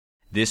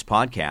This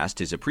podcast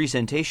is a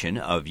presentation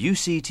of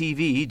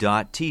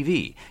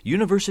UCTV.tv,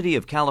 University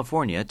of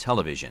California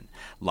Television.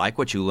 Like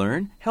what you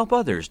learn? Help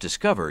others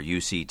discover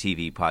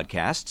UCTV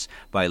podcasts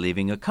by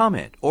leaving a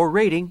comment or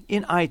rating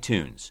in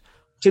iTunes.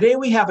 Today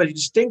we have a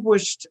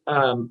distinguished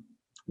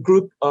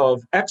group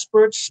of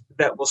experts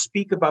that will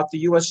speak about the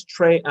U.S.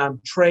 trade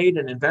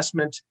and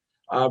investment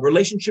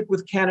relationship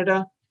with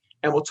Canada,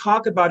 and we'll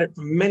talk about it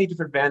from many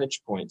different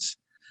vantage points.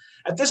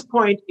 At this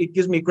point, it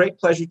gives me great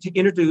pleasure to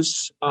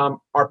introduce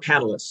our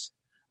panelists.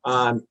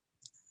 Our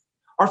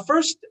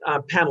first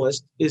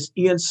panelist is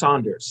Ian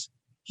Saunders.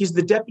 He's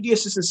the Deputy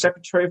Assistant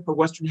Secretary for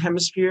Western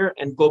Hemisphere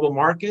and Global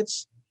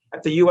Markets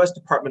at the U.S.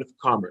 Department of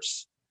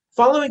Commerce.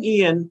 Following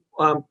Ian,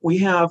 we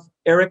have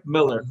Eric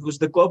Miller, who's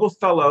the Global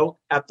Fellow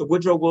at the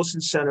Woodrow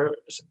Wilson Center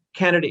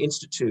Canada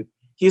Institute.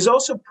 He is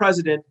also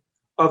president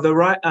of the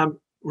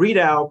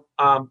Rideau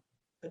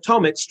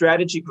Potomac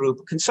Strategy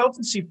Group, a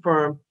consultancy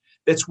firm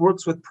that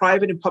works with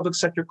private and public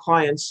sector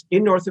clients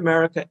in North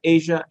America,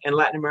 Asia, and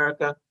Latin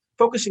America,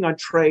 focusing on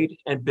trade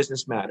and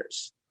business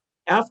matters.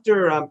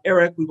 After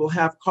Eric, we will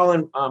have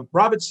Colin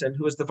Robinson,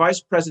 who is the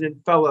Vice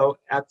President Fellow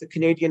at the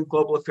Canadian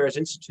Global Affairs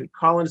Institute.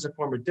 Colin is a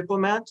former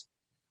diplomat,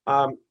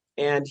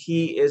 and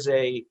he's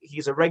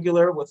a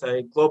regular with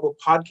a global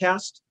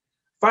podcast.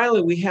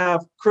 Finally, we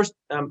have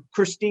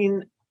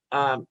Christine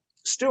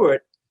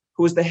Stewart,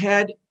 who is the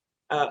head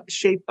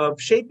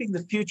shaping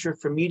the future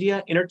for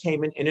media,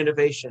 entertainment, and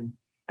innovation,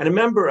 and a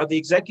member of the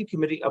Executive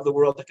Committee of the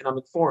World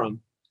Economic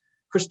Forum.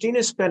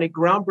 Christina spent a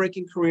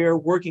groundbreaking career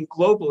working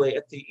globally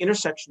at the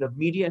intersection of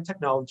media and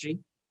technology.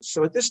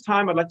 So at this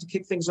time, I'd like to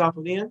kick things off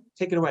with Ian.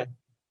 Take it away.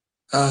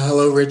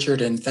 Hello,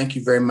 Richard, and thank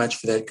you very much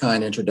for that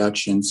kind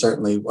introduction.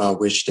 Certainly, I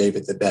wish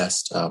David the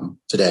best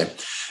today.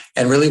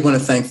 And really want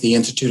to thank the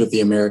Institute of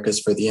the Americas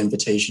for the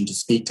invitation to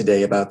speak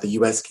today about the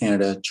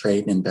U.S.-Canada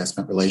trade and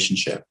investment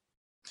relationship.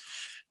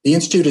 The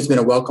Institute has been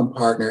a welcome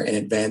partner in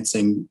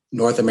advancing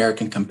North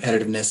American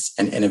competitiveness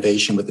and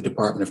innovation with the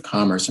Department of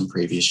Commerce in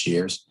previous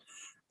years.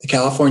 The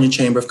California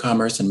Chamber of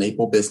Commerce and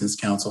Maple Business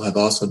Council have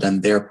also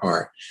done their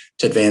part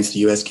to advance the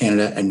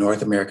U.S.-Canada and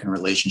North American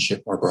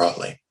relationship more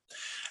broadly.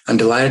 I'm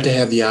delighted to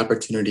have the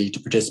opportunity to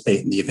participate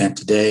in the event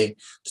today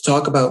to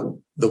talk about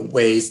the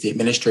ways the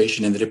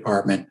administration and the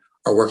department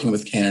are working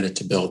with Canada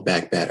to build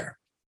back better.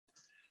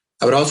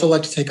 I would also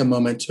like to take a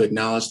moment to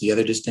acknowledge the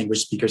other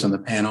distinguished speakers on the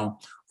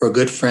panel who are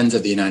good friends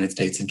of the United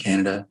States and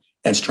Canada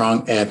and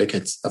strong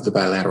advocates of the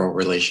bilateral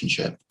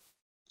relationship.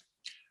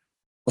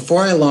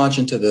 Before I launch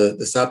into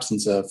the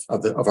substance of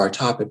our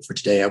topic for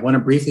today, I want to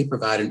briefly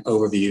provide an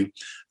overview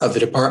of the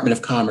Department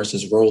of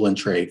Commerce's role in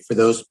trade for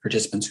those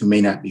participants who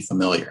may not be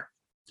familiar.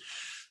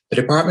 The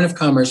Department of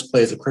Commerce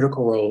plays a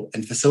critical role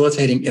in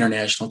facilitating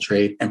international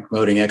trade and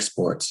promoting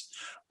exports,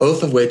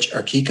 both of which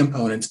are key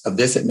components of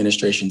this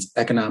administration's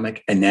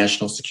economic and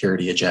national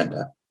security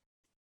agenda.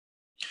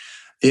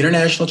 The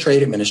International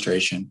Trade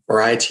Administration, or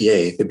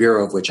ITA, the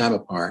bureau of which I'm a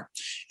part,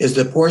 is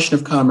the portion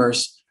of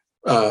commerce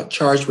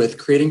charged with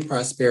creating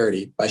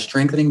prosperity by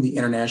strengthening the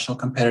international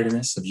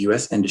competitiveness of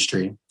U.S.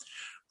 industry,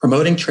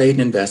 promoting trade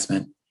and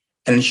investment,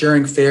 and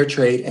ensuring fair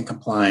trade and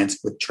compliance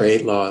with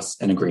trade laws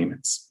and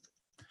agreements.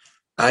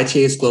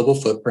 ITA's global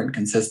footprint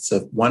consists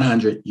of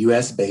 100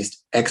 U.S.-based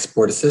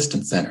export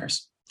assistance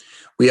centers.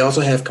 We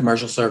also have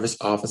commercial service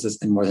offices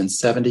in more than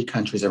 70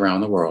 countries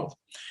around the world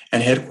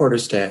and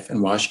headquarters staff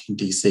in Washington,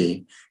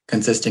 D.C.,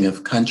 consisting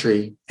of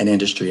country and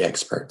industry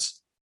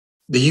experts.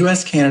 The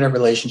U.S.-Canada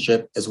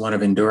relationship is one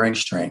of enduring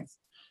strength,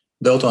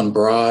 built on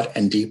broad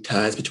and deep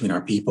ties between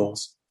our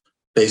peoples,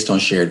 based on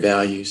shared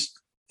values,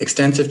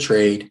 extensive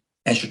trade,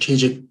 and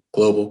strategic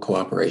global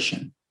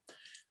cooperation.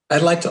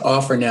 I'd like to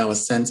offer now a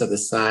sense of the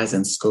size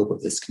and scope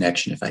of this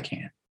connection, if I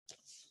can.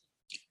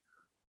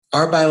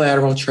 Our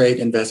bilateral trade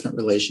investment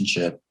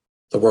relationship,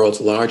 the world's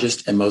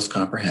largest and most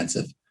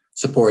comprehensive,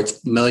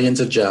 supports millions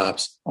of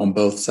jobs on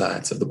both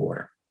sides of the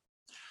border.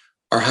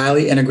 Our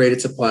highly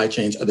integrated supply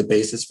chains are the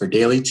basis for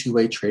daily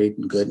two-way trade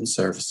in goods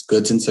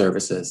and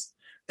services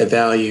that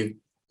value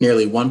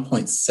nearly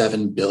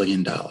 $1.7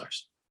 billion.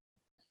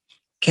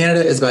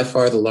 Canada is by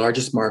far the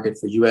largest market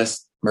for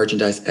U.S.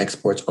 merchandise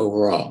exports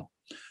overall,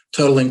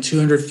 totaling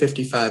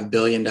 $255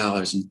 billion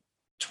in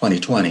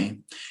 2020,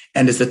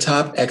 and is the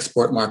top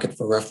export market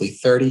for roughly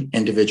 30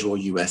 individual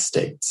U.S.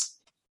 states.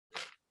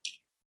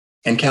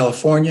 In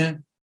California,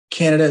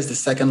 Canada is the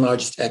second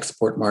largest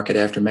export market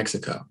after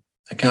Mexico,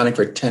 accounting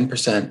for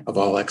 10% of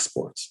all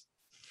exports.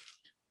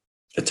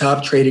 The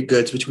top traded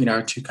goods between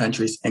our two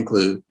countries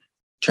include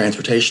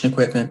transportation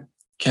equipment,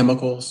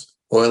 chemicals,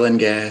 oil and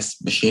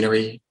gas,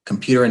 machinery,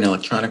 computer and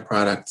electronic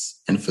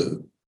products, and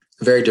food,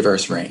 a very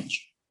diverse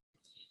range.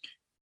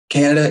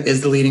 Canada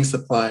is the leading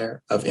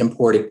supplier of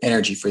imported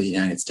energy for the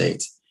United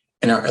States,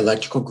 and our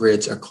electrical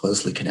grids are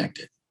closely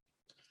connected.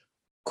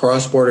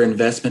 Cross-border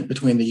investment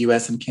between the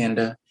U.S. and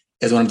Canada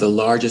is one of the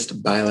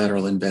largest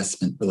bilateral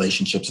investment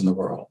relationships in the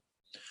world,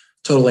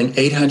 totaling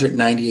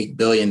 $898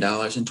 billion in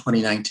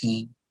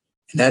 2019,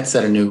 and that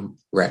set a new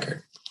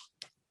record.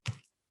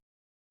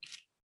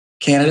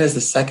 Canada is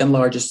the second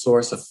largest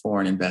source of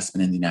foreign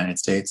investment in the United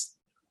States,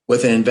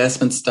 with an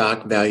investment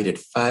stock valued at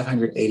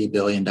 $580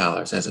 billion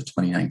as of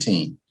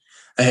 2019,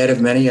 ahead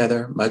of many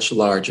other much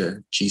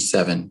larger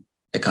G7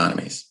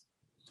 economies.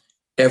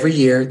 Every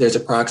year, there's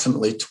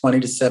approximately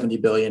 $20 to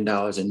 $70 billion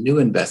in new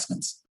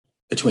investments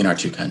between our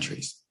two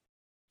countries.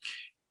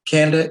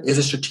 Canada is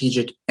a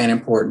strategic and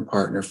important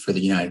partner for the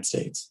United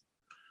States.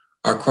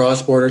 Our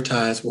cross-border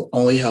ties will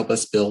only help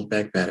us build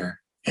back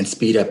better and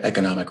speed up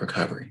economic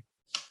recovery.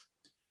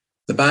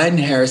 The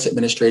Biden-Harris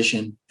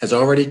administration has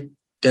already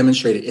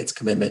demonstrated its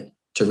commitment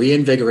to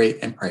reinvigorate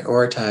and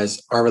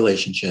prioritize our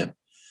relationship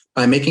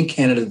by making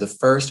Canada the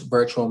first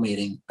virtual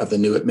meeting of the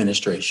new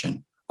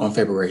administration on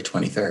February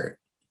 23rd.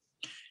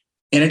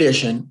 In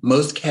addition,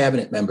 most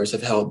cabinet members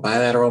have held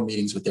bilateral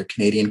meetings with their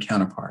Canadian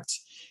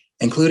counterparts,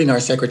 including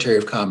our Secretary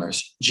of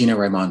Commerce, Gina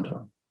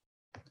Raimondo.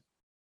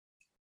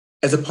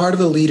 As a part of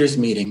the leaders'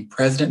 meeting,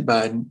 President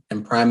Biden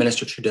and Prime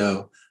Minister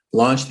Trudeau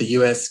launched the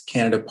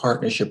U.S.-Canada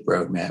Partnership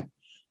Roadmap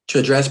to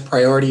address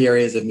priority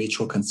areas of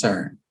mutual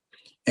concern,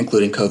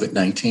 including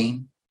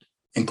COVID-19,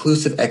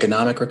 inclusive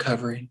economic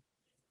recovery,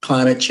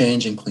 climate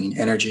change and clean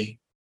energy,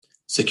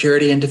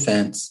 security and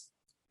defense,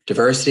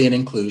 diversity and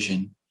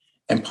inclusion,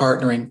 and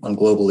partnering on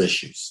global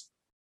issues.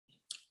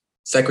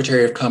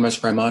 Secretary of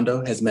Commerce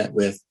Raimondo has met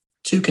with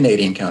two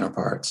Canadian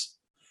counterparts,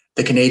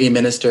 the Canadian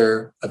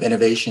Minister of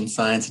Innovation,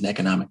 Science and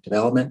Economic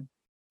Development,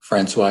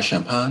 Francois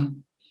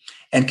Champagne,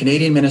 and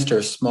Canadian Minister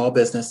of Small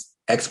Business,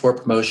 Export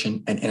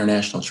Promotion and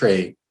International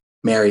Trade,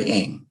 Mary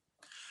Ng,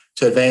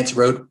 to advance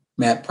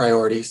roadmap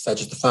priorities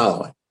such as the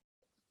following: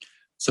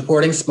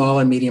 supporting small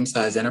and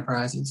medium-sized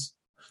enterprises,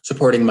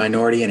 supporting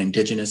minority and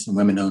Indigenous and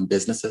women-owned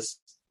businesses,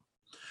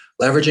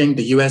 leveraging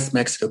the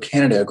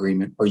U.S.-Mexico-Canada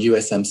Agreement, or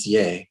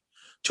USMCA,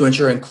 to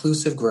ensure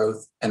inclusive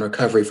growth and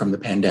recovery from the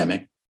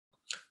pandemic,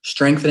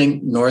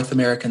 strengthening North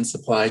American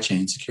supply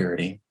chain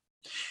security,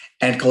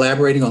 and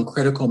collaborating on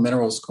critical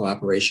minerals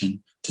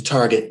cooperation to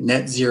target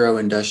net zero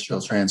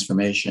industrial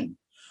transformation,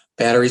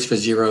 batteries for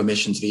zero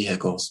emissions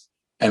vehicles,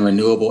 and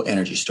renewable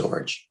energy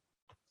storage.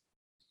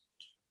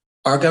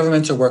 Our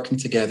governments are working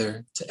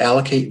together to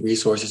allocate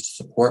resources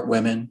to support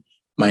women,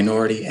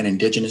 minority, and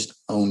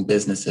Indigenous-owned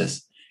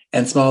businesses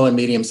and small and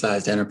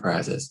medium-sized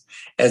enterprises,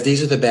 as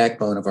these are the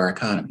backbone of our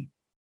economy.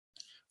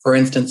 For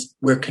instance,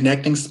 we're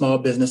connecting small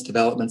business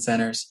development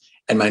centers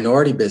and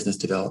minority business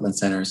development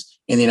centers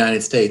in the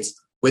United States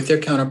with their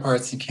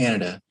counterparts in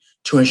Canada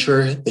to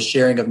ensure the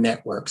sharing of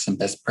networks and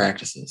best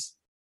practices.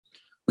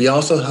 We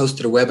also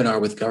hosted a webinar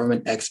with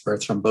government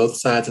experts from both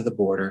sides of the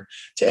border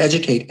to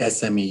educate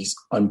SMEs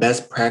on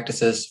best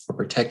practices for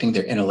protecting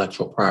their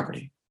intellectual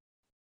property.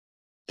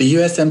 The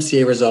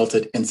USMCA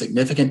resulted in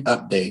significant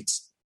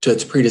updates to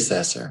its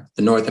predecessor,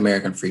 the North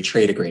American Free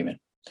Trade Agreement,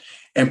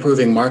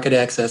 improving market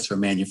access for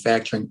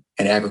manufacturing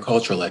and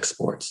agricultural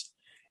exports,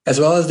 as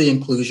well as the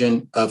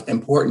inclusion of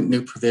important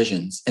new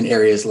provisions in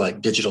areas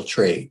like digital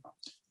trade,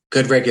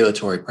 good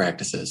regulatory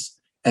practices,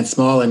 and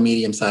small and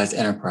medium-sized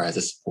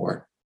enterprises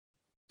support.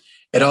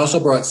 It also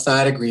brought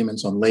side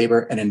agreements on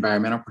labor and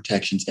environmental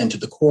protections into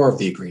the core of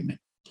the agreement,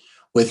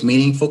 with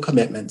meaningful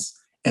commitments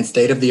and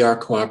state-of-the-art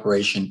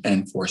cooperation and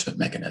enforcement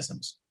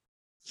mechanisms.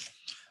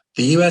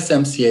 The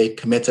USMCA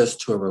commits us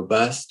to a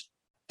robust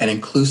and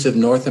inclusive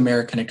North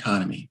American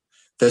economy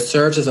that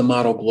serves as a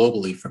model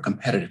globally for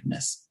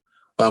competitiveness,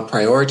 while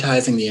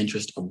prioritizing the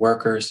interest of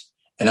workers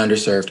and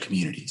underserved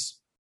communities.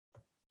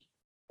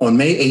 On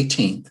May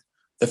 18th,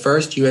 the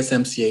first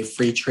USMCA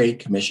Free Trade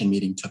Commission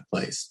meeting took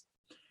place.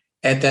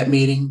 At that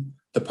meeting,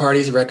 the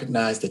parties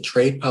recognized that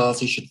trade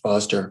policy should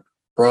foster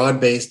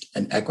broad-based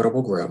and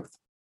equitable growth,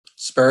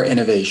 spur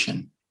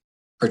innovation,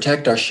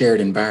 protect our shared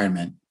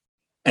environment,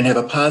 and have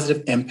a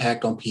positive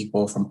impact on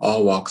people from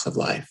all walks of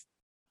life.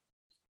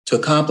 To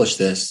accomplish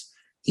this,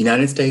 the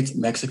United States,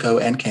 Mexico,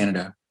 and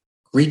Canada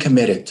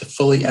recommitted to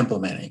fully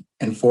implementing,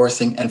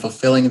 enforcing, and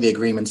fulfilling the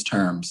agreement's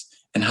terms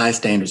and high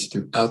standards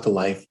throughout the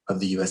life of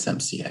the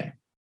USMCA.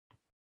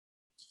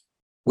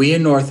 We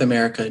in North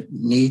America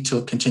need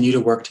to continue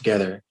to work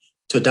together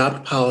to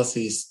adopt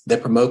policies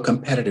that promote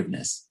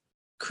competitiveness,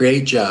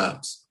 create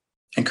jobs,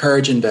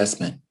 encourage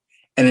investment,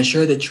 and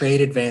ensure that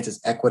trade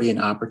advances equity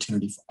and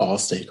opportunity for all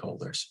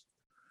stakeholders.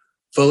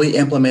 Fully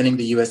implementing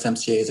the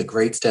USMCA is a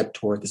great step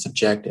toward this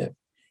objective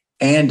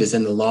and is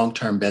in the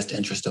long-term best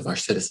interest of our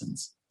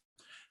citizens.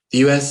 The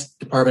U.S.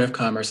 Department of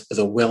Commerce is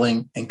a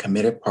willing and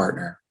committed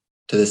partner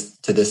to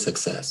this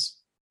success.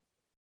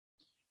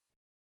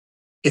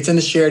 It's in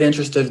the shared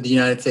interest of the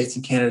United States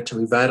and Canada to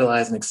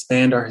revitalize and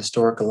expand our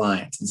historic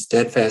alliance and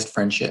steadfast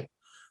friendship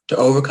to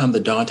overcome the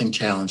daunting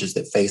challenges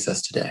that face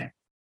us today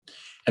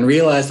and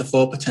realize the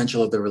full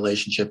potential of the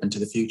relationship into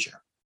the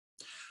future.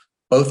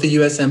 Both the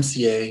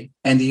USMCA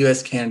and the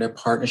U.S.-Canada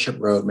Partnership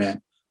Roadmap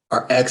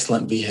are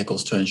excellent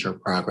vehicles to ensure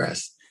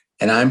progress,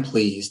 and I'm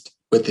pleased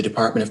with the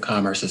Department of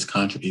Commerce's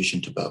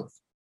contribution to both.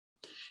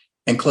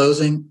 In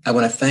closing, I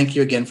want to thank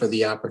you again for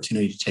the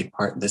opportunity to take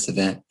part in this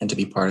event and to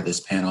be part of this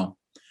panel.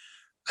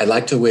 I'd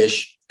like to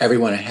wish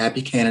everyone a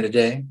happy Canada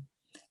Day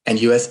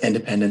and U.S.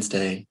 Independence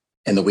Day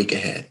in the week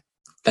ahead.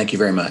 Thank you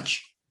very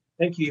much.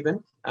 Thank you,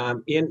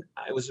 Ian. Ian,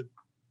 it was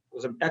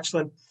was an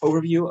excellent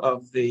overview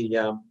of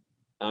the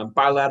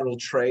bilateral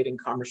trade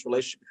and commerce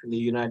relationship between the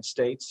United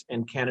States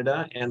and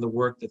Canada and the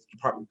work that the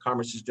Department of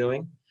Commerce is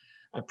doing.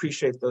 I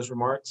appreciate those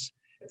remarks.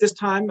 At this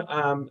time,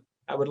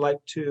 I would like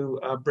to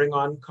bring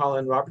on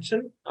Colin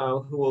Robertson,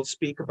 who will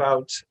speak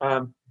about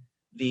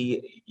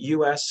the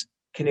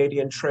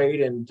U.S.-Canadian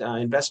trade and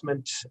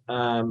investment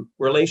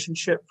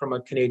relationship from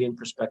a Canadian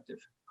perspective.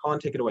 Colin,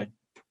 take it away.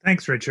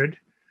 Thanks, Richard.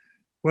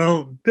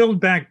 Well,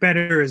 Build Back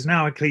Better is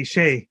now a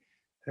cliche.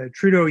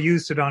 Trudeau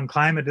used it on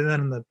climate and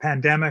then the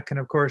pandemic, and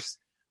of course,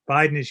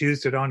 Biden has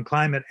used it on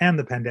climate and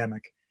the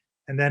pandemic.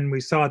 And then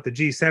we saw at the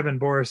G7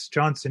 Boris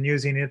Johnson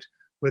using it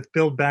with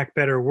Build Back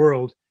Better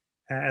World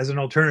as an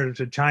alternative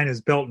to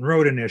China's Belt and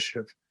Road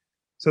Initiative.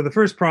 So the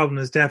first problem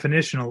is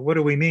definitional. What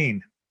do we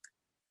mean?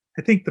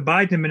 I think the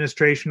Biden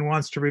administration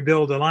wants to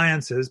rebuild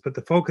alliances, but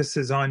the focus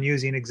is on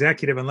using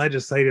executive and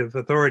legislative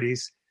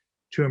authorities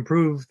to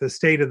improve the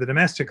state of the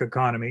domestic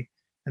economy,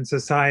 and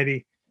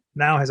society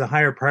now has a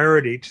higher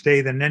priority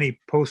today than any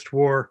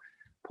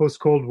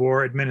post-Cold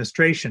War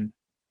administration.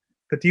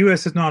 But the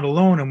U.S. is not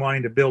alone in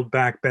wanting to build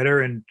back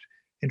better and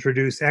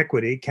introduce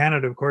equity.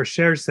 Canada, of course,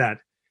 shares that,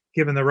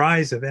 given the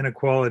rise of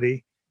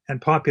inequality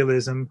and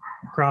populism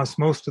across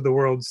most of the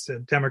world's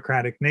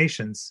democratic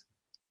nations.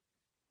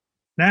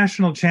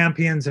 National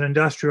champions in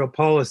industrial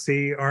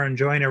policy are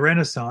enjoying a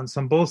renaissance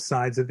on both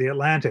sides of the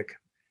Atlantic.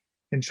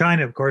 In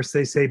China, of course,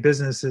 they say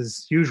business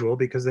as usual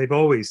because they've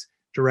always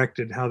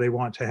directed how they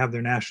want to have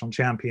their national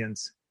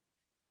champions.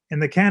 In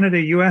the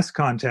Canada-U.S.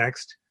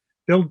 context,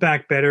 Build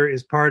Back Better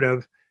is part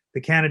of the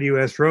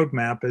Canada-U.S.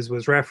 roadmap, as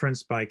was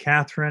referenced by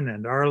Catherine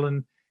and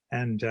Arlen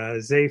and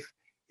Zaif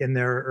in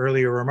their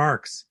earlier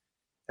remarks.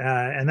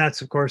 And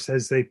that's, of course,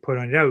 as they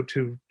pointed out,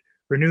 to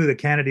renew the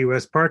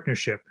Canada-U.S.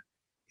 partnership.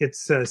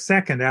 It's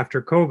second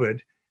after COVID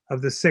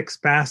of the 6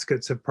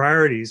 baskets of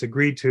priorities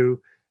agreed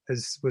to,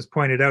 as was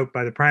pointed out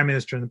by the Prime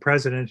Minister and the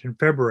President in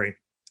February.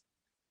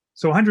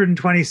 So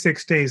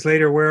 126 days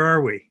later, where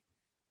are we?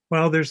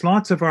 Well, there's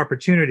lots of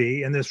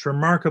opportunity in this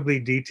remarkably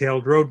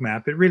detailed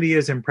roadmap. It really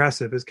is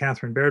impressive, as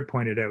Catherine Baird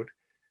pointed out.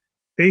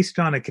 Based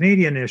on a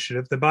Canadian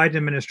initiative, the Biden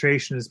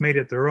administration has made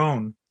it their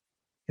own.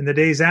 In the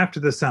days after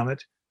the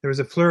summit, there was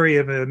a flurry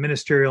of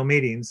ministerial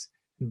meetings: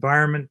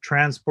 environment,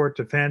 transport,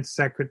 defense,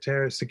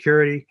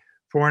 security,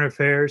 foreign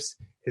affairs.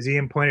 As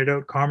Ian pointed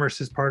out,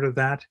 commerce is part of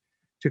that,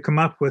 to come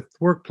up with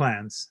work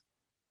plans.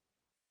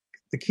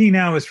 The key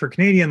now is for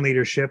Canadian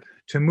leadership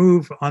to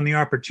move on the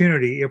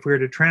opportunity if we are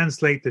to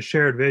translate the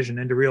shared vision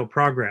into real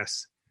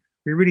progress.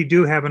 We really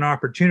do have an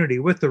opportunity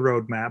with the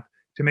roadmap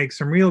to make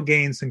some real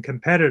gains in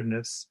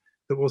competitiveness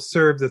that will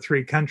serve the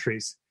 3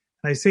 countries.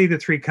 And I say the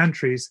 3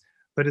 countries,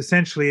 but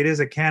essentially it is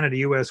a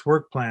Canada-U.S.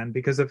 work plan,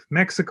 because if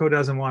Mexico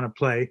doesn't want to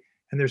play,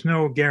 and there's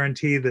no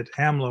guarantee that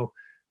AMLO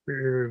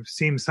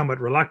seems somewhat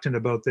reluctant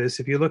about this,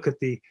 if you look at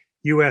the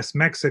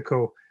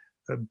U.S.-Mexico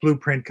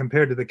blueprint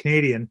compared to the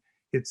Canadian,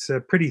 it's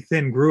a pretty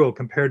thin gruel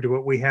compared to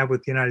what we have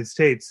with the United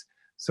States.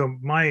 So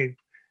my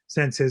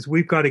sense is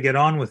we've got to get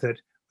on with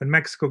it. When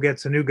Mexico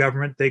gets a new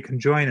government, they can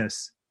join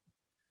us.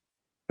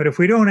 But if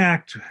we don't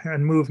act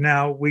and move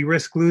now, we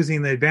risk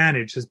losing the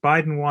advantage, as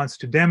Biden wants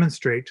to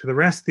demonstrate to the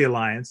rest of the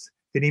alliance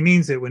that he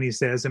means it when he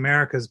says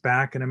America's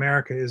back and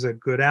America is a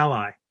good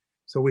ally.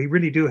 So we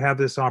really do have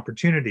this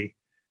opportunity.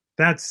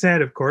 That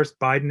said, of course,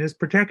 Biden is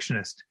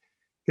protectionist.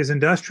 His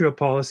industrial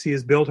policy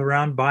is built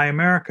around Buy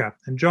America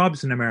and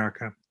jobs in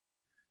America.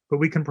 But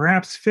we can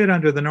perhaps fit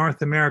under the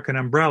North American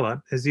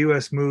umbrella as the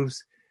U.S.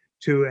 moves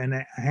to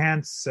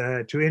enhance,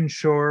 to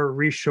inshore,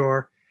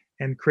 reshore,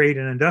 and create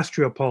an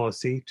industrial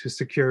policy to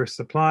secure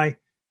supply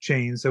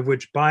chains, of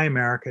which Buy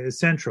America is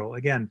central.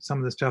 Again, some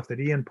of the stuff that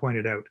Ian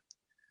pointed out.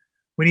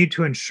 We need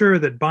to ensure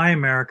that Buy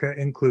America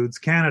includes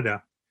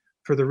Canada.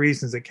 For the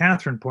reasons that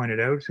Catherine pointed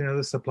out,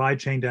 the supply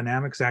chain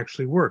dynamics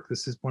actually work.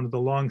 This is one of the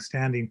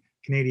long-standing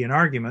Canadian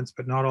arguments,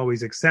 but not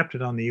always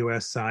accepted on the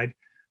U.S. side.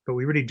 But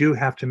we really do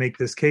have to make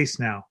this case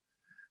now.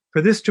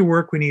 For this to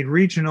work, we need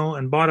regional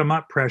and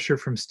bottom-up pressure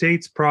from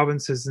states,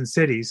 provinces, and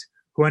cities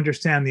who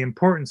understand the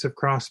importance of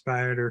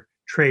cross-border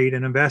trade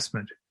and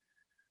investment.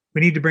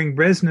 We need to bring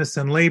business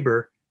and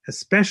labor,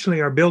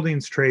 especially our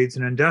buildings trades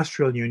and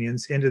industrial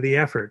unions, into the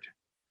effort.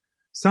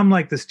 Some,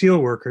 like the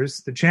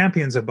steelworkers, the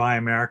champions of Buy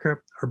America,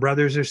 are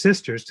brothers or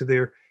sisters to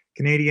their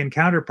Canadian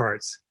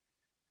counterparts.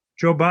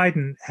 Joe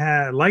Biden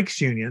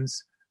likes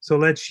unions, so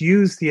let's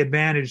use the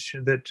advantage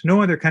that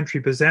no other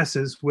country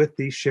possesses with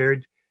these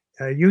shared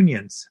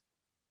unions.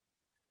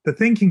 The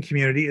thinking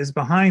community is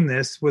behind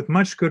this, with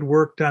much good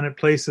work done at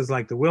places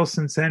like the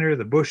Wilson Center,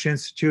 the Bush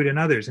Institute, and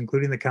others,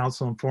 including the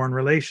Council on Foreign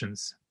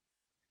Relations.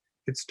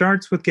 It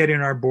starts with getting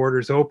our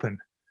borders open.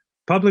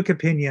 Public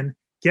opinion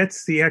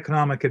gets the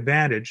economic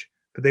advantage,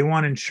 but they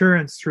want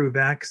insurance through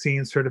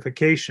vaccine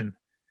certification,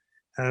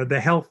 the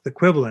health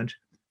equivalent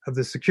of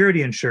the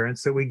security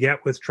insurance that we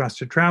get with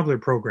Trusted Traveler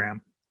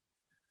program.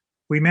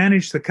 We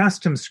managed the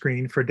customs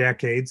screen for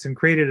decades and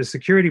created a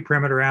security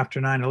perimeter after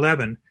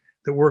 9/11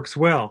 that works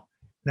well.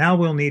 Now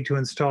we'll need to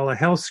install a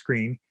health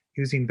screen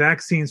using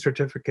vaccine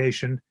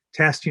certification,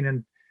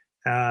 testing,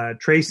 and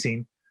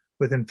tracing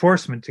with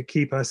enforcement to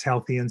keep us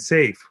healthy and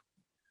safe.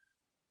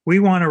 We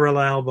want a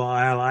reliable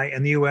ally,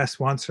 and the U.S.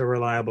 wants a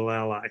reliable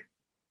ally.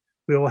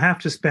 We will have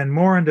to spend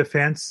more on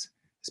defense,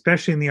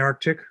 especially in the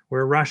Arctic,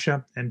 where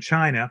Russia and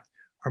China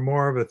are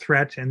more of a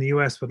threat, and the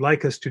U.S. would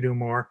like us to do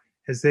more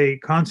as they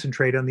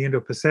concentrate on the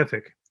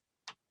Indo-Pacific.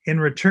 In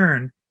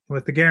return,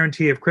 with the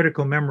guarantee of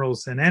critical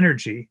minerals and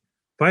energy,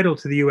 vital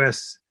to the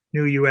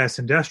new U.S.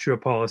 industrial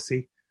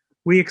policy,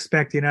 we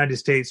expect the United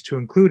States to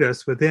include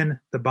us within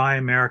the Buy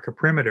America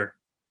perimeter.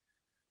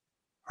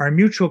 Our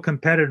mutual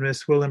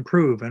competitiveness will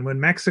improve, and when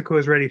Mexico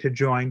is ready to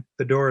join,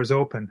 the door is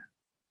open.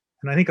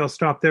 And I think I'll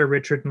stop there,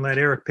 Richard, and let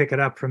Eric pick it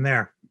up from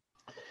there.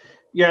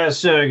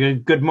 Yes,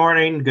 good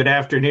morning, good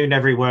afternoon,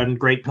 everyone.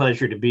 Great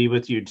pleasure to be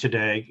with you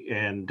today,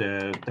 and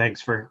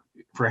thanks for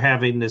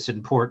having this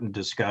important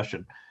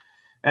discussion.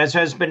 As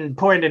has been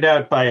pointed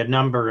out by a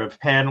number of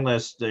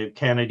panelists, the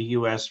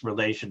Canada-U.S.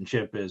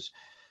 relationship is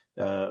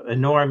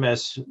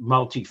enormous,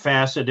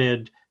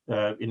 multifaceted,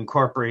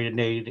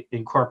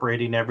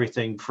 incorporating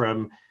everything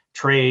from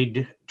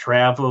trade,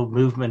 travel,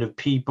 movement of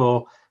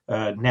people,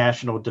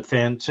 national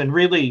defense, and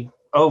really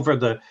over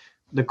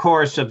the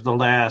course of the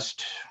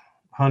last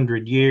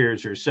 100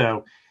 years or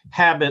so,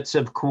 habits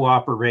of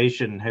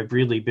cooperation have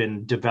really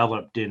been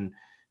developed in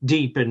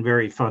deep and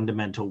very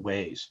fundamental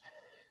ways.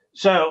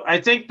 So I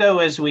think, though,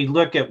 as we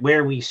look at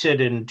where we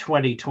sit in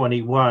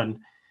 2021,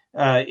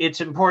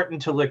 it's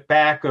important to look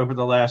back over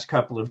the last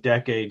couple of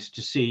decades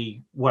to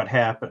see what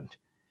happened.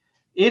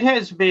 It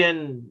has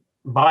been,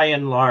 by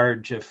and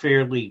large, a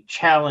fairly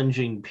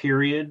challenging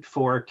period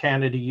for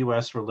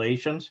Canada-U.S.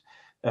 relations.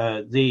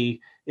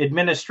 The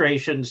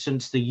administration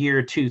since the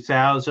year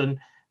 2000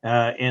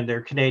 and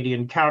their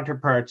Canadian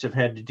counterparts have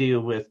had to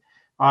deal with,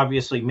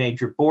 obviously,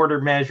 major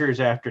border measures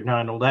after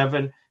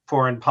 9/11,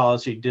 foreign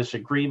policy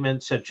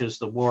disagreements such as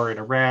the war in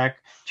Iraq,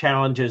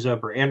 challenges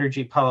over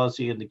energy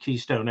policy and the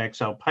Keystone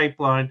XL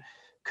pipeline,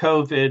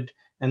 COVID,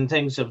 and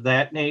things of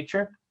that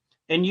nature.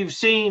 And you've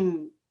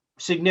seen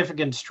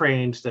significant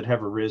strains that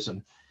have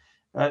arisen.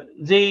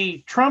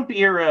 The Trump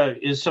era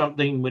is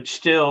something which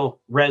still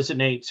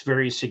resonates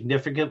very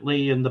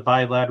significantly in the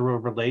bilateral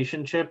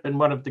relationship. And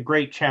one of the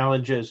great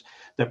challenges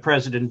that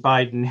President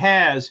Biden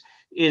has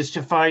is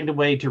to find a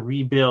way to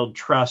rebuild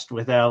trust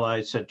with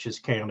allies such as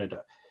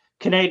Canada.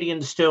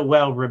 Canadians still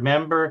well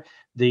remember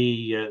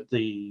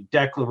the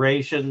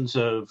declarations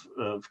of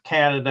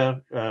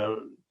Canada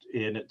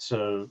in its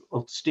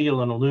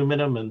steel and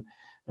aluminum, and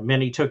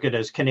many took it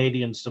as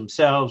Canadians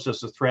themselves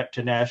as a threat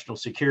to national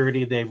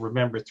security. They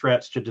remember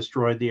threats to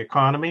destroy the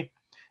economy,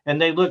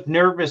 and they look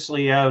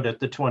nervously out at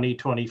the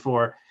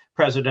 2024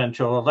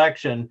 presidential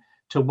election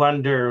to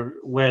wonder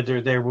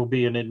whether there will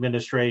be an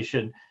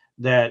administration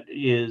that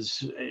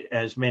is,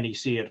 as many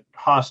see it,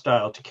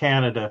 hostile to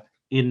Canada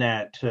in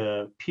that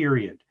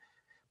period.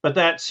 But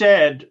that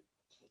said,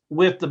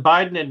 with the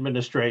Biden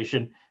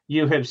administration,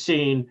 you have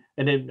seen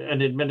an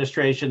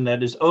administration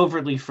that is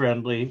overly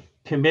friendly,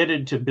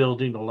 committed to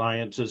building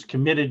alliances,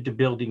 committed to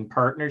building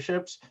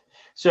partnerships.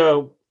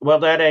 So while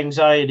that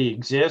anxiety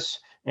exists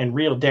and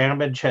real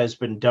damage has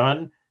been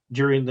done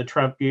during the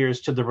Trump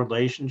years to the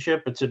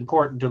relationship, it's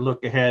important to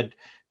look ahead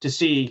to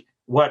see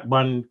what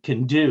one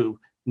can do,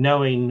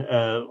 knowing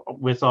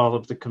with all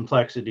of the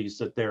complexities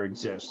that there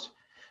exists.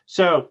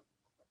 So,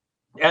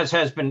 as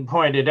has been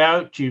pointed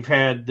out, you've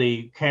had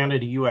the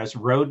Canada-U.S.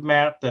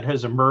 roadmap that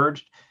has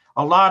emerged.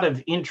 A lot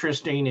of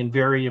interesting and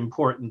very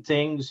important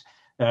things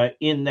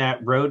in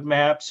that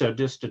roadmap. So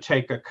just to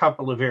take a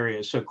couple of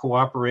areas, so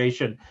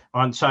cooperation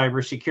on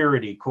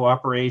cybersecurity,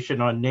 cooperation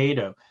on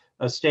NATO,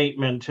 a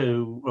statement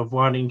of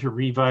wanting to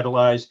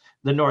revitalize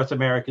the North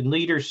American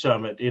Leaders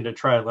Summit in a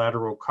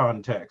trilateral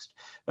context.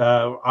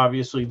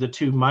 Obviously, the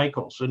two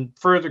Michaels, and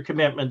further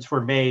commitments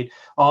were made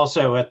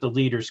also at the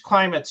Leaders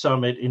Climate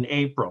Summit in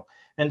April.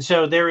 And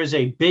so there is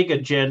a big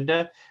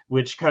agenda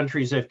which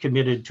countries have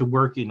committed to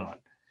working on.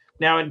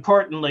 Now,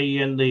 importantly,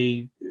 in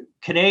the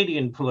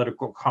Canadian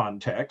political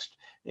context,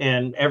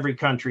 and every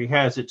country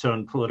has its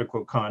own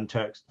political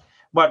context,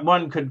 what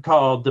one could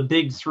call the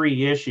big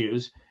three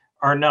issues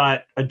are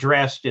not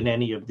addressed in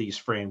any of these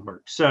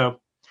frameworks.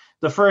 So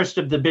the first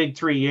of the big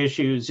three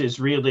issues is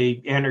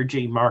really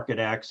energy market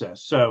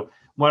access. So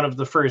one of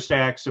the first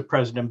acts of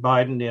President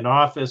Biden in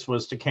office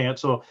was to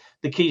cancel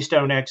the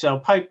Keystone XL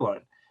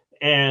pipeline.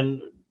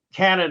 And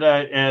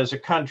Canada, as a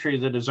country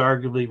that is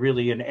arguably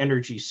really an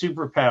energy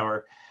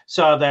superpower,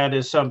 saw that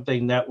as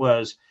something that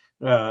was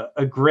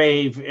a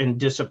grave and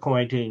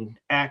disappointing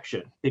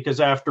action. Because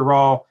after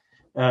all,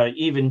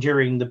 even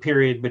during the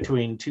period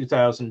between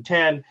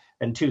 2010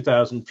 and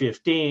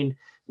 2015,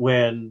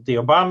 when the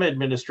Obama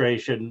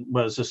administration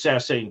was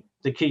assessing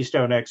the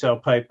Keystone XL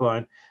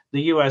pipeline,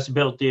 the U.S.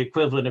 built the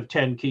equivalent of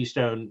 10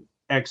 Keystone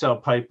XL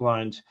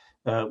pipelines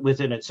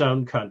within its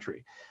own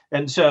country.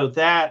 And so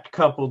that,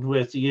 coupled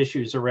with the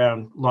issues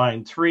around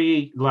Line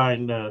 3,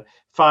 Line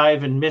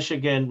 5 in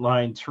Michigan,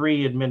 Line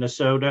 3 in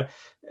Minnesota,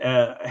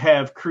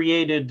 have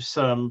created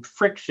some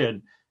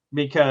friction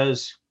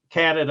because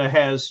Canada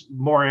has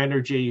more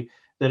energy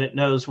than it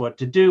knows what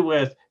to do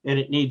with, and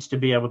it needs to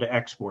be able to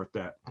export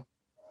that.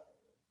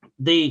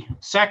 The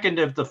second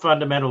of the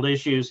fundamental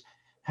issues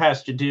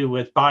has to do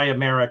with Buy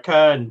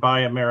America and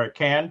Buy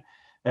American.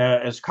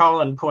 As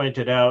Colin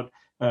pointed out,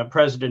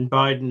 President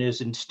Biden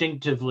is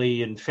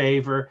instinctively in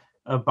favor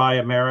of Buy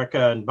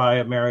America and Buy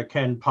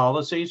American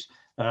policies.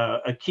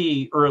 A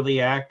key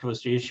early act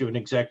was to issue an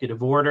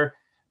executive order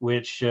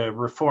which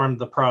reformed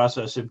the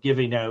process of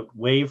giving out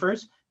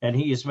waivers, and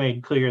he has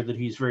made clear that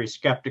he's very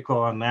skeptical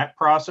on that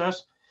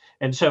process.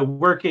 And so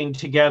working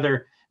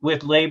together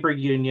with labor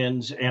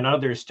unions and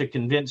others to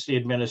convince the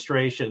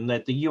administration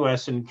that the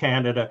U.S. and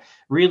Canada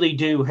really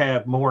do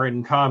have more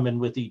in common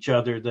with each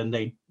other than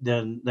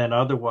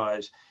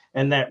otherwise,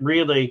 and that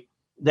really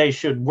they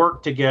should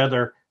work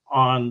together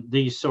on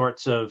these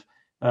sorts of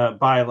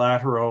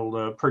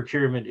bilateral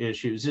procurement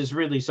issues is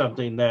really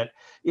something that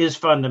is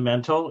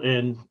fundamental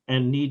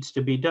and needs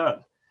to be done.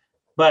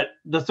 But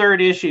the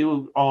third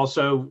issue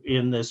also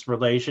in this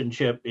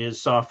relationship is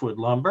softwood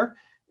lumber.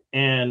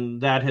 And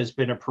that has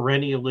been a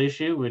perennial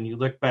issue. When you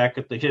look back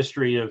at the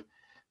history of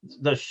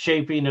the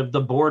shaping of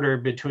the border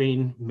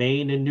between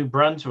Maine and New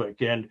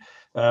Brunswick and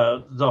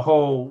the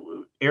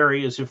whole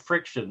areas of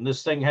friction,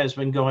 this thing has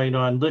been going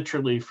on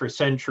literally for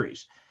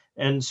centuries.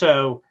 And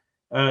so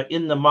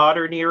in the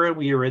modern era,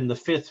 we are in the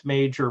fifth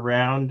major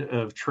round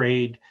of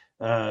trade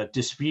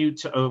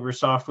disputes over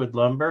softwood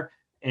lumber,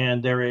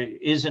 and there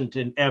isn't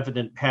an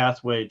evident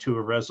pathway to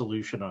a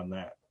resolution on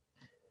that.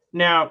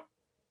 Now,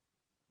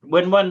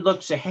 when one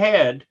looks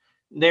ahead,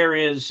 there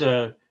is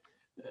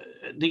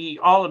the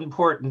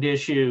all-important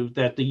issue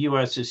that the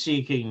U.S. is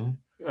seeking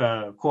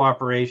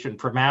cooperation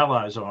from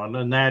allies on,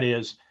 and that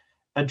is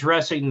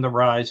addressing the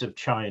rise of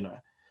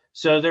China.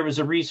 So there was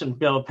a recent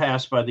bill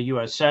passed by the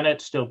U.S. Senate,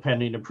 still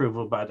pending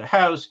approval by the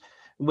House,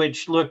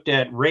 which looked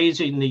at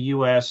raising the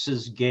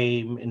U.S.'s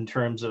game in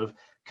terms of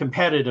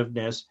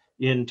competitiveness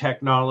in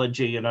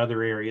technology and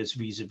other areas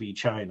vis-a-vis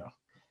China.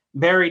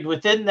 Buried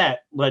within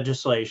that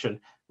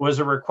legislation was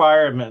a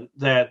requirement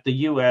that the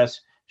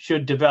U.S.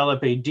 should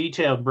develop a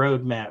detailed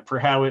roadmap for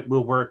how it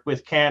will work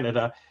with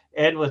Canada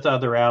and with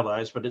other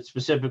allies, but it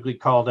specifically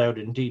called out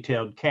in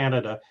detailed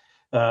Canada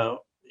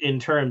in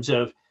terms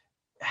of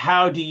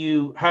how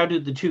do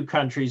the two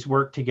countries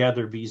work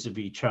together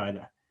vis-a-vis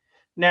China.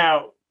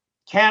 Now,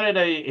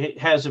 Canada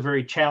has a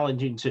very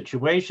challenging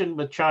situation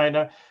with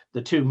China.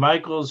 The two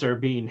Michaels are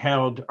being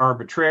held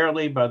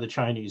arbitrarily by the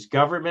Chinese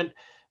government.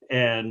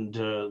 And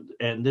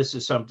this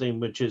is something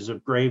which is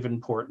of grave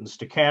importance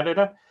to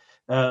Canada.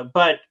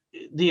 But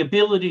the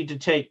ability to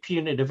take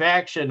punitive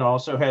action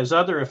also has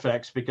other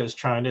effects because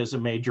China is a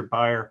major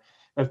buyer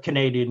of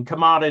Canadian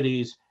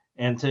commodities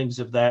and things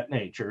of that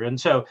nature. And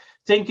so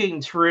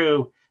thinking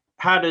through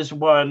how does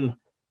one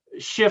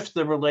shift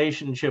the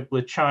relationship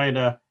with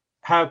China,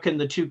 how can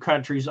the two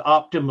countries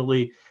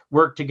optimally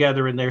work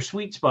together in their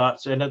sweet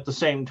spots and at the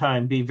same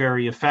time be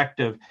very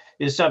effective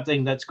is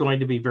something that's going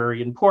to be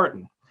very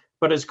important.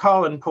 But as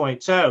Colin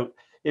points out,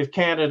 if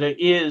Canada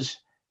is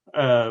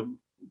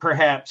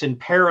perhaps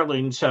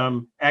imperiling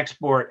some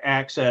export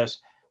access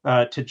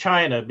to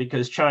China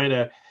because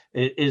China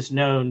is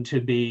known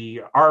to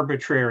be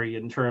arbitrary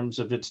in terms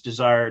of its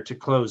desire to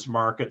close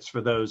markets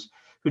for those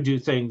who do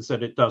things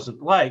that it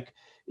doesn't like,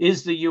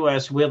 is the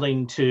U.S.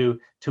 willing to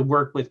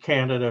work with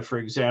Canada, for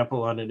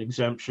example, on an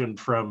exemption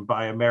from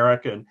Buy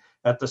American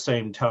at the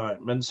same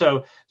time? And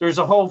so there's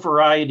a whole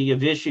variety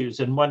of issues,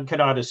 and one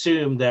cannot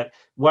assume that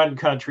one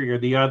country or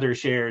the other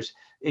shares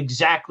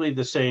exactly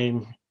the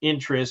same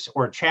interests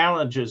or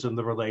challenges in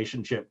the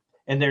relationship.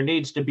 And there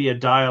needs to be a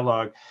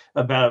dialogue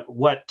about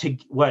what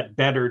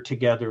better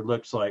together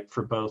looks like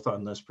for both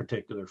on this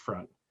particular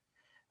front.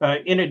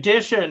 In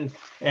addition,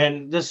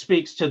 and this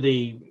speaks to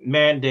the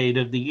mandate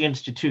of the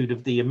Institute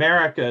of the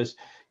Americas,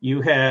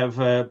 you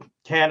have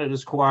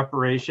Canada's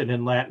cooperation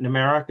in Latin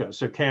America.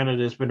 So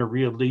Canada has been a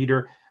real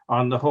leader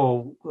on the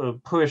whole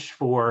push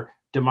for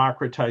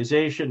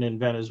democratization in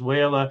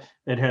Venezuela.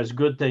 It has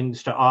good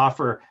things to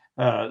offer.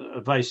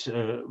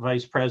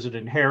 Vice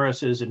President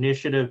Harris's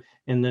initiative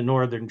in the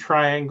Northern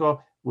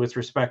Triangle with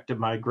respect to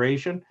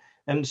migration.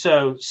 And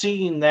so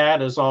seeing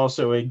that as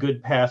also a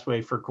good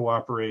pathway for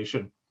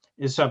cooperation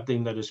is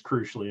something that is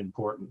crucially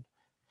important.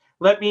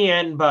 Let me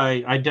end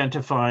by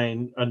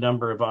identifying a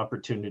number of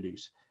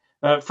opportunities.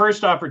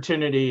 First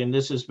opportunity, and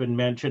this has been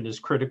mentioned, is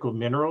critical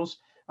minerals.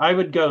 I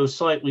would go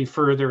slightly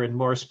further and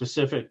more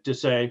specific to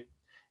say,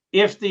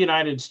 if the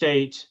United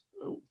States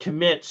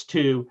commits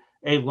to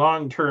a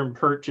long-term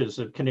purchase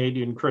of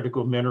Canadian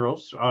critical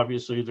minerals,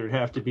 obviously there'd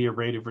have to be a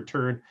rate of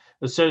return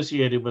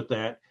associated with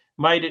that.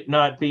 Might it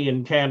not be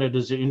in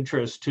Canada's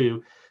interest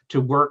to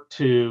work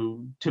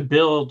to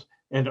build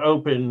and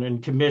open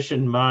and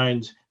commission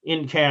mines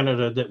in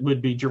Canada that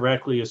would be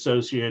directly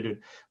associated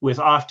with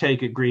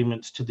offtake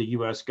agreements to the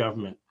U.S.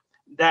 government?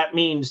 That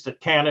means that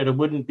Canada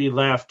wouldn't be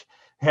left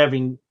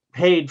having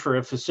paid for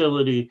a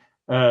facility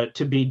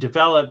to be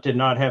developed and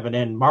not have an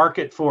end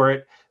market for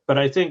it. But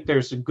I think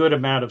there's a good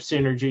amount of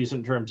synergies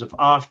in terms of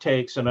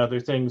offtakes and other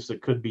things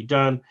that could be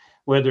done,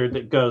 whether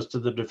that goes to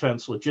the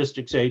Defense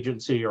Logistics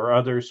Agency or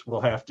others,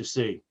 we'll have to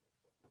see.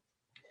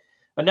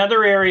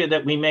 Another area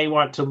that we may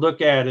want to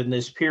look at in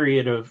this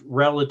period of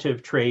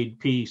relative trade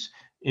peace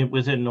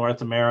within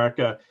North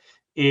America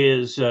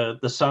is the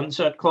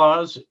sunset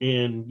clause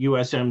in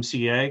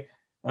USMCA.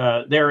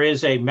 There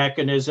is a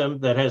mechanism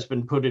that has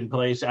been put in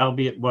place,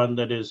 albeit one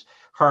that is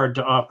hard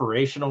to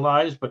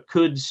operationalize, but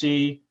could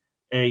see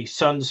a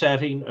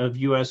sunsetting of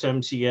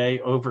USMCA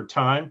over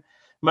time.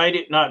 Might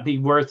it not be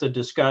worth a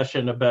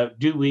discussion about,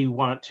 do we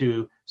want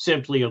to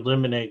simply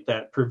eliminate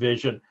that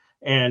provision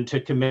and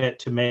to commit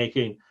to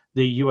making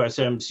the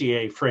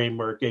USMCA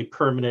framework a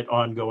permanent,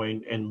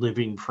 ongoing, and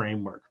living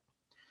framework?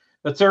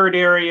 The third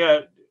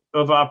area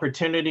of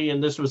opportunity,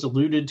 and this was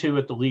alluded to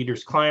at the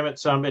Leaders Climate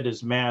Summit,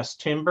 is mass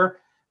timber.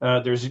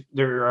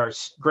 There are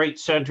great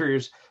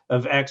centers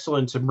of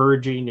excellence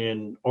emerging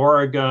in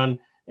Oregon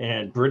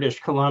and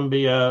British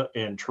Columbia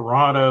and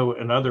Toronto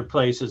and other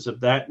places of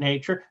that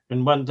nature.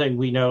 And one thing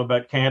we know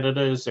about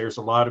Canada is there's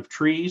a lot of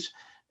trees.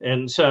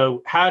 And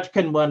so how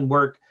can one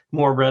work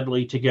more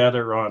readily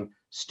together on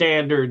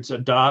standards,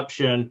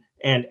 adoption,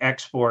 and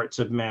exports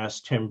of mass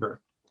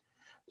timber?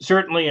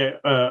 Certainly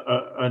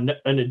an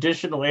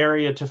additional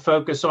area to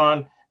focus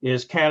on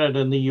is Canada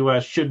and the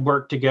U.S. should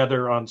work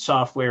together on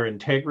software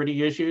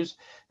integrity issues.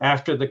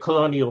 After the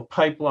Colonial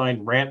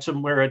Pipeline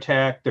ransomware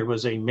attack, there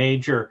was a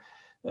major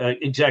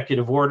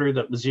executive order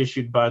that was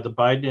issued by the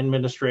Biden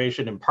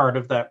administration, and part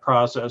of that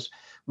process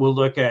will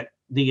look at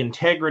the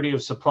integrity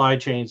of supply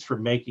chains for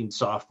making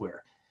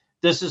software.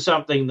 This is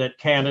something that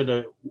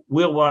Canada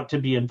will want to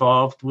be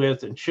involved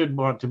with and should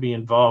want to be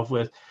involved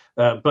with,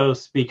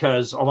 both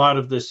because a lot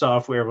of this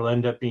software will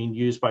end up being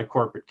used by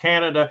corporate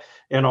Canada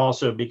and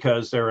also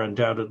because there are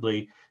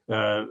undoubtedly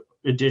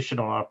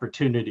additional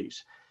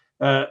opportunities.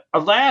 A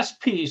last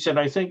piece, and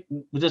I think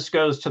this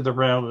goes to the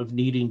realm of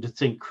needing to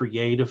think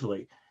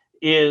creatively,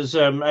 is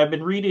I've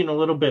been reading a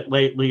little bit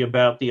lately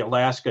about the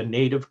Alaska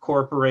Native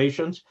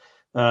corporations.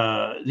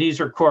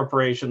 These are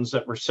corporations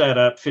that were set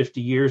up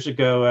 50 years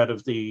ago out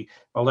of the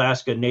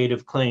Alaska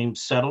Native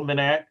Claims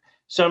Settlement Act.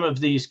 Some of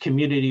these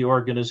community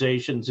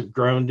organizations have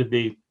grown to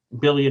be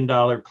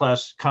billion-dollar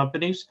plus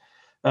companies.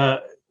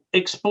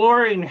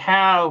 Exploring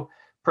how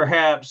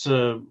perhaps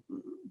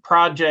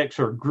projects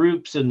or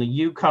groups in the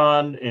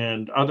Yukon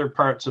and other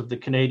parts of the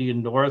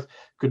Canadian North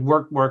could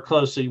work more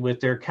closely with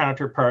their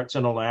counterparts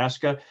in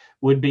Alaska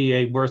would be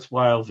a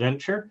worthwhile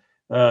venture.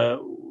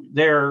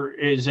 There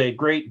is a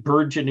great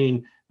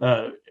burgeoning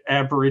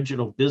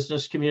Aboriginal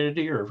business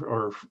community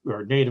or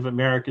Native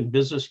American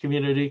business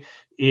community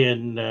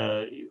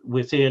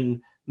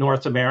within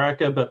North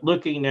America, but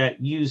looking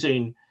at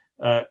using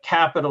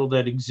capital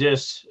that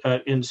exists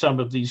in some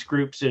of these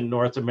groups in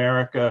North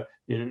America,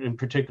 and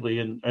particularly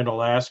in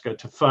Alaska,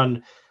 to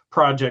fund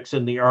projects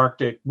in the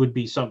Arctic would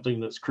be something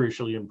that's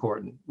crucially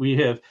important. We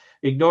have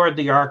ignored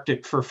the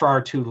Arctic for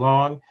far too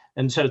long,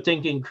 and so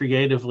thinking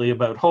creatively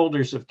about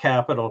holders of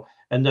capital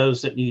and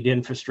those that need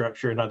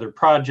infrastructure and other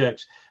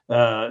projects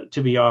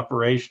to be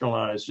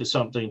operationalized is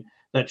something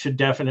that should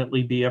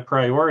definitely be a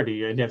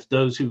priority. And if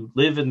those who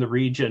live in the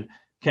region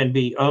can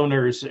be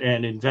owners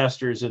and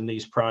investors in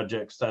these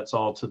projects, that's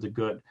all to the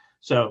good.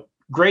 So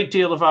great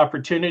deal of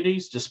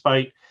opportunities,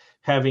 despite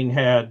having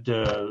had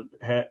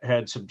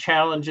some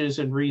challenges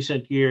in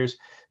recent years.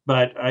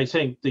 But I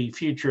think the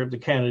future of the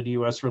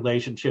Canada-U.S.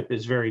 relationship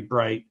is very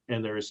bright,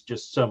 and there is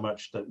just so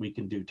much that we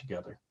can do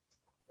together.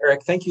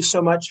 Eric, thank you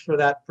so much for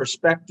that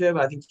perspective.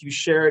 I think you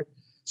shared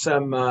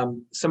some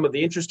of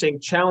the interesting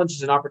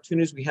challenges and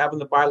opportunities we have in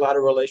the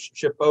bilateral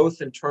relationship,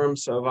 both in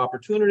terms of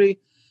opportunity,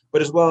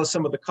 but as well as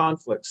some of the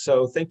conflicts.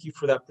 So thank you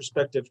for that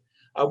perspective.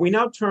 We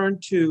now turn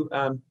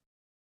to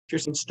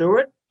Kirsten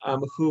Stewart,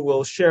 who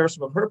will share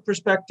some of her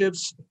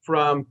perspectives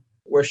from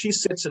where she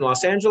sits in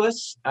Los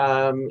Angeles,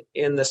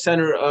 in the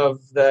center of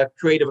the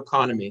creative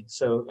economy.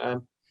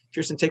 So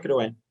Kirsten, take it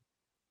away.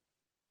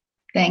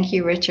 Thank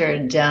you,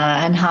 Richard.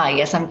 And hi,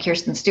 yes, I'm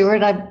Kirsten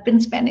Stewart. I've been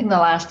spending the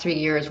last 3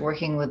 years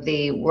working with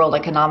the World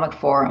Economic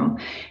Forum,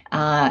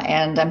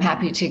 and I'm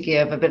happy to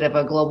give a bit of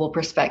a global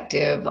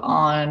perspective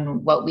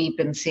on what we've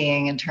been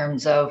seeing in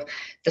terms of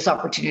this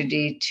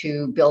opportunity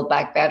to build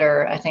back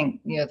better. I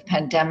think, the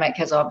pandemic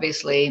has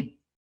obviously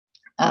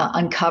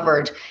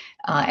uncovered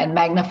and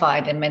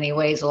magnified in many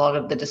ways a lot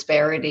of the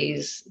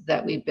disparities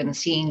that we've been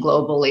seeing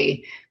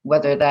globally,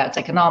 whether that's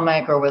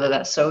economic or whether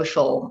that's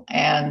social.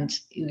 And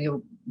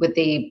with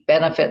the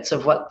benefits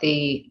of what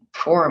the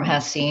forum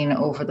has seen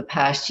over the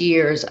past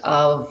years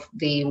of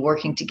the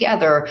working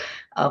together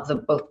of the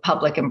both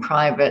public and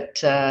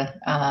private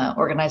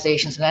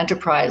organizations and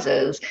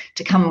enterprises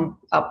to come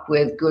up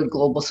with good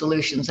global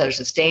solutions that are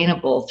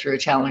sustainable through a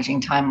challenging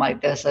time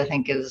like this, I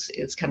think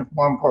is kind of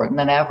more important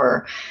than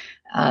ever.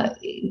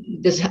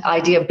 This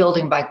idea of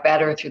building back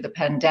better through the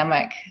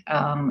pandemic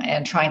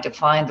and trying to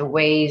find the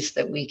ways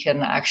that we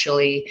can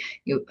actually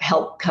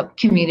help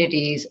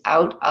communities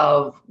out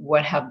of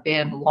what have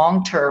been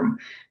long-term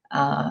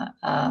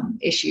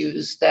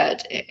issues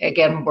that,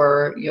 again,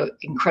 were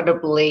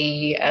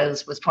incredibly,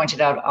 as was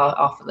pointed out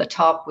off of the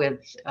top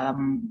with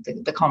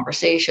the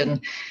conversation,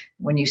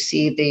 when you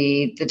see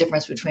the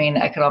difference between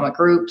economic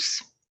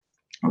groups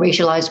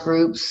racialized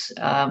groups,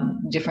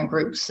 different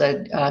groups,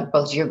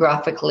 both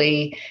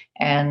geographically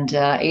and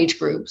age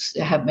groups,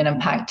 have been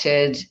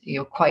impacted,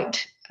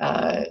 quite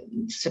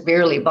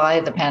severely by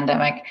the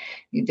pandemic.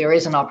 There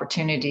is an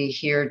opportunity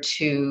here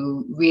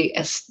to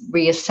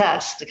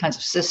reassess the kinds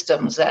of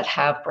systems that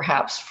have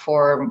perhaps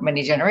for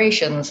many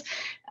generations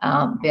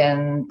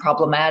been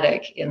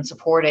problematic in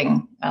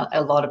supporting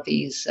a lot of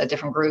these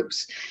different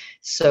groups.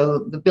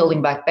 So the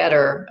Building Back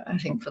Better, I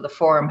think, for the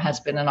forum has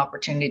been an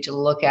opportunity to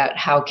look at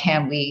how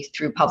can we,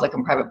 through public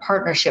and private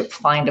partnership,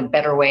 find a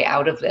better way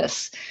out of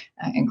this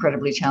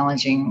incredibly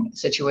challenging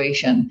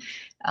situation,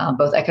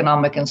 both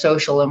economic and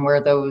social, and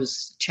where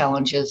those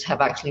challenges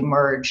have actually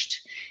merged.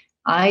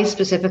 I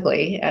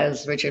specifically,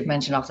 as Richard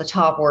mentioned off the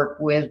top, work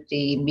with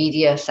the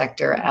media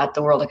sector at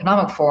the World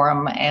Economic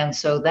Forum. And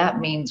so that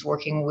means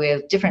working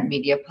with different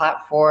media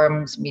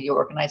platforms, media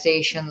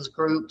organizations,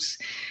 groups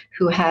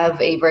who have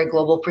a very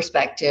global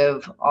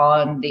perspective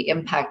on the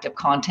impact of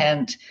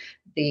content,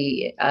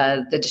 the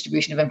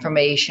distribution of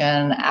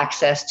information,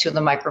 access to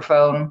the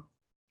microphone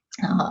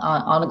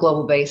on a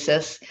global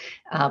basis.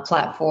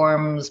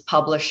 Platforms,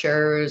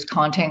 publishers,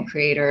 content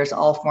creators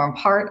all form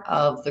part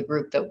of the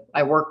group that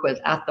I work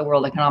with at the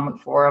World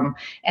Economic Forum,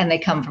 and they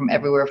come from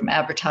everywhere from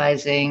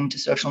advertising to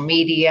social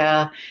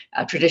media,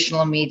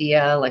 traditional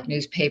media like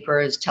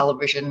newspapers,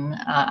 television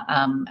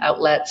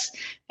outlets,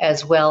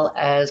 as well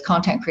as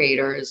content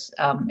creators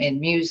in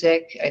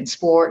music and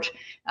sport,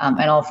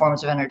 and all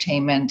forms of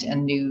entertainment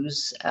and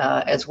news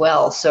as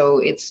well. So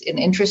it's an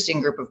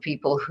interesting group of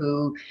people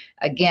who,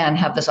 again,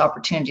 have this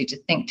opportunity to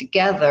think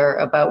together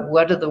about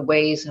what are the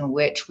ways in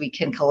which we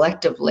can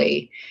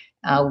collectively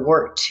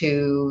work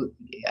to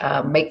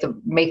make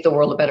the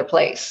world a better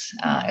place.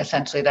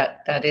 Essentially,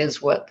 that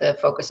is what the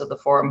focus of the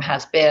forum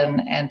has been.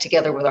 And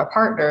together with our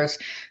partners,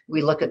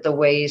 we look at the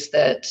ways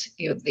that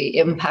the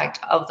impact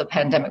of the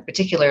pandemic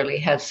particularly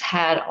has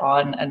had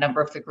on a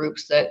number of the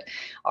groups that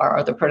are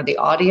either part of the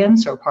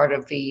audience or part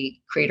of the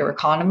creator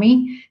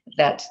economy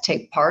that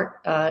take part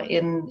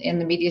in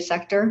the media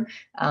sector,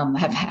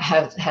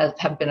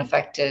 have been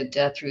affected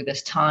through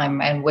this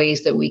time, and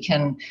ways that we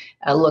can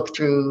look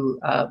through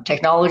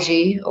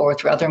technology or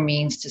through other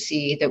means to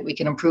see that we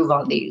can improve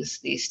on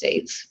these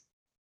states.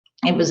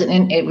 It was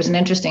an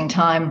interesting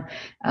time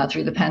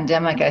through the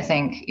pandemic. I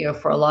think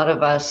for a lot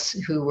of us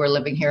who were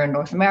living here in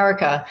North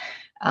America,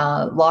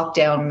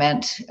 lockdown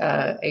meant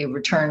a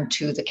return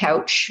to the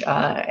couch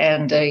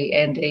and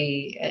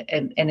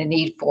a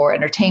need for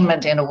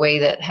entertainment in a way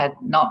that had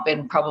not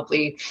been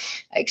probably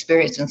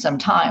experienced in some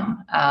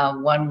time.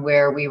 One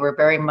where we were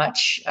very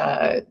much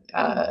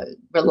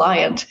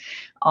reliant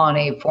on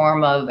a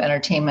form of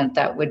entertainment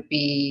that would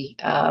be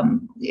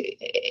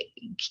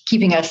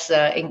keeping us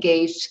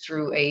engaged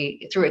through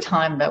a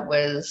time that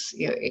was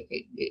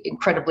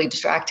incredibly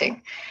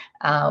distracting.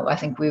 I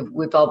think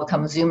we've all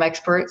become Zoom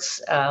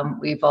experts.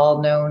 We've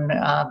all known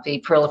the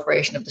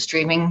proliferation of the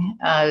streaming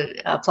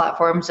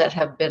platforms that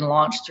have been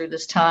launched through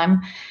this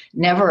time.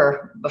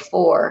 Never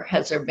before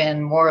has there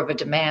been more of a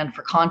demand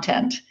for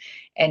content,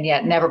 and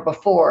yet never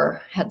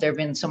before had there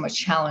been so much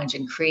challenge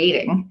in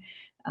creating.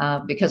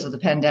 Because of the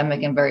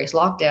pandemic and various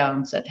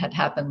lockdowns that had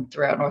happened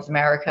throughout North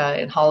America,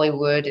 in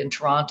Hollywood, in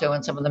Toronto,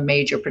 and some of the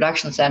major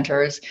production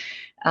centers.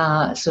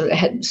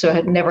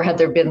 So never had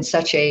there been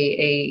such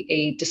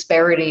a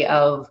disparity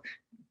of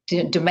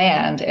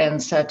demand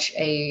and such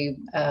a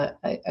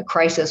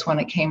crisis when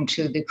it came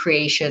to the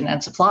creation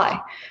and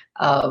supply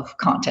of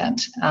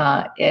content.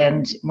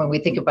 And when we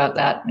think about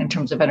that in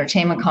terms of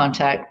entertainment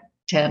content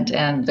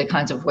and the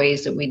kinds of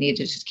ways that we need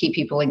to just keep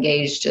people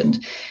engaged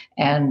and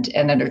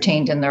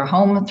entertained in their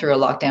home through a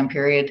lockdown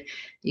period,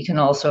 you can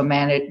also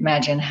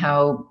imagine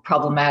how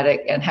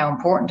problematic and how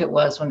important it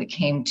was when it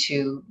came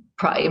to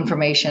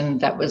information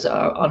that was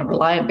on a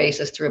reliant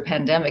basis through a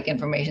pandemic,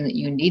 information that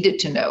you needed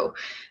to know,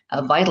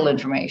 vital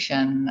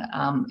information,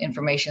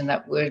 information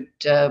that would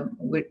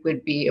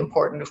be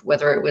important,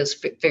 whether it was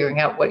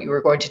figuring out what you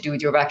were going to do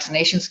with your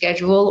vaccination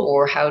schedule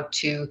or how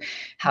to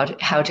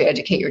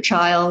educate your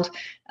child.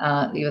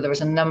 There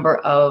was a number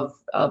of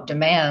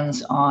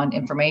demands on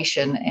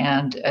information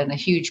and a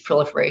huge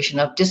proliferation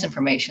of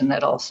disinformation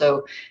that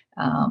also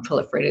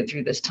proliferated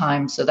through this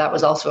time. So that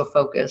was also a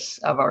focus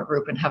of our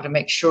group, and how to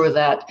make sure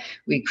that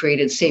we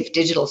created safe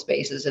digital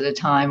spaces at a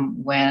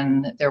time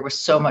when there was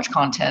so much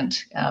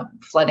content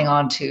flooding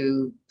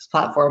onto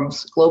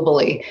platforms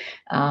globally.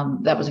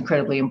 That was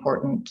incredibly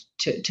important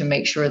to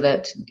make sure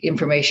that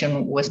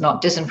information was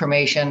not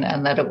disinformation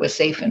and that it was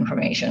safe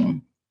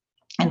information.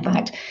 In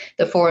fact,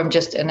 the forum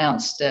just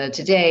announced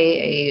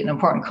today an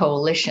important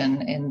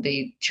coalition in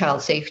the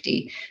child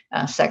safety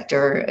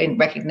sector in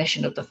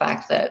recognition of the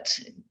fact that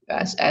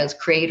as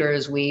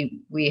creators,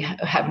 we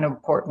have an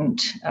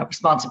important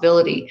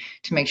responsibility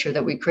to make sure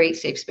that we create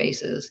safe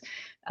spaces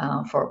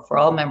for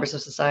all members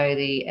of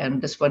society.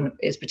 And this one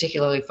is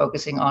particularly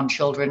focusing on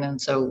children.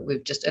 And so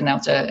we've just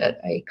announced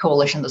a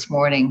coalition this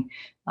morning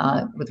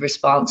with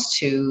response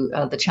to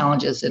the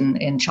challenges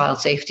in child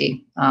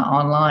safety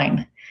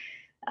online.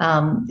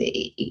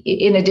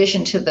 In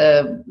addition to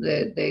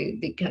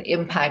the kind of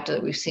impact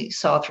that we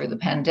saw through the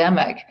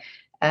pandemic,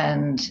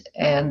 and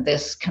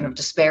this kind of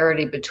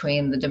disparity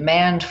between the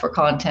demand for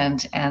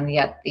content and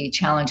yet the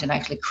challenge in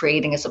actually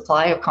creating a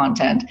supply of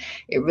content,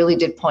 it really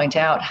did point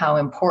out how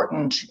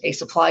important a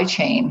supply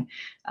chain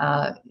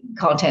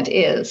content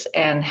is,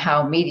 and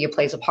how media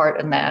plays a part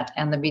in that,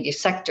 and the media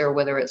sector,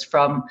 whether it's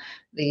from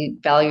the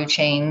value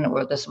chain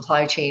or the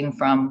supply chain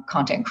from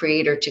content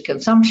creator to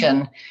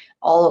consumption.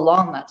 All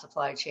along that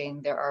supply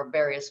chain, there are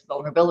various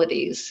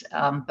vulnerabilities,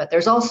 but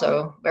there's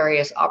also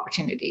various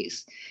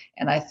opportunities.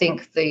 And I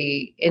think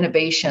the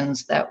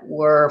innovations that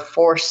were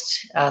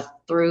forced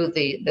through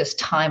this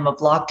time of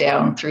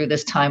lockdown, through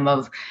this time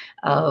of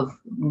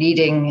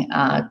needing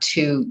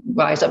to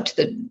rise up to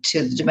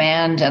the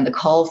demand and the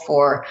call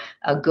for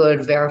a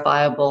good,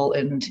 verifiable,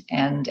 and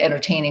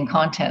entertaining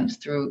content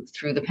through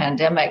the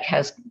pandemic,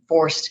 has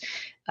forced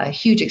a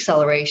huge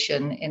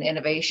acceleration in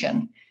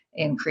innovation,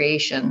 in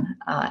creation,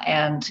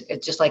 and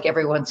it's just like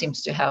everyone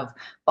seems to have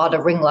bought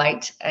a ring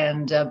light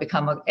and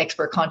become an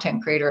expert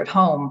content creator at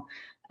home.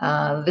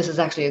 This is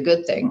actually a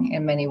good thing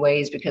in many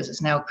ways, because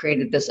it's now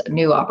created this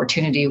new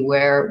opportunity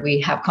where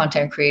we have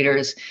content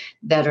creators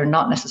that are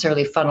not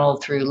necessarily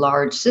funneled through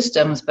large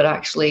systems, but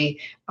actually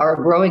are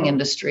a growing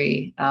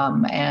industry,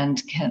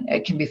 and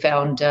can be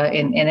found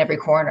in every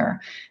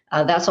corner.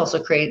 That's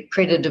also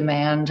created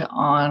demand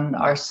on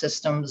our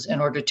systems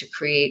in order to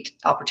create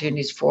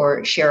opportunities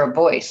for share of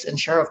voice and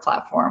share of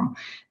platform.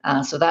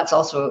 So that's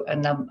also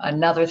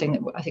another thing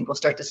that I think we'll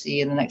start to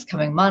see in the next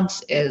coming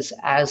months, is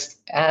as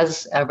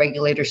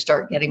regulators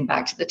start getting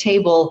back to the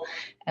table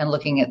and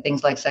looking at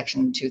things like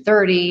Section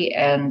 230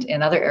 and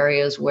in other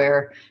areas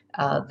where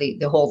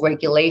the whole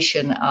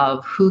regulation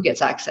of who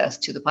gets access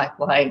to the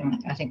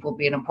pipeline, I think, will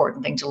be an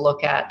important thing to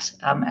look at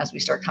as we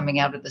start coming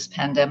out of this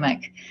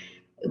pandemic.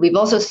 We've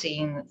also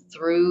seen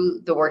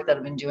through the work that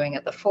I've been doing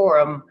at the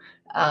forum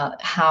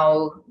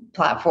how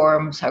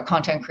platforms, how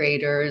content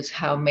creators,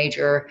 how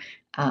major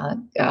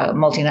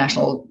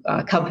multinational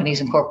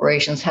companies and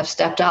corporations have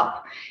stepped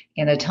up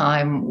in a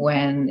time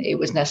when it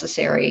was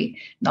necessary,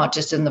 not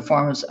just in the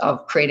forms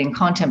of creating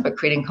content, but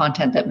creating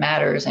content that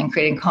matters, and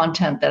creating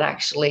content that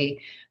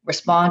actually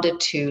responded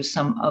to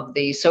some of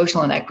the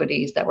social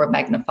inequities that were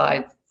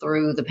magnified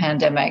through the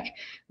pandemic,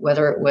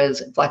 whether it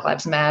was Black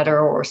Lives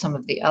Matter or some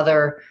of the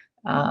other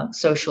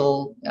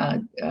social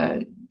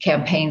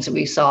campaigns that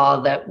we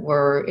saw that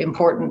were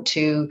important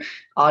to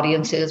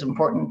audiences,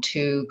 important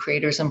to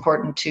creators,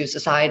 important to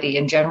society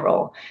in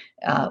general,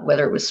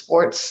 whether it was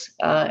sports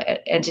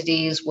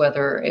entities,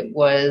 whether it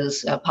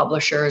was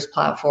publishers,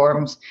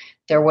 platforms.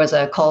 There was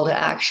a call to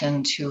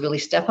action to really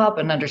step up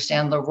and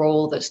understand the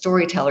role that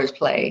storytellers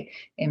play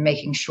in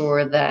making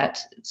sure that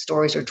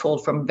stories are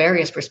told from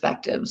various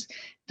perspectives,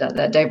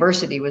 that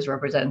diversity was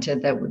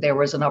represented, that there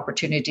was an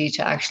opportunity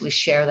to actually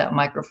share that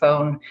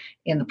microphone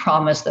in the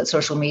promise that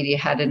social media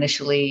had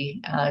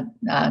initially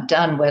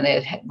done when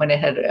it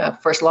had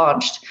first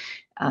launched.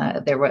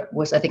 There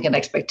was, I think, an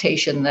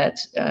expectation that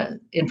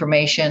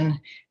information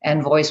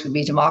and voice would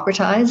be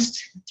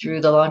democratized through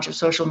the launch of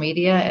social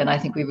media, and I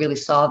think we really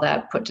saw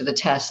that put to the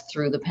test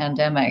through the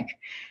pandemic.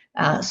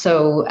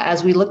 So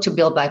as we look to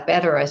Build Back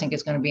Better, I think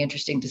it's going to be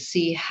interesting to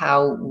see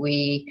how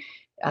we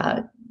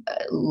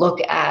look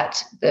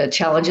at the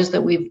challenges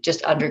that we've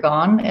just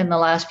undergone in the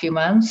last few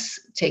months,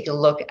 take a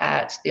look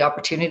at the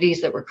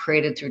opportunities that were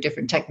created through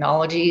different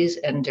technologies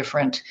and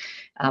different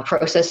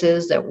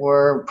processes that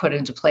were put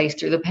into place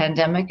through the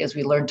pandemic as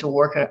we learn to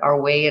work our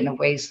way in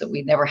ways that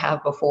we never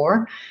have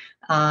before.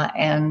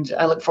 And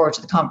I look forward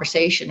to the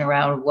conversation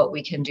around what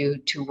we can do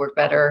to work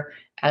better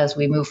as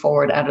we move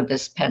forward out of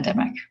this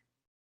pandemic.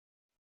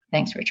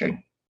 Thanks, Richard.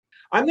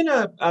 I'm going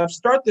to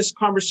start this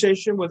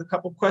conversation with a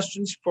couple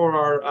questions for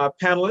our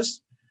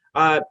panelists.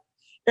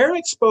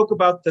 Eric spoke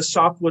about the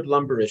softwood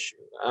lumber issue.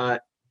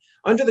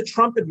 Under the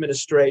Trump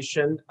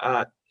administration,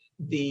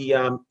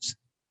 the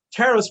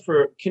tariffs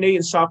for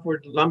Canadian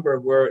softwood lumber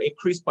were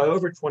increased by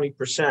over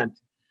 20%.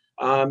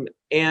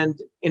 And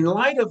in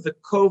light of the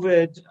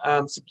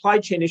COVID supply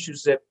chain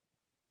issues that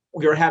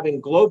we are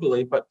having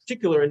globally, but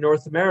particularly in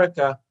North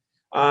America,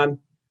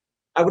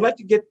 I would like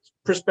to get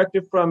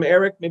perspective from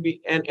Eric,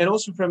 maybe, and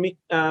also from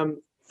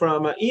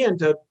Ian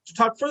to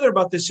talk further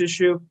about this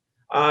issue.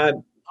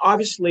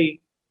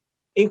 Obviously,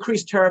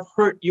 increased tariff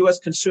hurt U.S.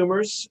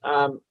 consumers.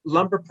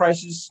 Lumber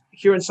prices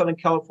here in Southern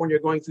California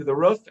are going through the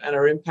roof and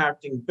are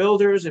impacting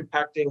builders,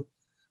 impacting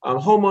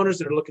homeowners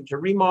that are looking to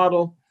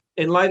remodel.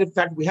 In light of the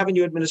fact that we have a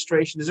new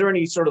administration, is there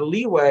any sort of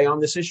leeway on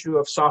this issue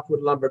of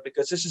softwood lumber?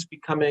 Because this is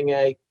becoming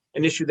an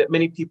issue that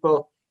many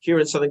people here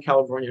in Southern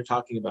California are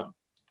talking about.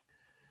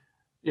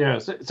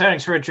 Yes,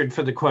 thanks, Richard,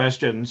 for the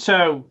question.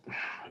 So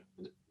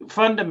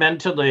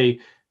fundamentally,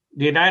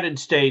 the United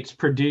States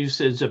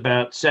produces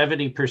about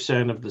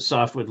 70% of the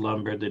softwood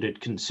lumber that it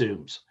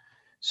consumes.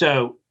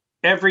 So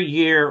every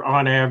year,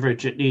 on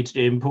average, it needs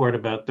to import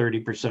about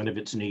 30% of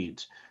its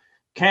needs.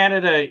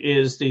 Canada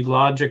is the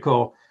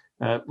logical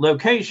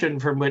location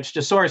from which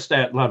to source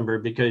that lumber,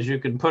 because you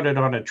can put it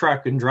on a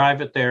truck and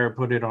drive it there,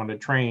 put it on a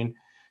train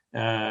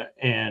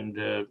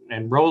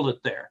and roll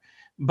it there.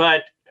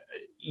 But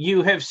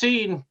you have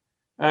seen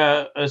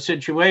a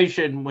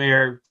situation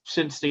where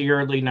since the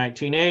early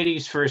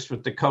 1980s, first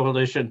with the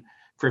Coalition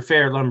for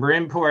Fair Lumber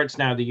Imports,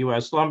 now the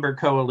U.S. Lumber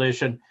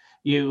Coalition,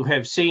 you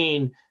have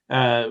seen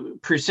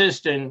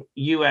persistent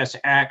U.S.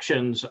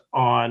 actions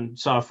on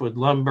softwood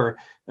lumber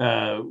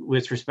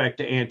with respect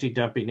to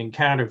anti-dumping and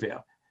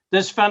countervail.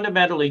 This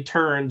fundamentally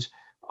turns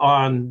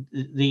on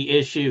the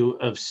issue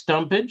of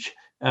stumpage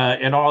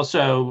and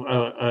also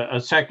a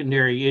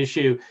secondary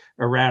issue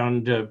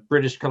around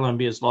British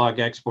Columbia's log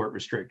export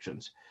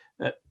restrictions.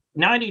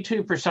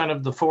 92%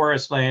 of the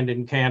forest land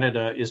in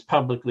Canada is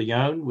publicly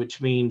owned, which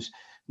means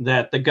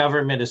that the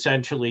government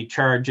essentially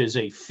charges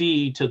a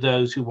fee to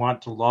those who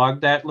want to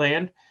log that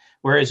land,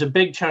 whereas a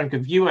big chunk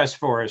of U.S.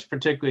 forests,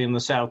 particularly in the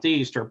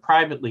Southeast, are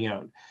privately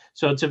owned.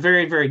 So it's a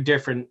very, very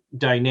different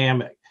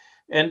dynamic.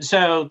 And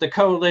so the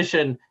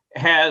coalition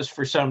has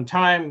for some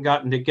time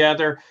gotten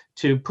together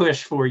to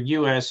push for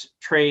U.S.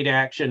 trade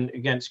action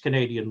against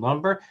Canadian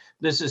lumber.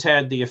 This has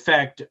had the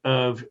effect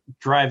of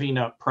driving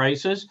up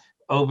prices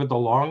over the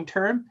long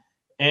term.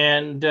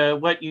 And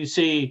what you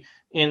see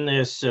in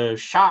this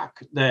shock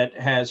that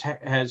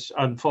has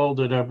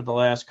unfolded over the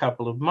last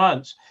couple of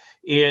months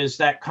is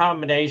that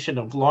combination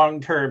of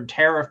long-term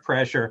tariff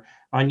pressure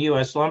on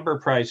U.S. lumber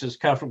prices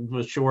coupled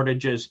with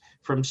shortages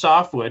from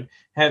softwood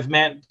have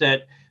meant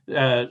that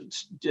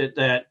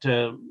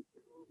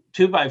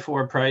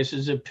 2x4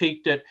 prices have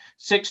peaked at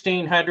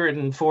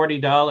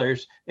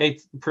 $1,640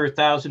 per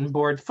thousand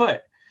board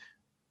foot.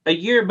 A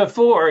year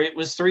before, it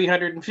was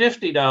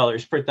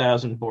 $350 per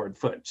thousand board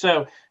foot.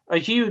 So a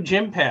huge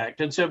impact.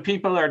 And so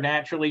people are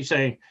naturally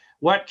saying,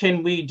 what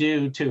can we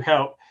do to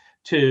help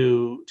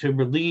to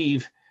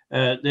relieve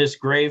this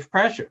grave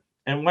pressure?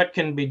 And what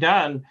can be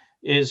done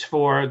is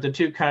for the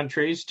two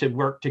countries to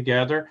work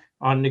together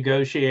on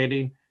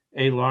negotiating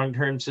a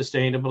long-term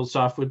sustainable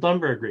softwood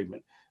lumber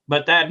agreement.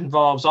 But that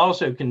involves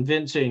also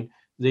convincing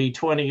the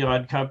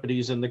 20-odd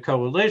companies in the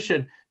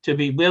coalition to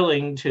be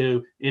willing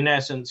to, in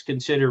essence,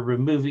 consider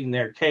removing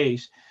their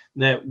case.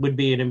 That would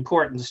be an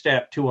important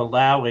step to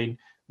allowing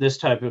this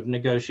type of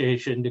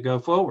negotiation to go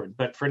forward.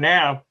 But for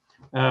now,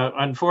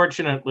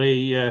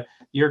 unfortunately,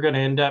 you're going to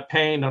end up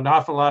paying an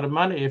awful lot of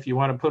money if you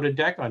want to put a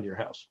deck on your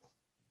house.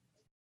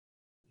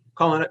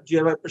 Colin, do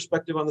you have a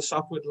perspective on the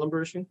softwood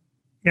lumber issue?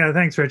 Yeah,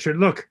 thanks, Richard.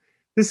 Look,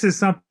 this is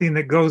something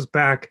that goes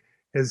back,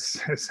 as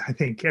I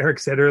think Eric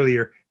said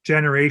earlier,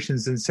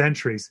 generations and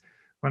centuries.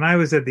 When I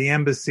was at the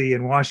embassy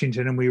in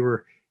Washington and we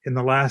were in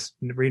the last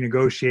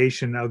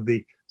renegotiation of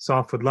the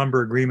softwood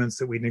lumber agreements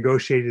that we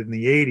negotiated in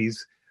the 80s,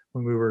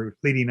 when we were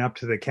leading up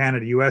to the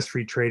Canada-U.S.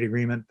 Free Trade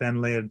Agreement,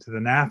 then led to the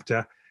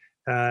NAFTA,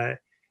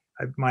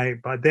 my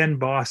then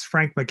boss,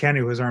 Frank McKenna,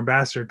 who was our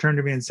ambassador, turned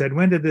to me and said,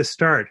 "When did this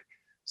start?"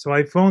 So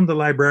I phoned the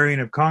Librarian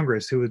of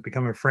Congress, who had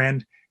become a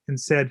friend, and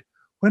said,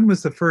 "When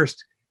was the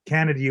first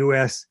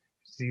Canada-U.S.,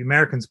 the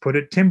Americans put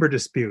it, timber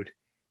dispute?"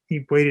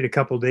 He waited a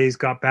couple of days,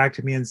 got back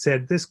to me and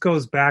said, "This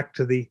goes back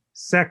to the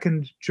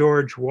second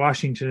George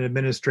Washington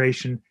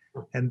administration,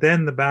 and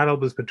then the battle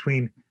was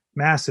between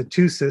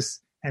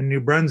Massachusetts and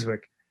New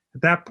Brunswick.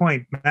 At that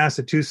point,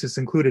 Massachusetts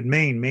included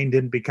Maine. Maine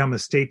didn't become a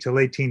state till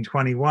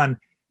 1821,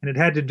 and it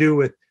had to do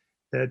with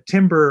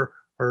timber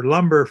or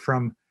lumber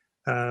from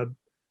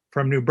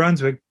New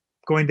Brunswick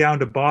going down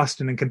to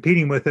Boston and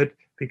competing with it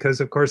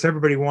because, of course,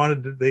 everybody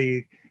wanted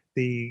the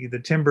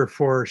timber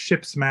for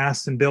ships'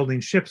 masts and building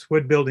ships,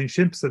 wood building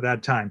ships at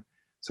that time.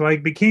 So I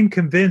became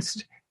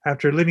convinced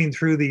after living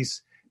through the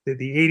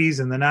 80s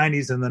and the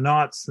 90s and the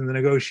knots and the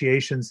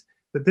negotiations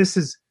that this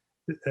is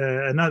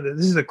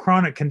a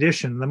chronic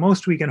condition. The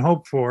most we can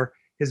hope for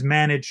is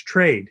managed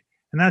trade.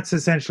 And that's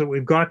essentially what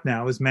we've got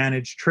now is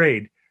managed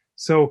trade.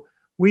 So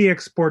we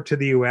export to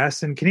the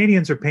U.S. and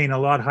Canadians are paying a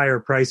lot higher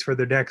price for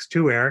their decks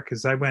too, Eric,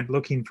 because I went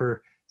looking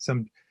for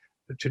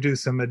to do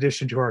some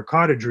addition to our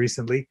cottage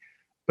recently.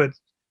 But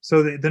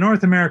so the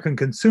North American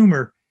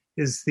consumer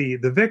is the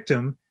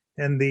victim,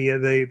 and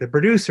the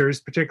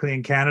producers, particularly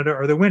in Canada,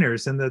 are the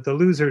winners. And the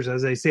losers,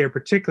 as I say, are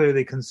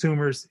particularly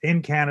consumers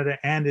in Canada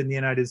and in the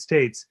United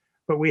States.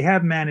 But we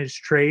have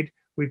managed trade.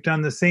 We've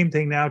done the same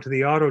thing now to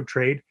the auto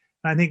trade.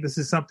 And I think this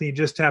is something you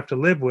just have to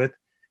live with.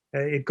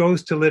 It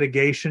goes to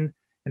litigation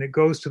and it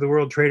goes to the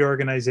World Trade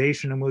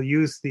Organization, and we'll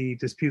use the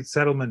dispute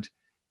settlement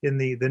in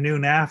the new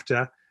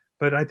NAFTA.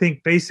 But I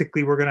think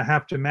basically we're going to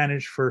have to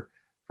manage for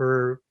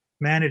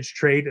managed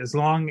trade as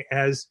long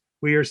as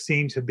we are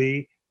seen to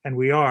be, and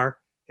we are,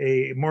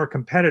 a more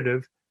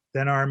competitive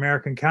than our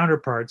American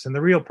counterparts. And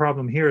the real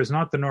problem here is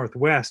not the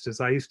Northwest,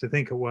 as I used to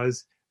think it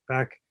was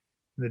back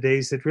in the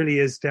days. It really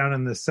is down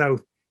in the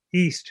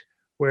Southeast,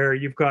 where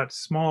you've got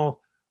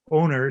small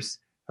owners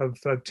of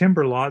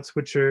timber lots,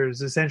 which are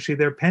essentially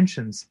their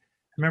pensions.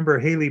 I remember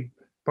Haley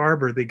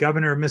Barbour, the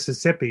governor of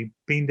Mississippi,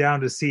 being down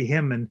to see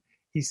him, and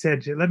he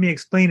said, "Let me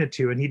explain it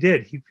to you." And he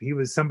did. He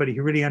was somebody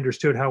who really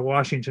understood how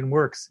Washington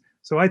works.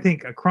 So I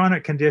think a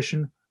chronic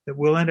condition that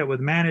will end up with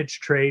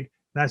managed trade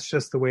That's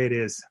just the way it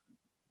is.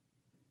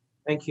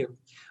 Thank you.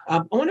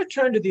 I want to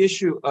turn to the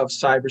issue of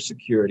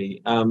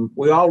cybersecurity.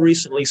 We all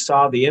recently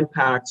saw the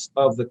impacts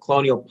of the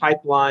Colonial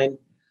Pipeline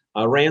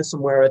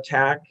ransomware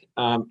attack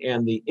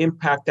and the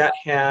impact that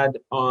had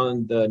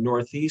on the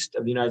Northeast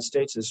of the United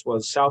States as well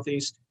as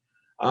Southeast.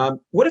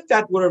 What if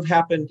that would have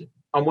happened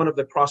on one of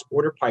the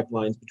cross-border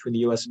pipelines between the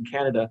U.S. and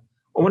Canada?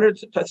 I wanted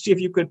to see if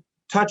you could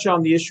touch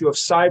on the issue of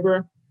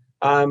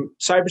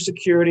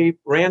cybersecurity,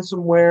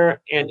 ransomware,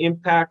 and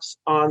impacts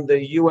on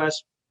the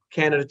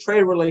U.S.-Canada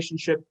trade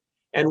relationship,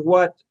 and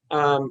what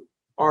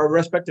our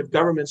respective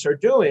governments are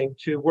doing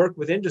to work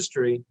with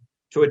industry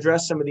to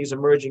address some of these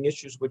emerging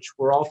issues which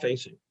we're all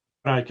facing.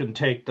 I can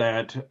take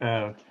that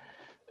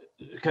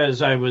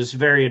because I was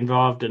very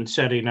involved in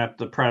setting up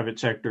the private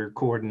sector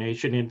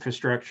coordination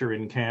infrastructure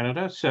in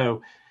Canada.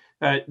 So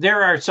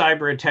there are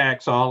cyber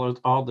attacks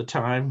all the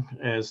time.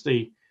 As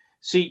the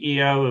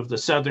CEO of the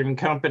Southern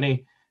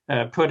Company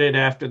put it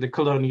after the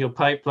Colonial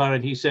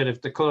Pipeline, he said,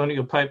 if the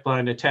Colonial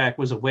Pipeline attack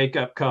was a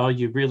wake-up call,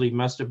 you really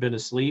must have been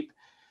asleep.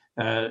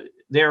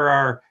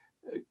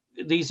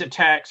 These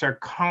attacks are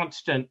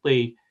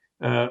constantly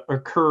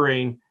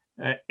occurring,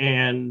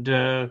 and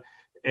so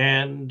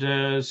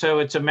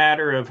it's a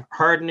matter of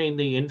hardening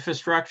the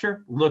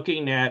infrastructure,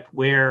 looking at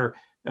where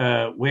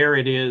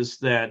it is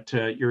that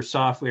your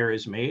software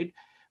is made.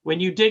 When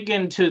you dig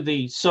into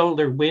the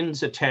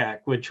SolarWinds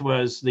attack, which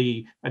was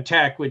the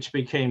attack which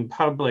became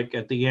public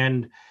at the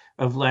end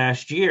of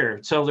last year,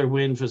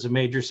 SolarWinds was a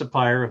major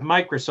supplier of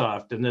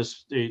Microsoft, and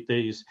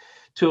these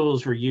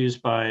tools were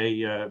used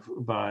by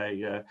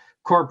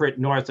corporate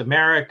North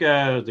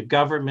America, the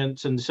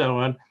governments, and so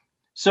on.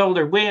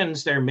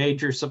 SolarWinds, their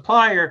major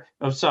supplier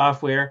of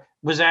software,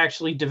 was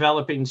actually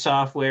developing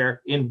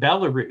software in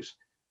Belarus,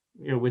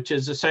 which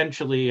is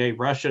essentially a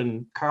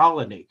Russian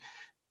colony.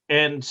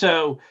 And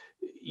so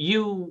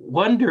you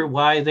wonder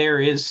why there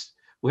are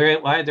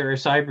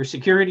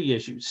cybersecurity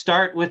issues.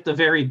 Start with the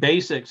very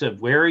basics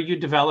of where are you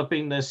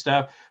developing this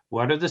stuff?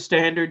 What are the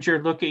standards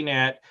you're looking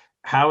at?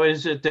 How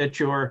is it that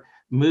you're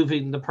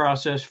moving the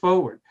process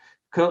forward?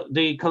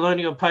 The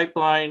Colonial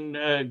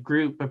Pipeline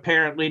group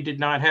apparently did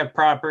not have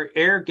proper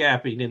air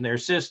gapping in their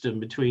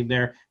system between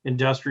their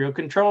industrial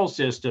control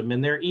system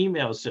and their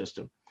email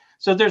system.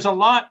 So there's a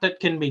lot that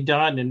can be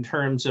done in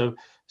terms of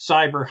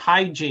cyber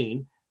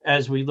hygiene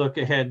as we look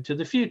ahead to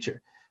the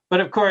future.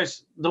 But of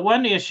course, the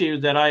one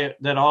issue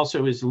that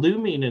also is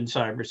looming in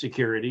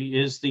cybersecurity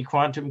is the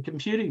quantum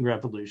computing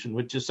revolution,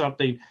 which is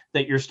something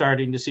that you're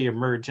starting to see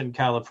emerge in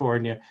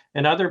California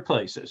and other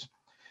places.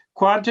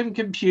 Quantum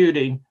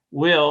computing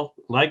will,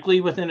 likely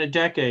within a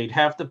decade,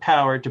 have the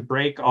power to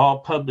break all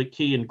public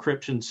key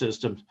encryption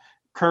systems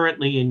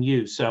currently in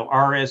use, so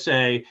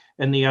RSA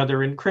and the other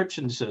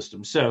encryption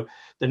systems. So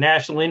the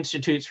National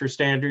Institutes for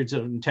Standards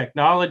and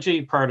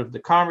Technology, part of the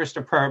Commerce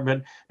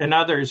Department, and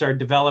others are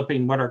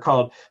developing what are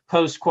called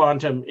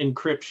post-quantum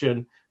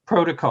encryption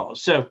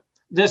protocols. So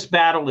this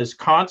battle is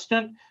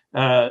constant.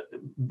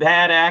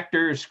 Bad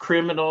actors,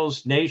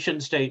 criminals, nation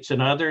states,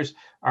 and others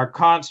are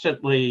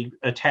constantly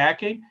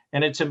attacking,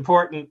 and it's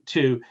important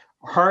to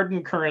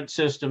harden current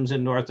systems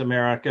in North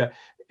America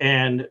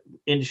and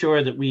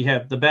ensure that we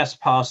have the best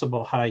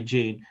possible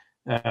hygiene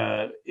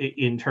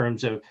in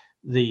terms of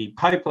the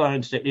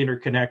pipelines that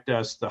interconnect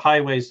us, the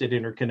highways that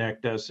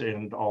interconnect us,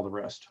 and all the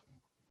rest.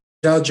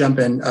 I'll jump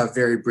in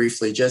very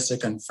briefly just to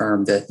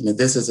confirm that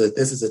this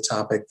is a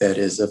topic that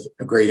is of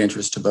great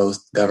interest to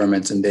both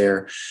governments, and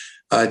their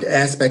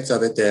aspects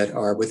of it that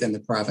are within the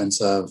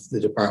province of the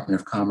Department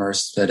of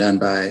Commerce,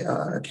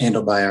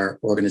 handled by our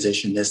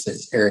organization, NIST,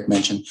 as Eric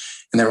mentioned,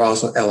 and there are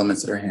also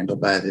elements that are handled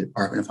by the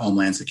Department of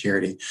Homeland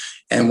Security.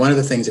 And one of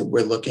the things that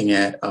we're looking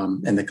at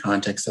in the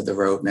context of the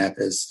roadmap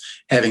is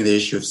having the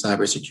issue of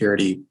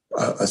cybersecurity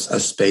a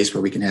space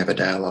where we can have a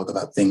dialogue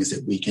about things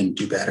that we can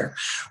do better.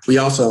 We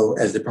also,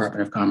 as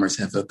Department of Commerce,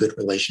 have a good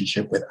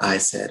relationship with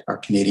ICET, our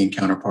Canadian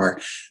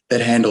counterpart,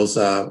 that handles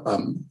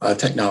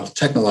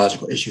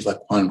technological issues like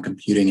quantum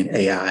computing and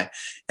AI.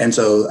 And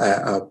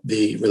so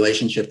the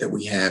relationship that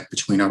we have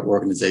between our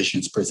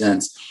organizations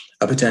presents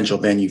a potential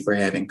venue for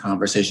having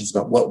conversations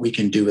about what we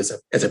can do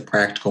as a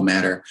practical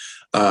matter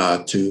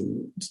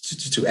to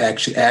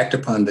actually act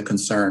upon the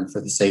concern for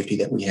the safety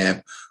that we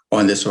have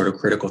on this sort of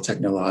critical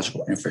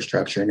technological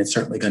infrastructure. And it's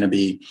certainly going to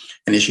be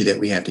an issue that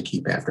we have to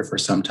keep after for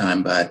some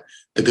time. But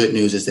the good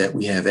news is that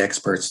we have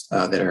experts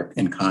that are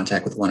in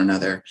contact with one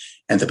another,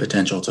 and the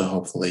potential to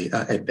hopefully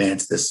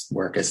advance this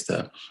work as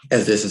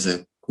this is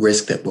a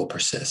risk that will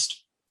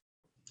persist.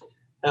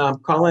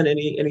 Colin,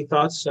 any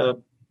thoughts?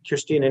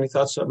 Kirstine, any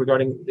thoughts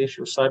regarding the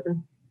issue of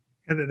cyber?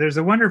 There's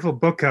a wonderful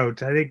book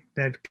out, I think,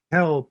 that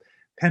Kel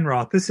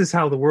Penroth, This Is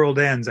How the World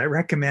Ends. I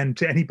recommend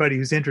to anybody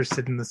who's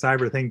interested in the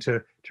cyber thing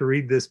to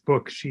read this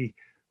book. She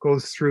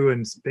goes through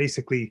and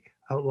basically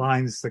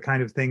outlines the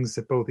kind of things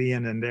that both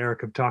Ian and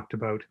Eric have talked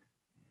about.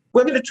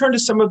 We're going to turn to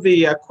some of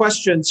the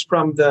questions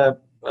from the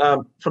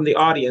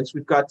audience.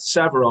 We've got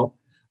several.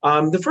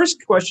 The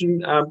first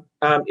question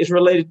is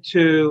related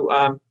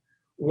to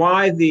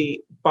why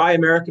the Buy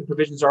American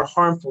provisions are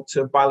harmful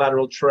to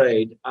bilateral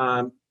trade,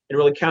 and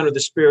really counter the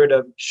spirit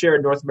of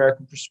shared North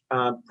American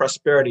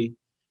prosperity,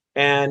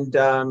 and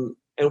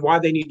why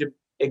they need to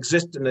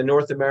exist in the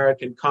North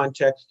American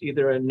context,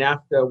 either in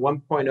NAFTA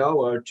 1.0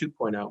 or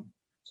 2.0.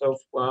 So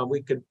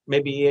we could,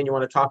 maybe, Ian, you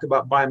want to talk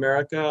about Buy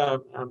America?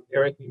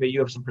 Eric, maybe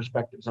you have some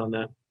perspectives on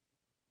that.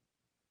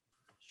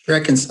 Sure, I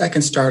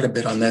can start a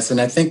bit on this.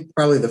 And I think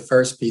probably the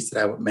first piece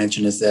that I would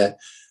mention is that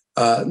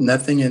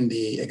nothing in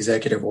the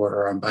executive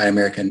order on Buy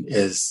American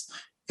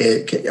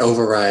it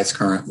overrides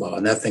current law.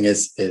 Nothing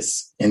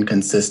is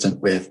inconsistent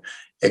with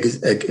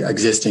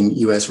existing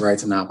U.S.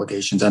 rights and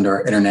obligations under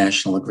our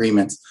international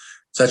agreements,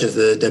 such as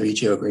the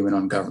WTO agreement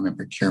on government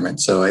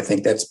procurement. So I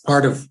think that's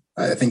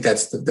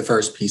the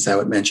first piece I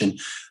would mention.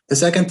 The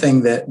second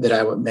thing that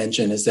I would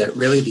mention is that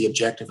really the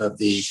objective of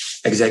the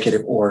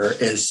executive order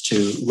is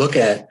to look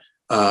at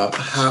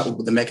how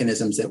the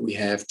mechanisms that we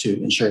have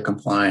to ensure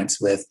compliance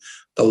with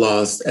the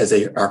laws as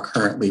they are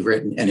currently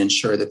written and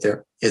ensure that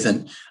there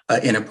isn't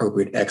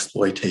inappropriate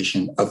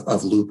exploitation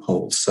of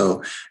loopholes.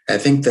 So I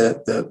think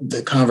that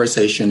the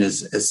conversation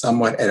is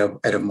somewhat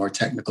at a more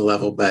technical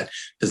level, but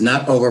does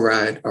not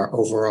override our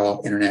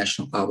overall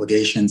international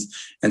obligations.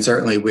 And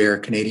certainly where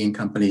Canadian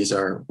companies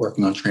are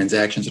working on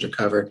transactions that are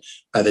covered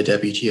by the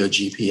WTO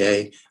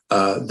GPA,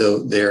 though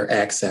their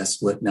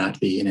access would not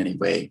be in any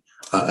way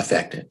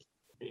affected.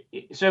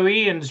 So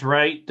Ian's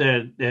right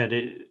that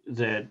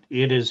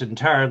it is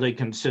entirely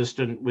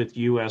consistent with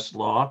U.S.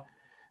 law.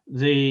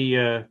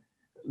 The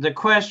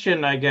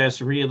question, I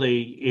guess,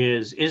 really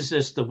is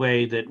this the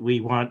way that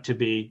we want to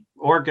be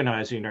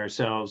organizing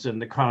ourselves in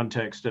the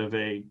context of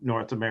a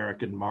North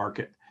American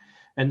market?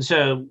 And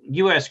so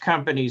U.S.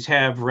 companies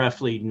have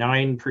roughly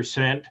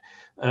 9%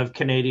 of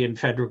Canadian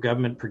federal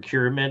government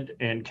procurement,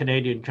 and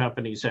Canadian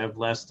companies have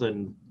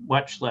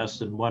much less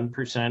than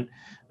 1%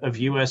 of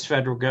U.S.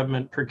 federal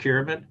government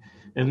procurement.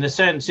 And the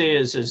sense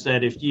is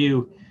that if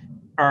you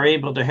are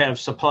able to have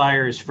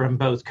suppliers from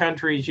both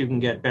countries, you can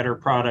get better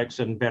products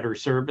and better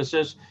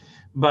services.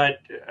 But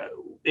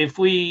if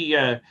we,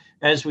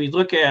 as we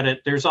look at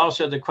it, there's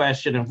also the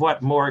question of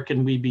what more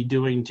can we be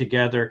doing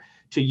together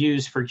to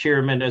use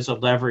procurement as a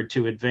lever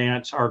to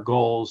advance our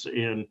goals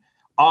in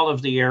all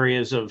of the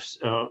areas of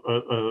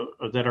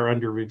that are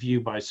under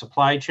review by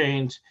supply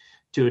chains,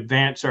 to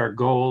advance our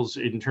goals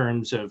in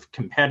terms of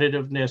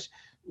competitiveness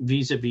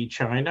vis-a-vis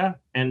China.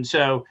 And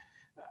so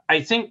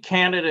I think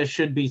Canada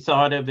should be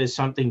thought of as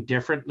something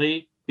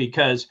differently,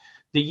 because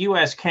the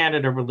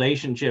U.S.-Canada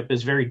relationship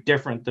is very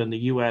different than the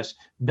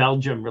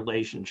U.S.-Belgium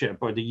relationship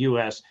or the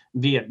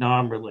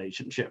U.S.-Vietnam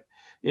relationship.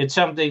 It's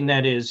something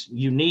that is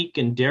unique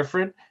and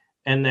different,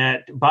 and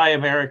that Buy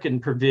American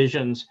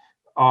provisions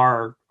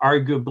are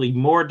arguably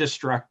more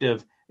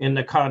destructive in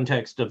the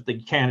context of the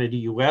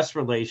Canada-U.S.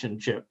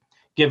 relationship,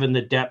 given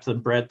the depth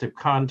and breadth of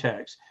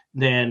context,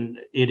 than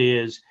it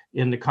is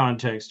in the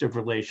context of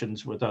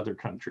relations with other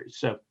countries.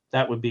 So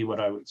that would be what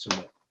I would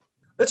submit.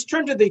 Let's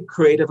turn to the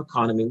creative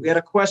economy. We had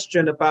a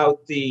question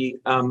about the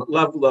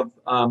level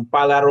of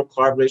bilateral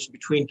collaboration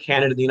between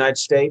Canada and the United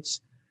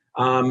States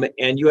and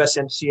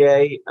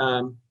USMCA.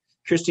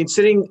 Kirstine,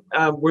 sitting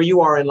where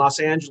you are in Los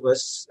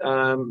Angeles,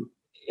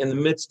 in the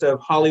midst of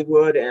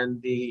Hollywood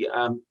and the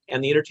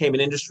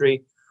entertainment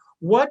industry,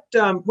 what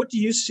do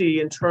you see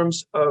in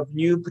terms of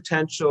new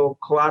potential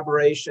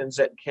collaborations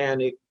that can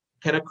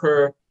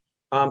occur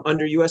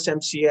under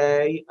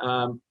USMCA,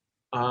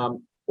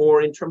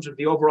 or in terms of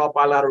the overall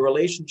bilateral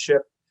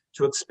relationship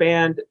to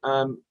expand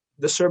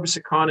the service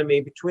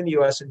economy between the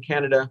U.S. and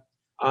Canada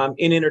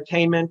in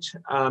entertainment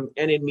and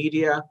in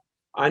media?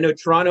 I know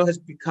Toronto has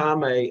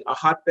become a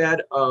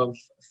hotbed of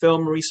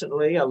film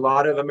recently. A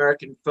lot of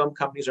American film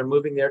companies are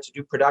moving there to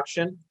do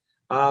production.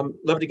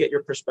 Love to get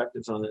your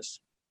perspectives on this.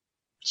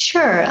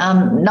 Sure.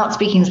 Not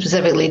speaking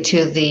specifically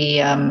to the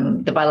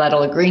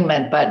bilateral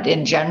agreement, but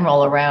in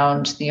general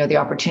around the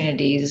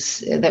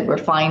opportunities that we're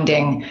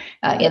finding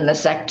in the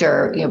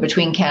sector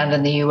between Canada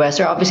and the U.S.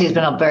 There obviously has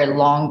been a very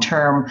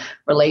long-term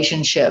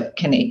relationship.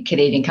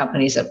 Canadian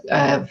companies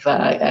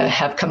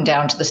have come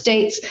down to the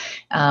States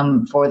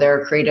for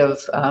their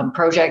creative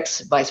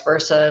projects. Vice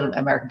versa,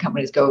 American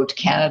companies go to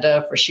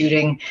Canada for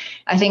shooting.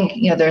 I think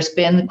there's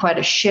been quite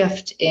a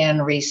shift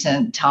in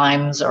recent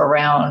times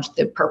around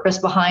the purpose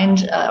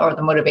behind or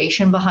the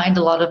motivation behind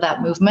a lot of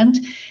that movement,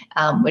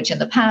 which in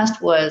the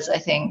past was, I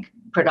think,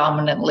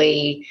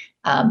 predominantly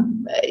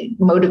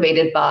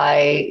motivated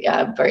by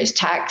various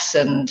tax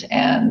and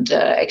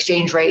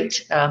exchange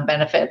rate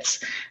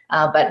benefits.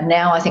 But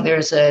now I think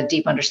there's a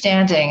deep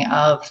understanding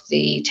of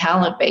the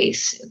talent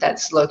base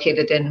that's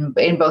located in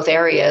both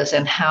areas,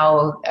 and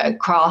how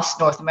across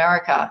North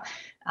America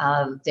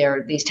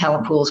these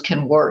talent pools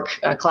can work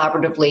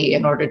collaboratively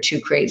in order to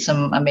create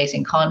some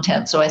amazing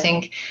content. So I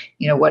think,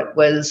 what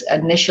was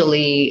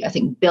initially, I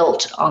think,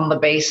 built on the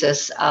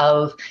basis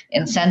of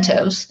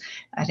incentives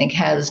I think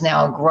has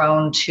now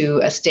grown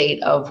to a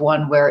state of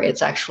one where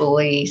it's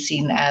actually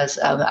seen as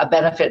a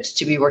benefit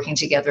to be working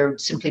together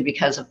simply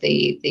because of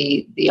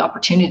the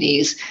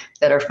opportunities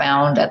that are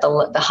found at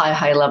the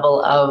high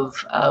level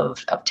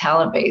of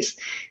talent base.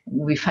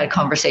 We've had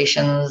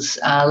conversations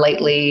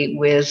lately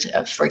with,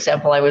 for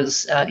example, I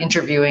was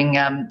interviewing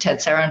Ted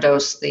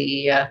Sarandos,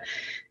 the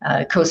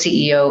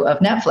co-CEO of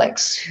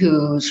Netflix,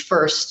 whose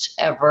first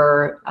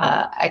ever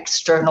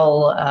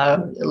external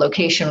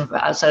location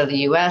outside of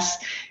the US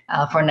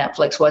for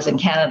Netflix was in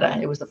Canada.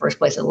 It was the first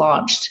place it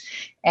launched.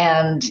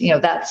 And,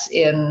 that's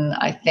in,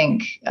 I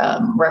think,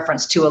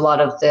 reference to a lot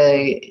of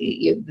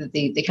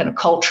the kind of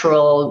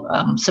cultural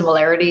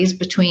similarities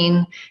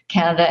between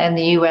Canada and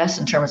the US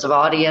in terms of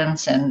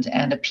audience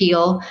and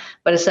appeal.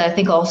 But it's, I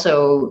think,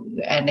 also,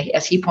 and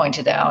as he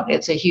pointed out,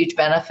 it's a huge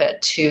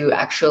benefit to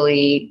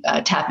actually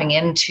tapping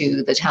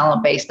into the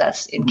talent base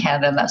that's in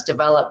Canada and that's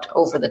developed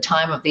over the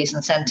time of these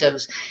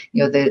incentives.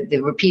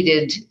 The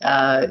repeated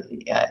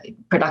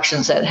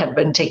productions that have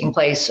been taking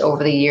place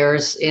over the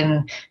years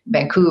in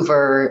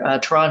Vancouver,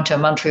 Toronto,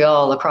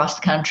 Montreal, across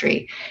the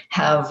country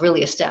have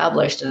really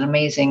established an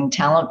amazing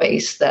talent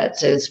base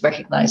that is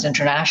recognized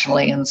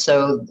internationally. And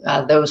so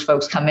those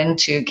folks come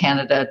into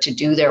Canada to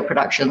do their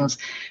productions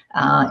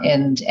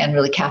and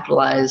really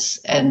capitalize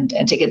and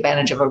take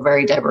advantage of a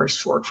very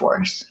diverse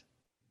workforce.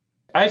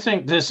 I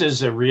think this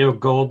is a real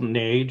golden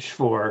age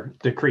for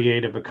the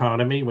creative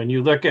economy. When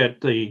you look at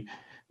the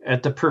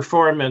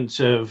performance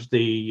of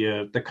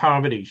the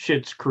comedy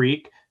Schitt's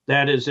Creek,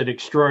 that is an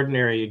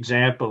extraordinary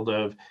example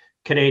of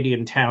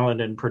Canadian talent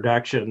and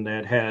production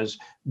that has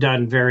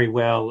done very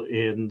well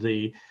in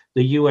the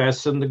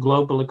U.S. and the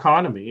global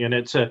economy. And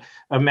it's a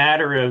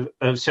matter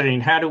of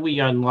saying, how do we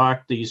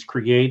unlock these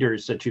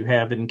creators that you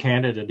have in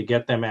Canada to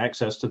get them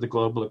access to the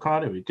global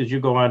economy? Because you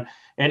go on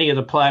any of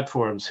the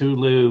platforms,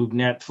 Hulu,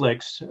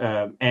 Netflix,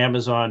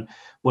 Amazon,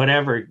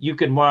 whatever, you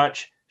can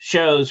watch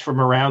shows from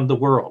around the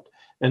world.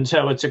 And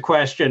so it's a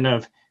question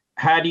of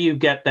how do you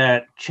get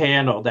that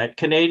channel, that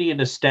Canadian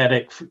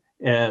aesthetic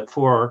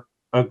for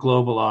a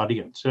global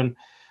audience? And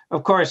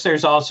of course,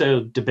 there's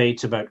also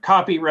debates about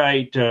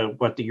copyright,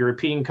 what the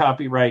European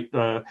copyright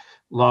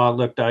law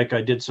looked like.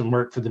 I did some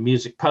work for the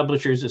Music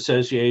Publishers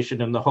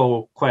Association and the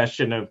whole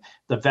question of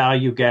the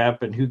value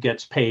gap and who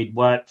gets paid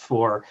what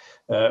for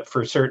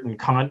certain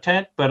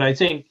content. But I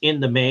think in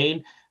the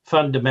main,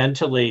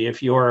 fundamentally,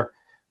 if you're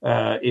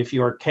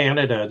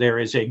Canada, there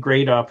is a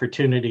great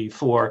opportunity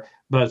for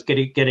both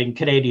getting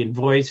Canadian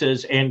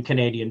voices and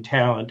Canadian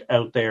talent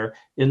out there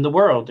in the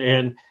world.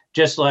 And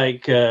just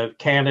like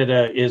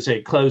Canada is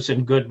a close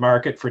and good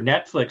market for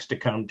Netflix to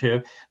come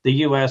to, the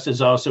U.S.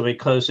 is also a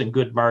close and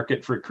good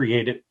market for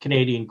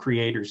Canadian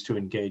creators to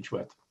engage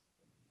with.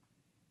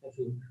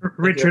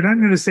 Richard, I'm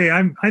going to say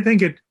I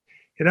think it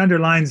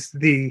underlines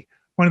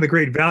one of the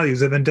great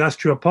values of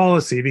industrial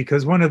policy,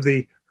 because one of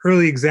the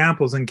early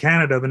examples in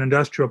Canada of an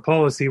industrial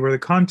policy were the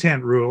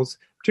content rules,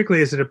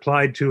 particularly as it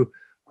applied to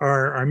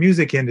our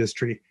music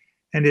industry.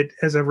 And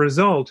as a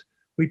result,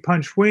 we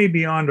punched way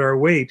beyond our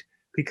weight,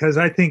 because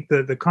I think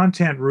that the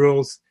content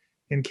rules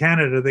in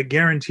Canada that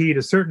guaranteed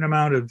a certain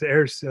amount of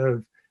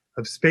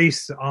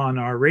space on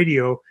our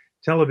radio,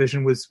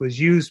 television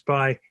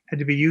had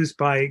to be used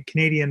by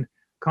Canadian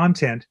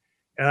content,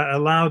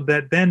 allowed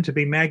that then to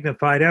be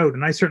magnified out.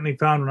 And I certainly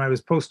found when I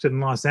was posted in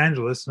Los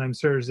Angeles, and I'm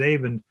sure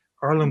Zabe and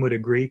Arlen would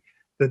agree,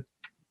 that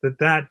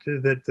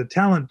the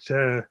talent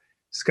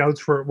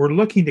scouts were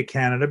looking to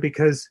Canada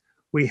because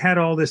we had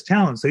all this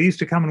talent. So they used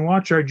to come and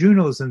watch our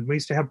Junos, and we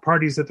used to have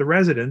parties at the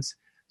residence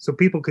so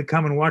people could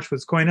come and watch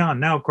what's going on.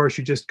 Now, of course,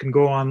 you just can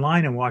go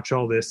online and watch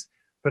all this.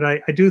 But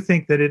I do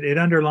think that it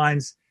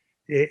underlines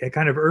a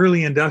kind of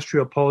early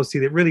industrial policy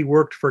that really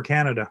worked for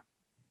Canada.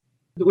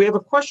 We have a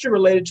question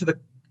related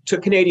to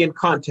Canadian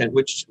content,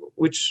 which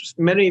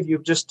many of you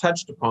have just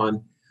touched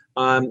upon.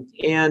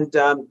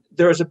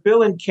 There is a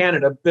bill in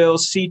Canada, Bill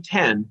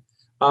C-10,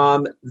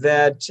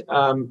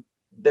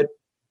 that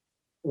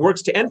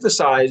works to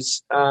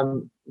emphasize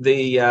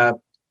the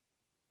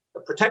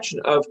protection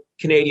of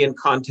Canadian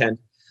content.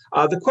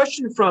 The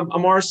question from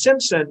Amar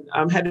Simpson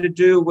had to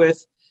do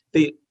with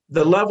the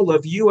level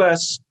of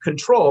U.S.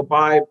 control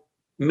by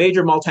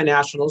major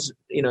multinationals,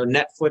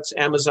 Netflix,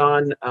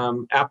 Amazon,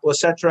 Apple,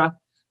 etc.,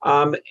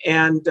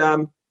 and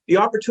the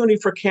opportunity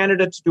for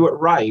Canada to do it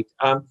right.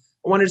 I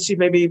wanted to see if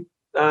maybe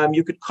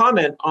you could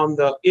comment on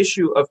the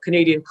issue of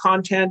Canadian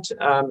content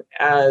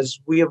as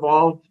we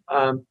evolve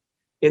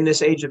in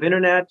this age of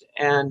internet,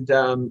 and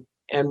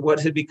what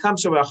had become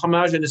sort of a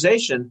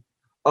homogenization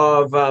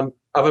of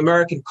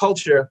American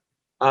culture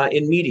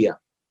in media.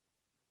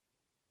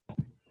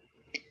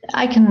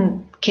 I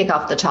can kick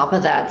off the top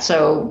of that.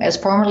 So as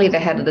formerly the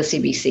head of the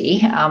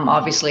CBC,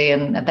 obviously,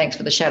 and thanks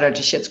for the shout out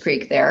to Schitt's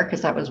Creek there,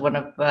 because that was one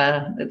of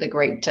the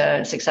great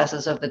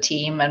successes of the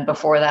team. And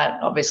before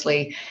that,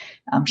 obviously,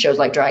 shows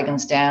like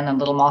Dragon's Den and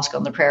Little Mosque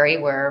on the Prairie,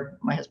 where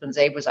my husband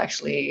Zabe was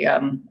actually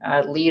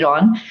lead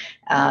on,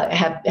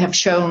 have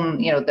shown,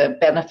 the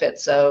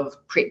benefits of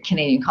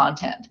Canadian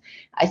content.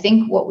 I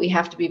think what we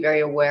have to be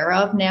very aware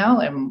of now,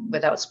 and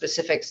without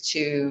specifics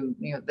to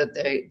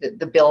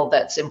the bill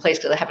that's in place,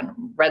 because I haven't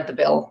read the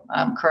bill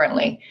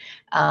currently,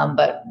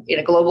 but in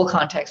a global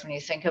context, when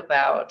you think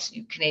about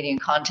Canadian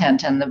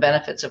content and the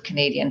benefits of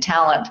Canadian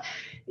talent,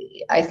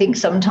 I think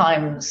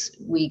sometimes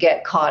we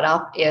get caught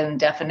up in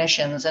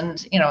definitions,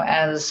 and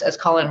as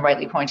Colin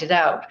rightly pointed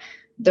out,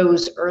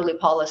 those early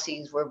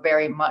policies were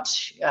very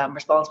much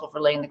responsible for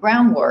laying the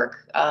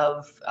groundwork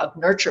of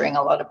nurturing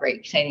a lot of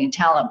great Canadian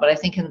talent. But I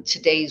think in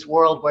today's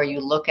world, where you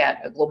look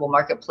at a global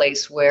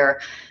marketplace where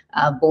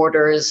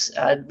borders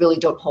really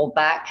don't hold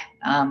back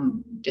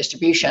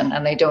distribution,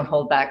 and they don't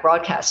hold back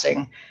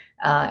broadcasting,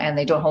 and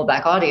they don't hold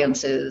back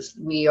audiences,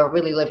 we are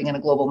really living in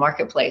a global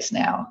marketplace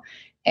now.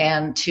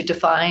 And to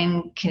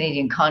define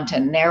Canadian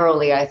content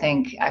narrowly, I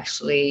think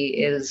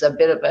actually is a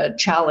bit of a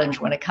challenge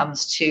when it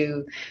comes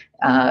to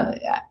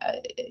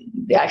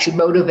actually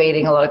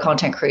motivating a lot of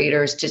content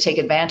creators to take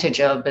advantage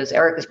of, as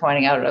Eric is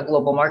pointing out, a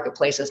global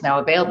marketplace is now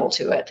available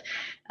to it.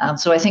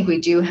 So I think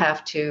we do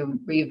have to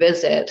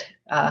revisit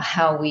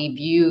how we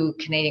view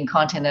Canadian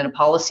content in a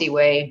policy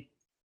way,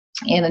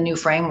 in a new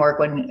framework,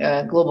 when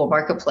global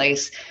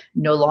marketplace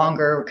no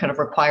longer kind of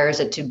requires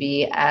it to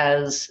be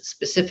as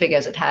specific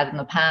as it had in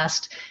the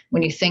past.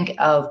 When you think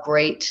of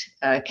great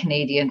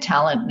Canadian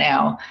talent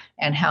now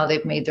and how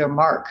they've made their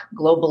mark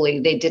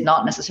globally, they did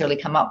not necessarily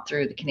come up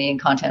through the Canadian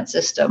content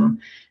system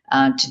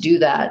to do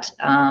that.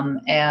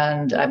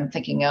 And I'm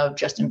thinking of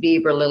Justin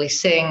Bieber, Lily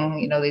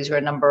Singh. These are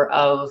a number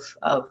of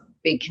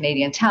big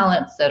Canadian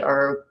talents that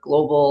are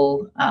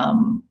global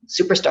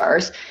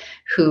superstars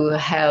who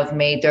have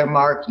made their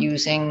mark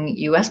using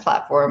US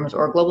platforms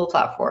or global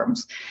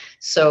platforms.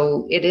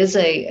 So it is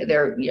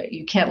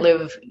you can't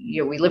live,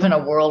 we live in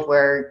a world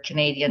where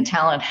Canadian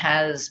talent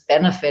has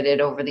benefited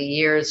over the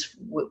years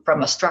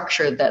from a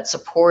structure that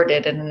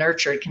supported and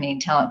nurtured Canadian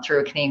talent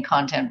through a Canadian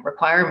content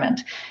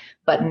requirement.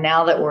 But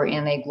now that we're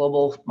in a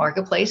global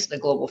marketplace, the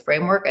global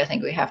framework, I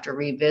think we have to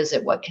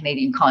revisit what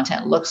Canadian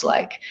content looks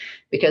like.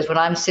 Because when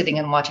I'm sitting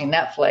and watching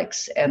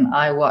Netflix and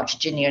I watch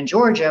Ginny and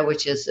Georgia,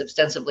 which is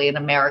ostensibly an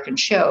American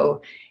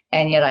show,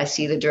 and yet I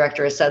see the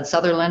director Sid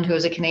Sutherland, who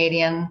is a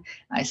Canadian.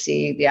 I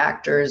see the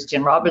actors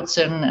Jen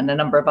Robinson and a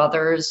number of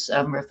others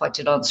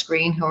reflected on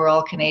screen who are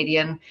all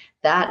Canadian.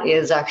 That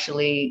is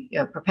actually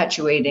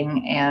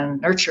perpetuating and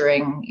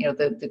nurturing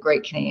the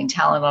great Canadian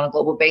talent on a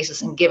global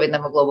basis and giving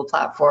them a global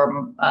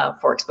platform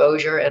for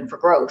exposure and for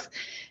growth.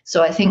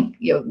 So I think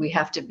we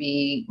have to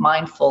be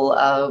mindful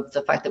of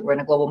the fact that we're in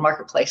a global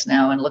marketplace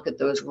now and look at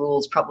those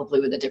rules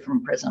probably with a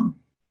different prism.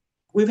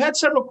 We've had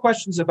several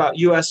questions about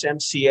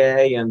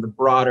USMCA and the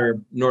broader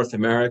North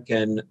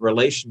American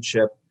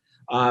relationship.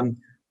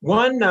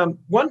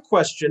 One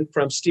question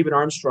from Stephen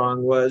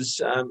Armstrong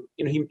was,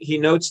 he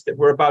notes that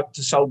we're about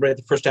to celebrate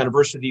the first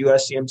anniversary of the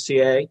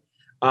USMCA,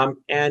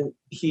 and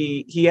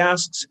he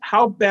asks,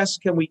 how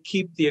best can we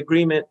keep the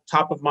agreement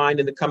top of mind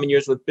in the coming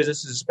years with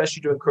businesses,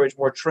 especially to encourage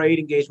more trade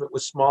engagement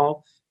with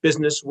small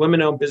business,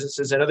 women-owned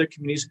businesses, and other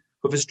communities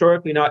who have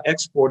historically not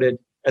exported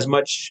as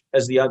much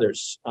as the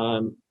others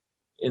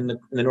in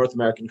the North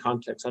American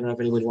context? I don't know if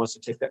anybody wants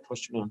to take that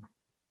question on.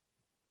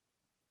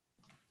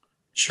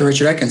 Sure,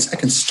 Richard. I can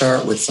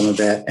start with some of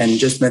that and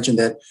just mention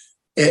that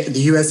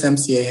the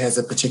USMCA has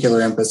a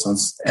particular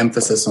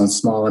emphasis on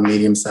small and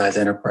medium-sized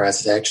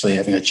enterprises, actually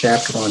having a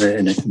chapter on it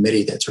and a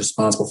committee that's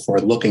responsible for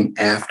looking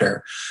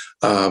after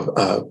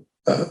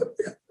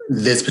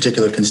this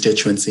particular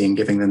constituency and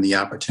giving them the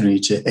opportunity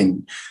to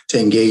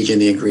engage in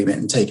the agreement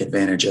and take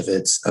advantage of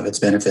its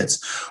benefits.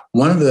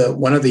 One of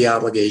the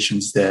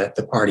obligations that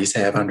the parties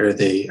have under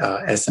the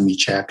SME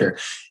chapter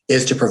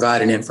is to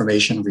provide an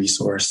information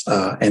resource,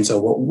 and so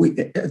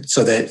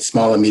that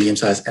small and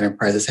medium-sized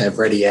enterprises have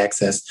ready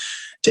access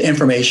to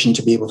information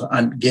to be able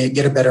to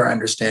get a better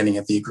understanding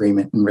of the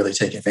agreement and really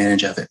take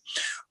advantage of it.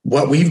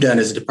 What we've done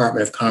as a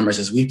Department of Commerce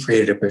is we've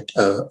created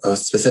a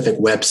specific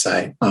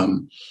website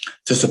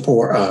to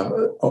support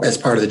as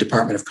part of the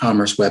Department of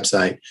Commerce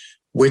website,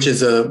 which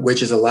is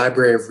a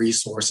library of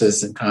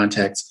resources and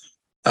contacts.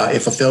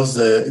 It fulfills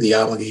the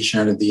obligation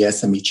under the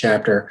SME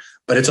chapter,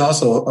 but it's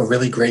also a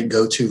really great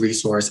go-to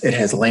resource. It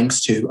has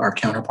links to our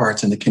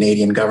counterparts in the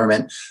Canadian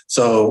government,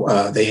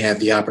 so they have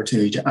the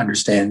opportunity to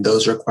understand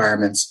those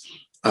requirements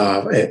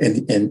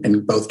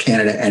in both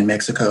Canada and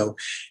Mexico,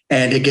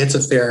 and it gets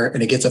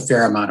a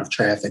fair amount of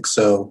traffic.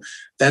 So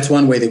that's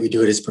one way that we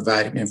do it, is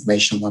providing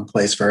information in one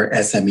place for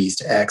SMEs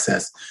to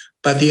access.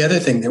 But the other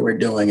thing that we're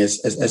doing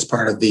is, as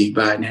part of the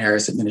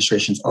Biden-Harris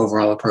administration's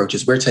overall approach,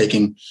 is we're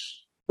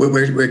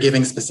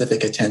giving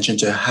specific attention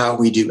to how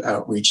we do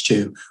outreach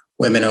to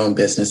women-owned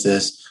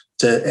businesses,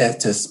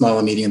 to small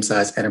and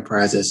medium-sized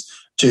enterprises,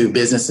 to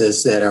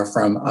businesses that are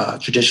from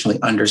traditionally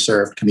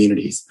underserved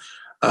communities.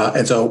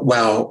 And so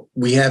while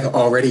we have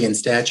already in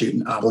statute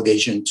an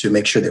obligation to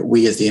make sure that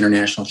we as the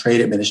International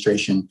Trade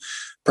Administration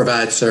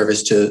provide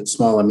service to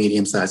small and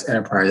medium-sized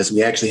enterprises,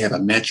 we actually have a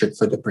metric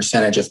for the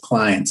percentage of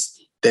clients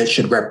that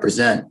should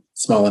represent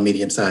small and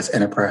medium-sized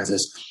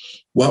enterprises.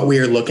 What we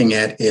are looking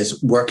at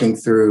is working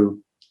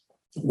through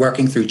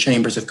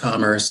chambers of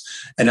commerce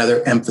and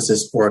other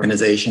emphasis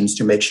organizations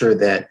to make sure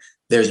that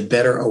there's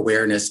better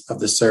awareness of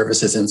the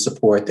services and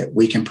support that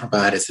we can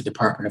provide as the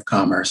Department of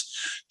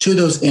Commerce to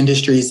those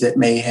industries that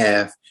may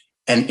have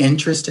an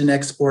interest in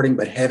exporting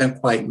but haven't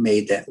quite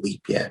made that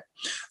leap yet.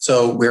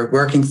 So we're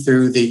working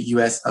through the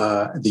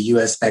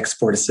U.S.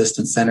 Export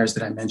Assistance Centers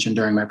that I mentioned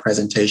during my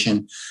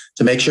presentation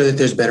to make sure that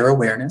there's better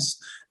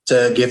awareness,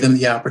 to give them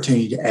the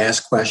opportunity to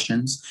ask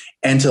questions,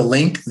 and to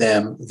link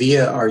them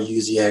via our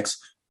UZX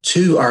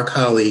to our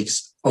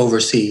colleagues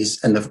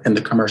overseas in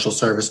the commercial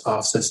service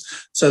offices,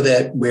 so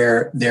that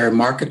where there are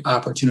market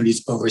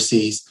opportunities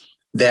overseas,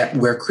 that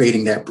we're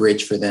creating that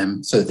bridge for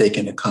them so that they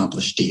can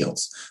accomplish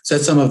deals. So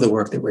that's some of the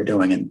work that we're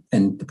doing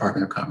in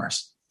Department of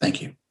Commerce.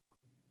 Thank you.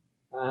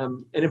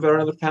 Any of our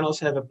other panelists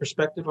have a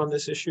perspective on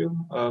this issue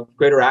of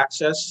greater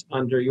access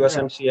under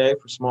USMCA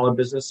for smaller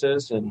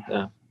businesses? And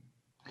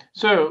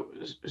So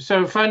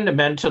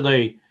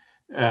fundamentally,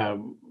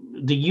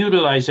 the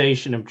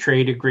utilization of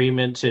trade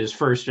agreements is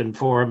first and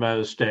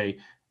foremost a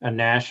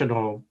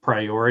national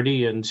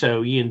priority. And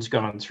so Ian's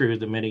gone through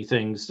the many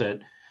things that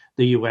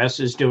the U.S.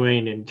 is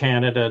doing. In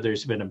Canada,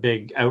 there's been a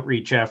big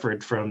outreach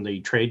effort from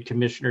the Trade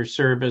Commissioner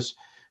Service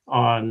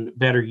on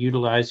better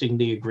utilizing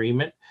the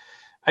agreement.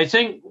 I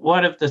think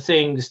one of the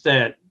things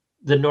that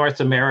the North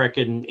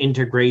American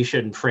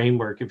integration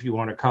framework, if you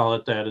want to call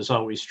it that, has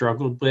always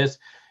struggled with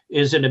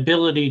is an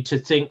ability to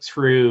think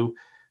through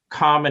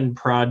common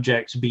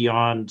projects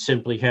beyond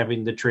simply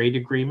having the trade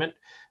agreement.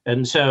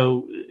 And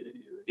so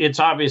it's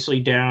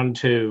obviously down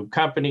to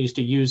companies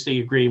to use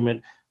the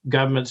agreement,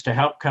 governments to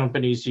help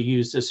companies to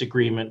use this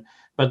agreement.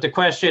 But the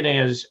question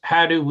is,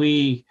 how do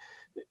we,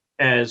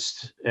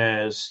 as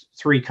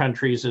three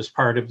countries as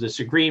part of this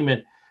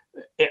agreement,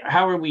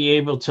 how are we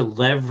able to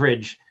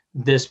leverage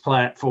this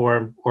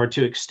platform or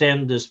to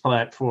extend this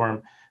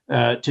platform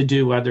to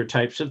do other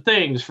types of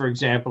things? For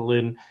example,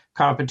 in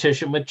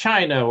competition with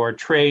China or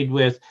trade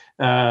with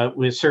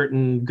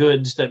certain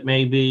goods that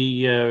may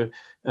be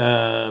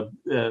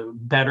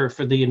better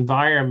for the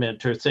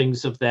environment or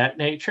things of that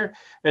nature.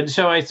 And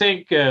so I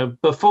think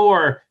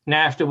before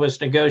NAFTA was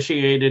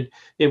negotiated,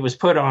 it was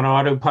put on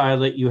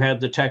autopilot. You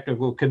had the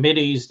technical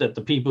committees that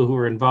the people who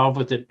were involved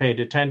with it paid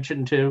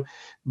attention to.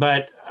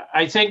 But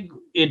I think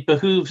it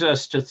behooves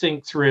us to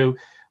think through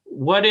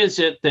what is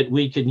it that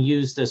we can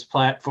use this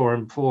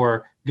platform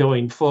for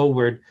going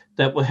forward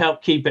that will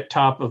help keep it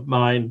top of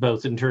mind,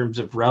 both in terms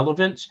of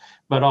relevance,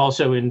 but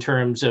also in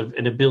terms of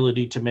an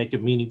ability to make a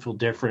meaningful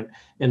difference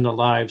in the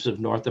lives of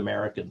North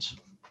Americans.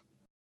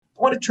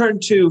 I want to turn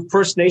to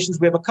First Nations.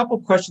 We have a couple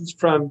of questions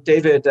from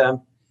David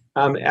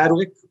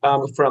Adwick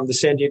from the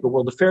San Diego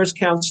World Affairs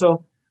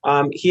Council.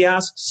 He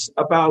asks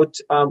about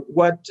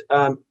what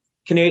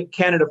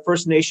Canada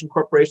First Nation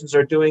corporations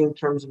are doing in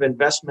terms of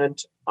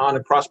investment on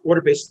a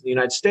cross-border basis in the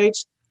United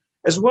States,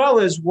 as well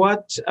as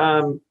what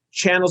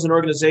channels and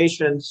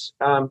organizations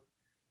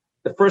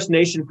the First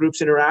Nation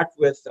groups interact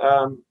with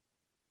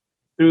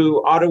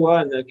through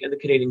Ottawa and the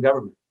Canadian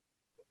government.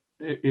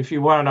 If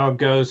you want, I'll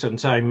go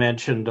since I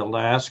mentioned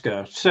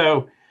Alaska.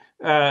 So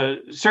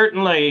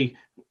certainly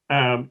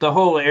the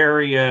whole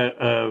area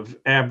of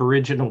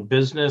Aboriginal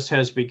business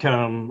has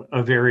become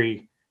a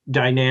very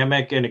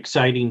dynamic and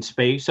exciting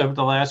space over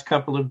the last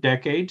couple of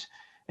decades.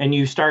 And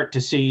you start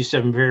to see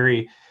some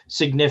very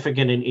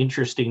significant and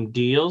interesting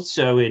deals.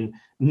 So in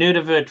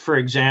Nunavut, for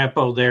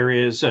example, there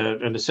is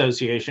an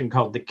association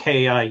called the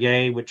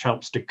KIA, which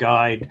helps to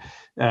guide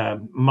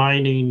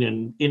mining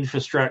and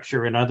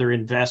infrastructure and other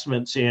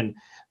investments in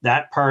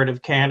that part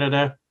of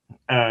Canada.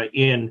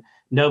 In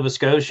Nova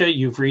Scotia,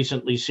 you've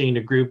recently seen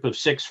a group of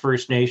 6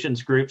 First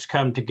Nations groups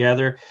come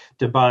together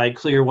to buy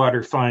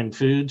Clearwater Fine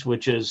Foods,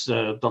 which is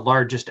the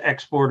largest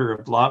exporter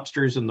of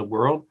lobsters in the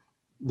world.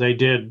 They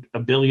did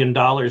 $1 billion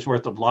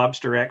worth of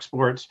lobster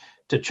exports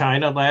to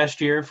China last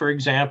year, for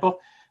example.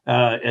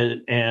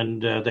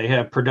 And they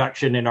have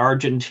production in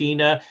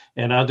Argentina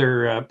and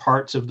other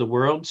parts of the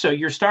world. So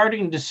you're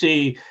starting to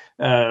see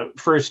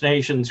First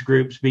Nations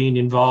groups being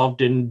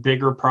involved in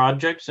bigger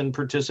projects and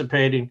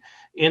participating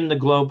in the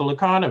global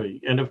economy.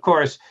 And of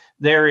course,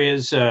 there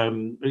is,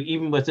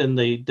 even within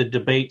the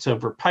debates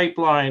over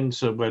pipelines,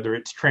 so whether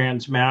it's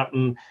Trans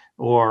Mountain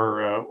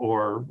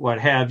or what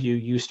have you,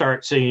 you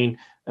start seeing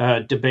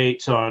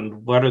debates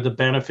on what are the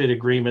benefit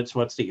agreements,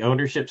 what's the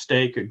ownership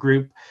stake. A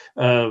group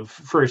of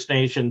First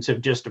Nations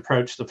have just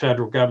approached the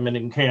federal government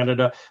in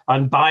Canada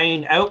on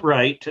buying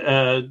outright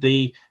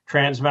the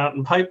Trans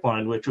Mountain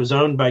Pipeline, which was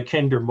owned by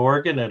Kinder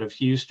Morgan out of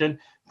Houston,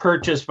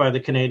 purchased by the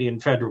Canadian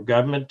federal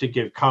government to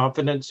give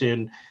confidence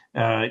in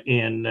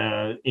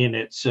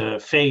its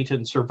fate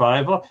and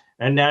survival.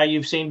 And now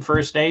you've seen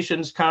First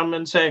Nations come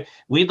and say,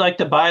 we'd like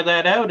to buy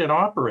that out and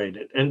operate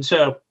it. And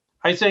so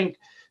I think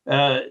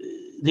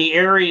the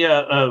area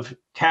of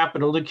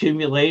capital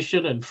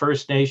accumulation and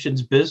First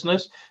Nations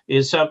business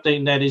is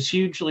something that is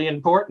hugely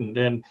important.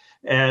 And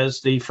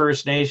as the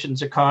First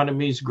Nations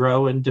economies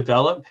grow and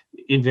develop,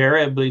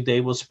 invariably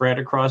they will spread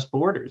across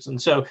borders.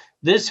 And so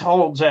this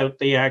holds out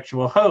the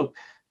actual hope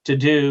to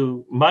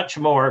do much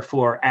more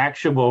for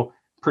actual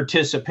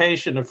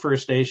participation of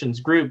First Nations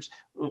groups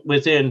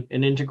within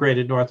an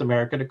integrated North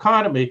American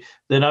economy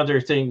than other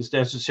things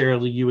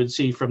necessarily you would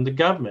see from the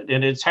government.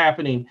 And it's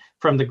happening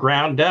from the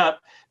ground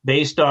up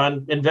based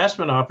on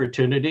investment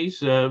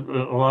opportunities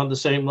along the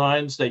same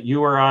lines that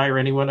you or I or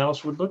anyone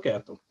else would look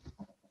at them.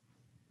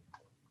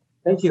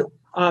 Thank you.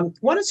 I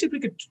want to see if we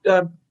could,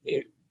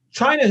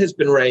 China has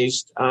been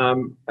raised.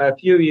 A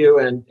few of you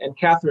and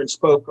Catherine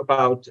spoke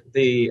about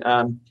the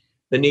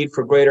need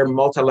for greater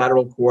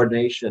multilateral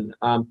coordination.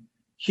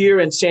 Here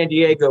in San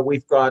Diego,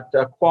 we've got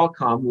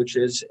Qualcomm, which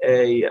is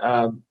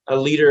a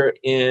leader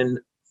in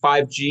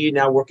 5G,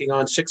 now working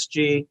on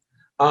 6G.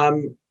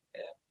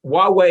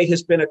 Huawei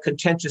has been a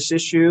contentious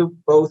issue,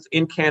 both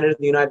in Canada and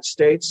the United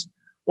States. I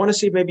want to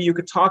see if maybe you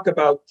could talk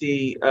about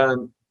the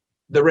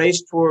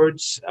race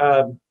towards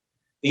the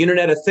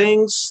Internet of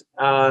Things,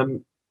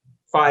 5G,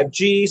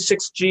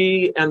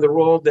 6G, and the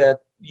role that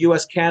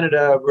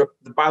U.S.-Canada,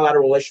 the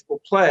bilateral relationship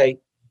will play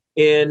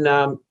in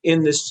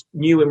this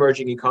new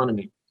emerging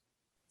economy.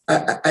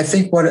 I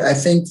think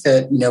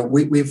that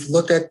we've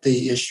looked at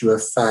the issue of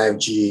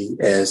 5G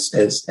as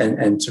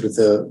sort of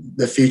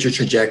the future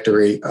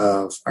trajectory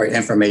of our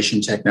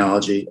information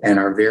technology, and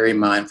are very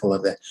mindful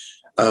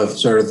of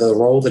sort of the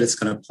role that it's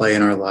going to play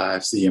in our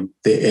lives,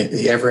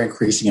 the ever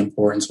increasing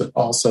importance, but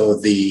also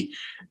the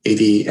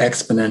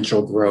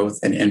exponential growth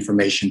and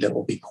information that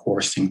will be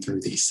coursing through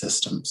these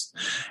systems.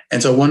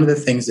 And so one of the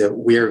things that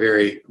we're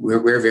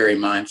very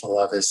mindful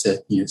of is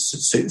that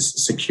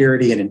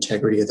security and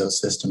integrity of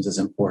those systems is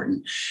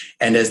important.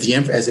 And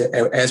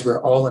as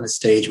we're all in a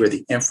stage where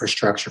the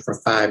infrastructure for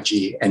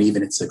 5G and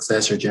even its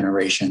successor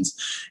generations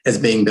is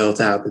being built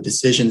out, the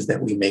decisions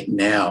that we make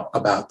now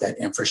about that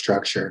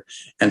infrastructure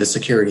and the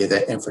security of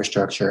that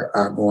infrastructure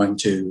are going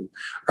to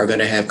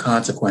have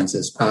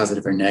consequences,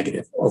 positive or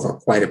negative, over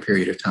quite a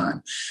period of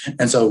time.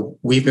 And so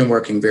we've been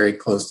working very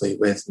closely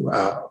with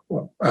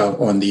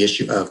on the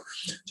issue of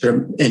sort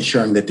of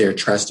ensuring that they're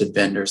trusted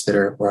vendors that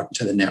are brought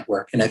to the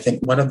network. And I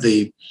think one of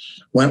the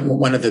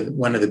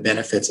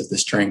benefits of the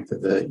strength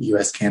of the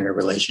U.S.-Canada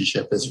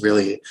relationship is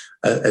really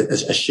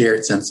a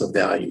shared sense of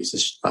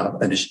values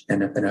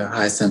and a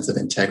high sense of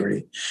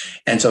integrity.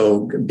 And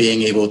so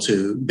being able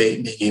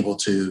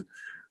to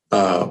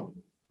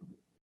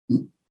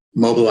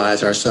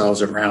mobilize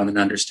ourselves around an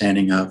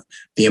understanding of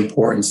the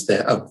importance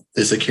of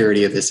the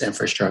security of this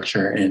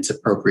infrastructure and its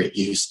appropriate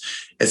use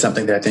is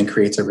something that I think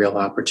creates a real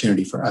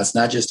opportunity for us,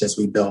 not just as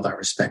we build our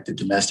respective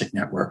domestic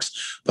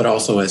networks, but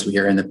also as we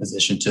are in the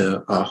position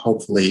to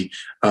hopefully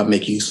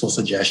make useful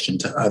suggestion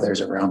to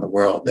others around the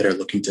world that are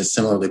looking to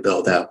similarly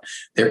build out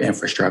their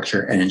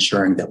infrastructure and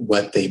ensuring that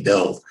what they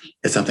build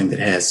is something that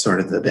has sort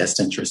of the best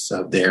interests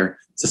of their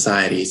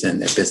societies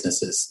and their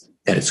businesses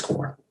at its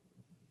core.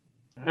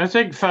 I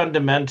think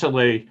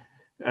fundamentally,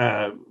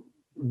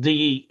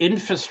 the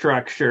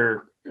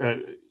infrastructure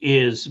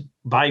is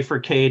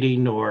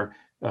bifurcating or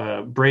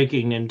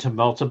breaking into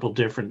multiple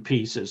different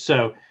pieces.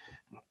 So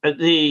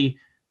the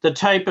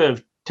type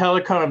of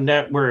telecom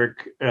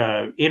network,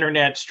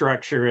 internet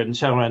structure, and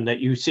so on that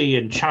you see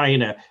in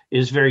China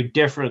is very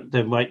different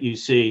than what you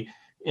see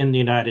in the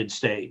United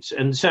States.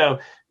 And so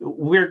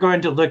we're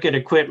going to look at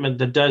equipment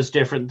that does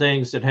different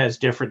things, that has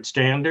different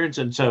standards.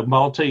 And so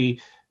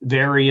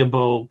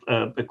multi-variable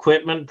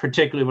equipment,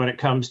 particularly when it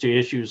comes to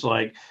issues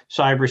like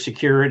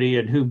cybersecurity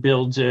and who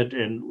builds it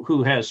and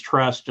who has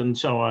trust and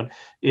so on,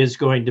 is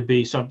going to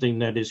be something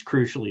that is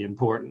crucially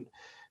important.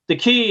 The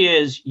key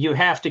is you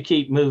have to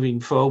keep moving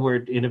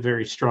forward in a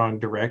very strong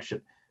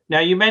direction.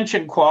 Now, you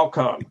mentioned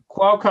Qualcomm.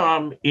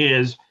 Qualcomm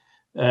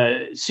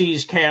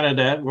sees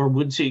Canada, or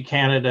would see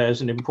Canada,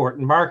 as an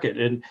important market.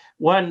 And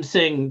one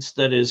thing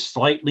that is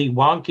slightly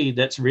wonky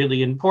that's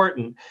really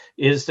important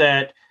is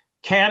that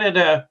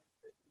Canada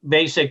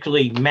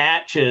basically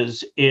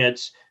matches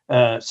its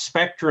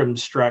spectrum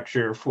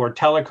structure for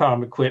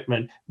telecom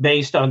equipment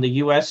based on the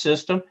U.S.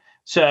 system.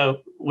 So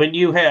when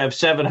you have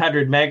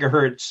 700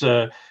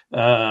 megahertz,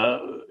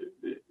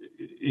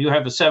 you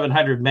have a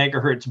 700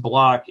 megahertz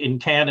block in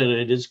Canada,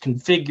 it is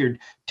configured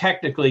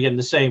technically in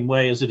the same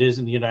way as it is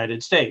in the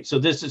United States. So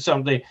this is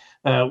something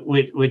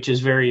which is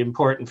very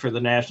important for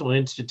the National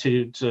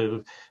Institutes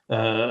of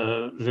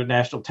the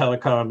National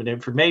Telecom and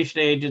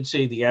Information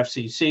Agency, the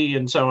FCC,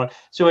 and so on.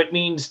 So it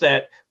means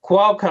that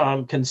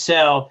Qualcomm can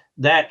sell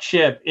that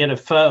chip in a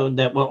phone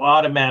that will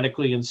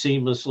automatically and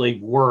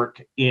seamlessly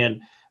work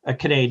in a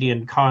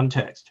Canadian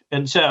context.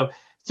 And so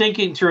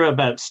thinking through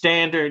about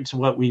standards,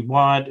 what we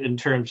want in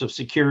terms of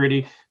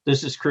security,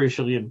 this is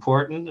crucially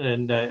important.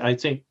 And I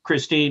think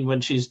Christine, when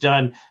she's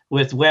done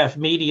with WEF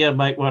Media,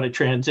 might want to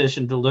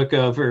transition to look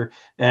over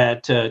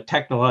at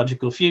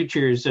technological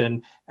futures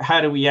and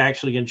how do we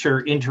actually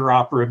ensure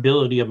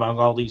interoperability among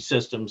all these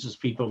systems as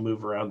people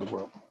move around the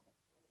world.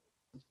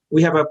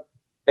 we have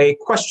a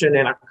question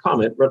and a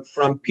comment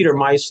from Peter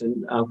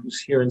Meissen,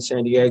 who's here in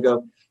San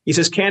Diego. He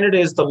says, Canada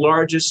is the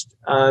largest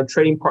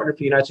trading partner for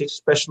the United States,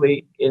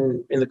 especially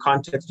in the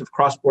context of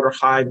cross-border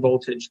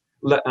high-voltage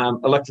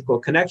electrical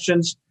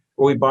connections,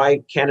 where we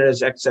buy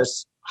Canada's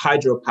excess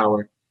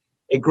hydropower.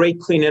 A great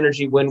clean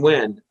energy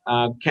win-win.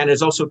 Canada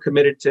is also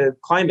committed to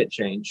climate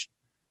change.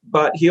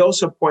 But he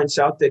also points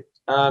out that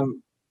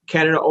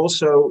Canada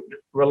also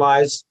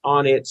relies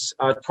on its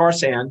tar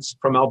sands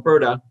from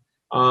Alberta,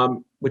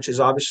 which is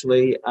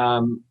obviously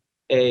an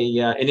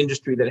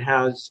industry that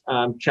has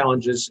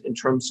challenges in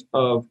terms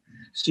of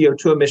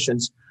CO2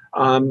 emissions.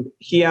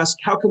 He asked,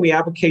 how can we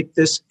advocate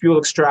this fuel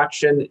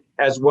extraction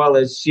as well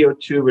as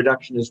CO2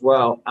 reduction as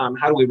well?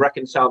 How do we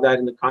reconcile that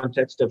in the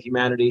context of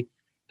humanity,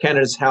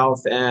 Canada's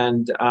health,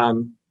 and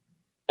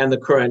the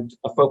current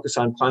focus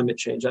on climate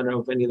change? I don't know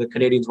if any of the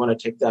Canadians want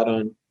to take that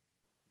on.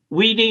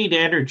 We need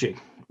energy.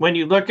 When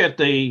you look at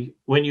the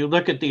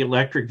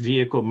electric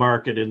vehicle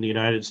market in the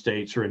United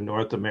States or in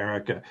North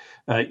America,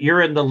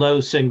 you're in the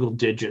low single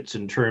digits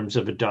in terms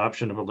of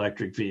adoption of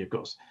electric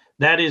vehicles.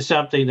 That is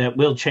something that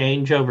will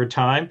change over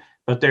time,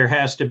 but there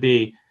has to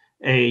be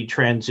a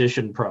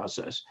transition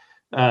process.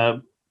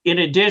 In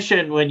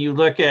addition, when you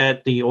look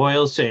at the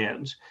oil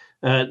sands,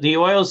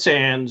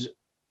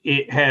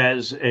 it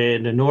has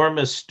an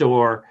enormous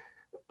store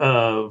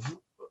of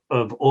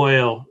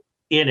oil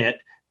in it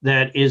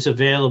that is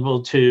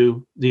available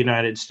to the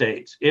United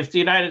States. If the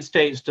United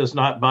States does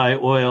not buy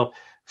oil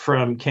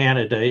from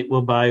Canada, it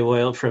will buy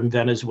oil from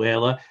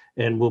Venezuela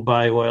and will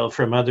buy oil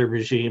from other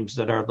regimes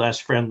that are less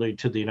friendly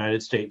to the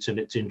United States and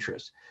its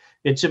interests.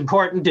 It's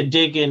important to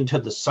dig into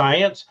the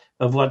science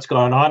of what's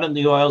gone on in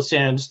the oil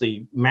sands,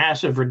 the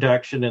massive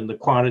reduction in the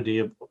quantity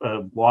of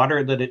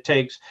water that it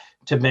takes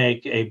to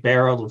make a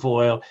barrel of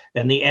oil,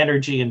 and the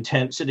energy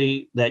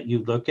intensity that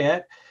you look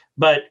at.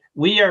 But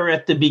we are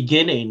at the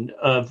beginning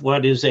of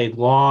what is a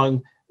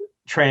long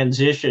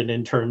transition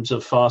in terms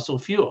of fossil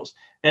fuels.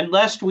 And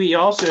lest we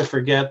also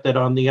forget that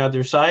on the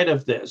other side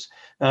of this,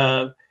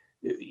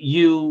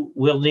 you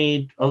will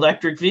need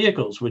electric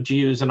vehicles, which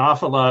use an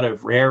awful lot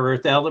of rare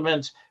earth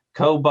elements,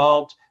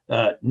 cobalt,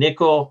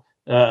 nickel,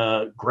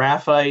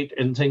 graphite,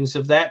 and things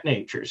of that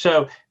nature.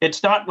 So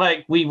it's not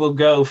like we will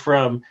go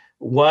from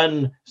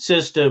one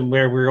system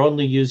where we're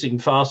only using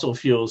fossil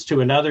fuels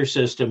to another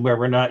system where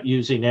we're not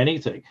using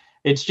anything.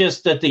 It's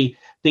just that the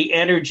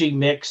energy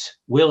mix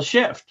will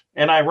shift.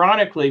 And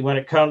ironically, when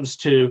it comes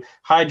to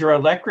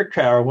hydroelectric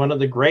power, one of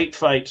the great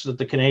fights that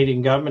the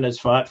Canadian government has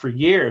fought for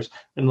years,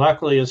 and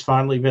luckily has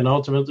finally been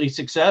ultimately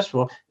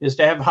successful, is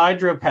to have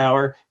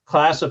hydropower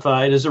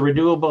classified as a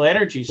renewable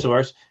energy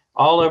source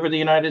all over the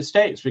United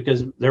States,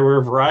 because there were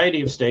a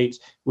variety of states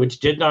which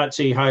did not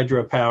see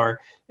hydropower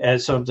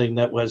as something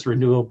that was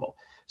renewable.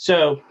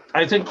 So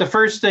I think the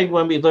first thing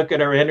when we look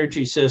at our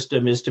energy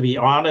system is to be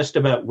honest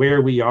about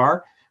where we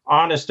are,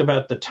 honest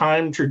about the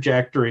time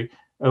trajectory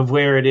of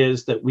where it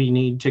is that we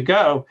need to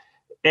go.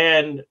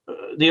 And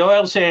the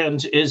oil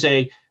sands is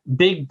a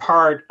big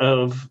part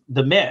of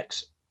the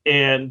mix.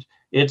 And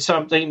it's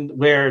something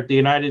where the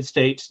United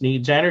States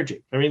needs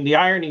energy. I mean, the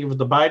irony of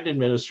the Biden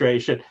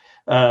administration,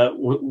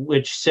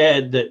 which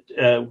said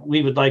that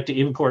we would like to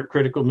import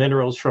critical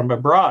minerals from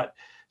abroad.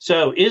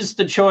 So is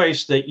the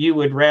choice that you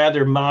would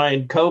rather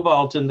mine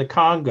cobalt in the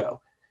Congo,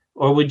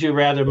 or would you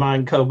rather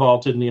mine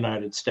cobalt in the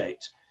United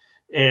States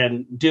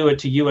and do it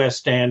to U.S.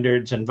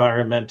 standards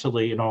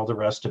environmentally and all the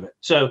rest of it?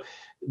 So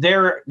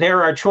there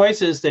are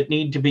choices that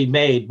need to be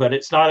made, but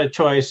it's not a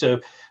choice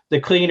of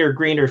the cleaner,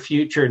 greener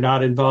future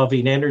not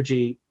involving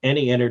any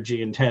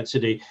energy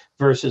intensity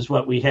versus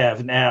what we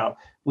have now.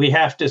 We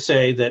have to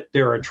say that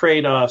there are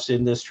trade-offs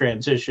in this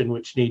transition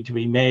which need to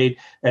be made,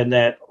 and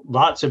that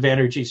lots of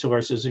energy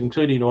sources,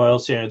 including oil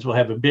sands, will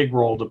have a big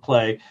role to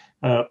play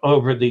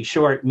over the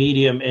short,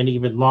 medium, and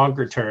even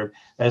longer term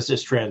as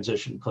this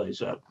transition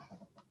plays out.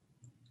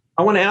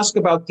 I want to ask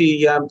about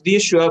the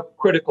issue of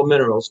critical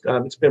minerals.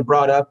 It's been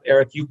brought up.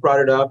 Eric, you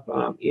brought it up.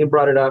 Ian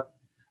brought it up.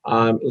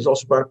 It was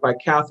also brought up by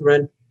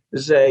Catherine.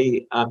 This is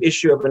a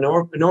issue of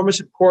enormous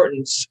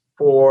importance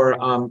for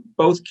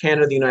both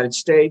Canada and the United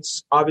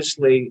States.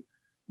 Obviously,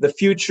 the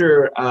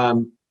future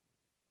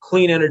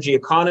clean energy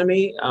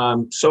economy,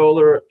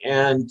 solar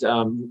and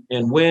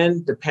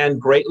wind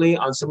depend greatly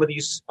on some of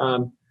these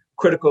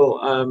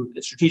critical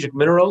strategic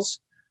minerals.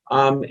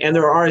 And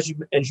there are, as you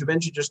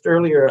mentioned just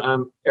earlier,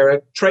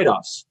 Eric,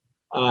 trade-offs.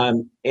 I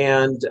know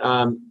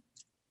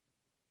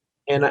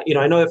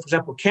that, for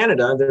example,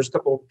 Canada, there's a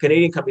couple of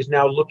Canadian companies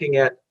now looking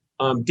at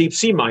deep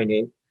sea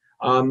mining,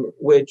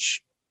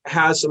 which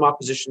has some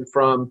opposition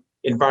from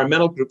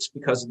environmental groups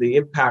because of the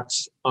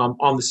impacts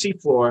on the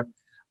seafloor.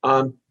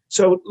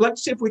 So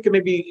let's see if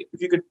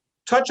you could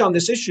touch on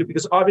this issue,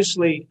 because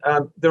obviously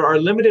there are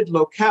limited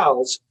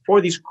locales for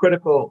these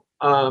critical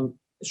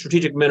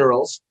strategic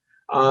minerals.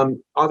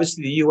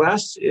 Obviously, the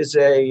U.S. is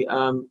a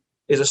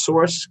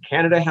source.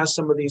 Canada has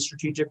some of these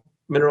strategic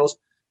minerals,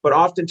 but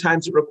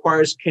oftentimes it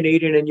requires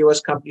Canadian and U.S.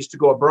 companies to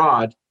go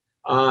abroad.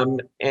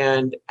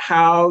 and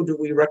how do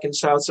we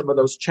reconcile some of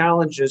those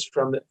challenges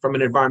from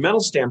an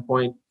environmental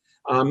standpoint,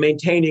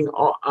 maintaining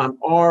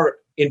our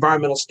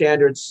environmental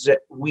standards that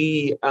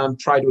we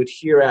try to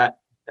adhere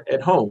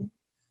at home.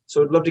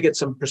 So I'd love to get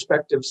some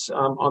perspectives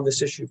on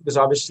this issue, because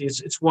obviously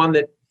it's one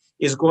that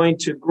is going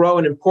to grow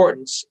in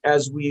importance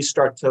as we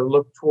start to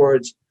look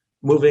towards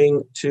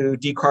moving to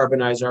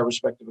decarbonize our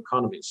respective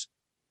economies.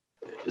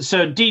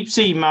 So deep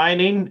sea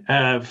mining,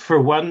 for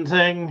one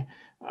thing,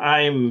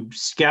 I'm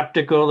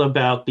skeptical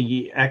about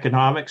the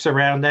economics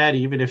around that,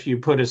 even if you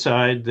put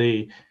aside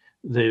the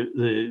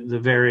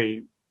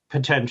very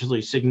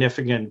potentially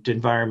significant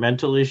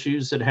environmental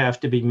issues that have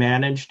to be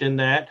managed in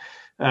that.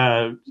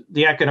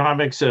 The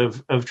economics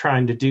of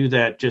trying to do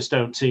that just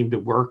don't seem to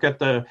work at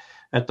the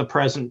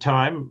present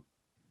time.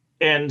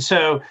 And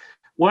so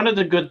one of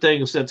the good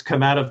things that's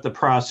come out of the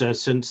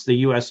process since the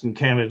U.S. and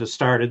Canada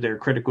started their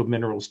critical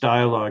minerals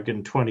dialogue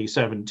in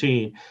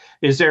 2017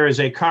 is there is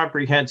a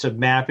comprehensive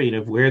mapping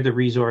of where the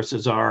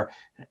resources are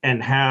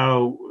and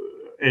how,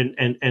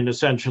 and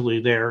essentially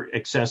their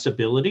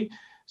accessibility.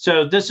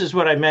 So this is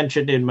what I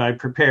mentioned in my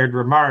prepared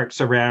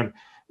remarks around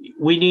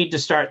we need to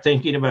start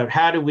thinking about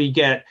how do we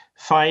get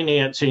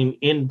financing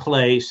in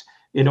place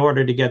in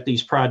order to get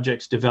these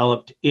projects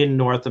developed in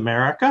North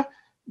America.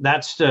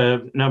 That's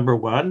number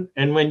one.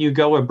 And when you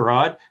go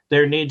abroad,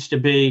 there needs to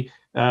be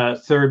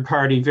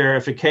third-party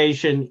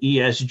verification,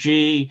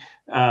 ESG,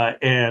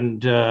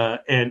 and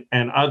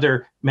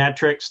other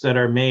metrics that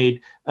are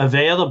made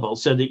available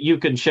so that you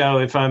can show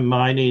if I'm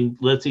mining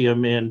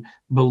lithium in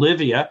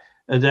Bolivia,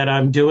 that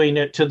I'm doing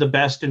it to the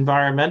best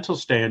environmental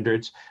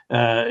standards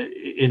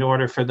in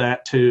order for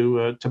that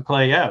to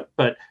play out.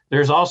 But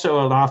there's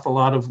also an awful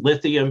lot of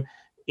lithium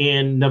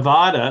in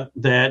Nevada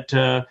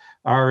that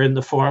are in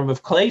the form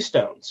of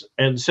claystones.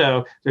 And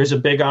so there's a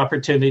big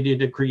opportunity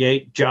to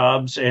create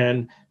jobs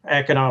and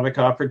economic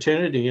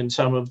opportunity in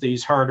some of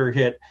these harder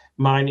hit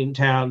mining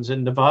towns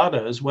in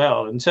Nevada as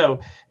well. And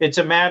so it's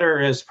a matter,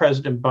 as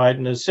President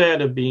Biden has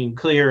said, of being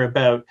clear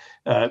about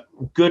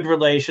good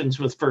relations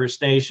with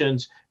First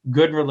Nations,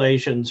 good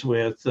relations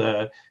with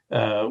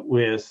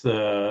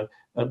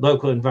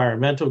local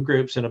environmental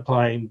groups, and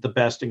applying the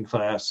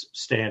best-in-class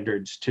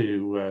standards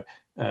to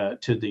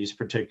these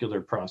particular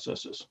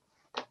processes.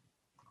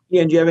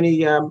 Ian, do you have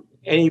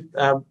any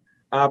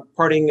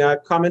parting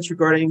comments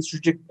regarding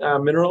strategic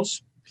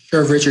minerals?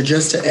 Sure, Richard.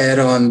 Just to add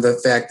on the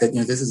fact that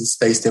this is a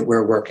space that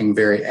we're working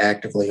very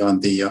actively on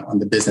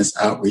the business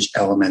outreach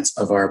elements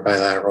of our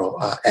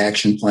bilateral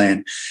action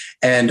plan,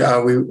 and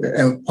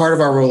part of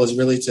our role is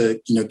really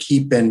to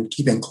keep in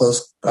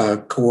close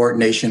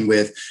coordination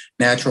with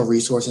Natural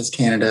Resources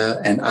Canada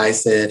and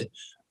ISED,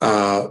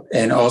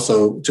 and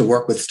also to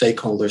work with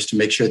stakeholders to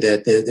make sure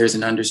that there's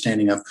an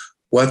understanding of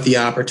what the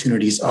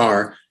opportunities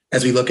are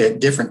as we look at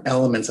different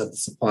elements of the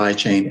supply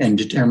chain and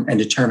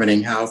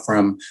determining how,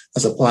 from a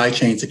supply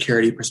chain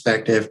security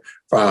perspective,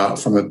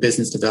 from a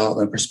business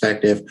development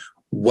perspective,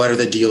 what are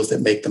the deals that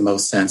make the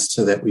most sense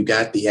so that we've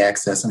got the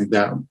access and we've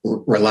got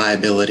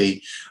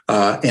reliability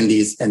in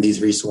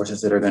these resources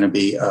that are going to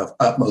be of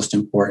utmost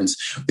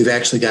importance. We've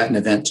actually got an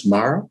event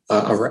tomorrow, a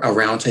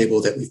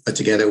roundtable that we've put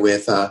together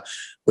with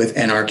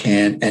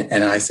NRCan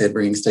and ISED,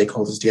 bringing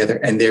stakeholders together.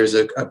 And there's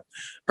a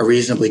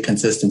reasonably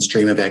consistent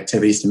stream of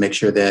activities to make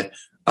sure that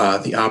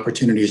the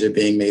opportunities are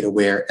being made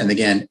aware. And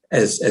again,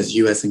 as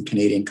U.S. and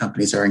Canadian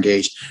companies are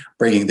engaged,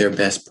 bringing their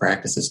best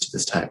practices to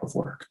this type of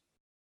work.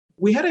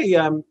 We had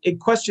a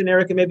question,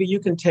 Eric, and maybe you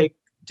can take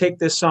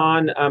this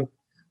on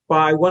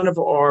by one of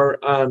our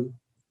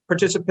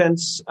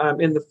participants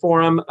in the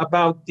forum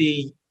about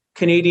the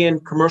Canadian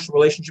commercial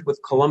relationship with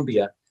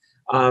Colombia.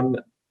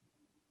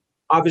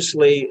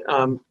 Obviously,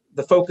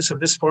 the focus of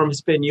this forum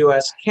has been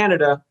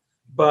U.S.-Canada,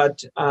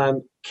 but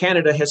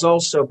Canada has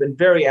also been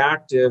very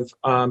active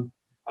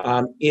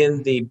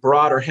in the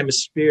broader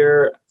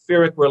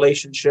hemispheric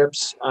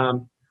relationships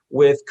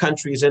with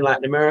countries in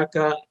Latin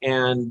America.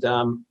 And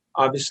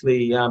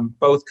obviously,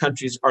 both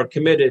countries are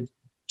committed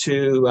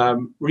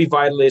to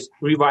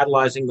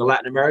revitalizing the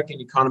Latin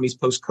American economies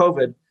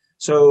post-COVID.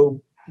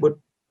 So would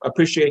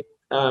appreciate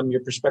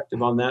your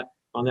perspective on that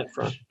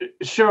front.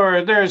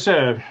 Sure. There's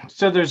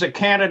a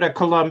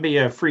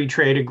Canada-Colombia free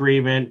trade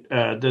agreement.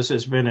 This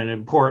has been an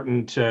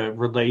important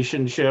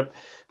relationship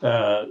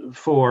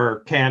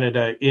for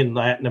Canada in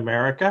Latin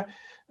America.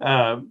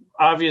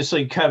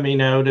 Obviously,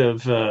 coming out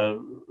of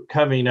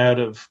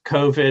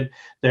COVID,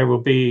 there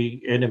will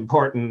be an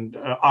important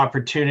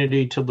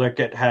opportunity to look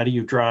at how do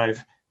you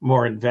drive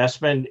more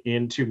investment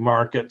into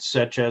markets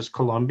such as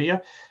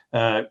Colombia.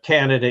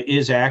 Canada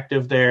is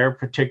active there,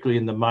 particularly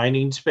in the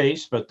mining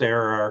space, but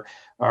there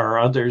are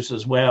others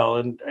as well.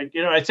 And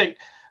I think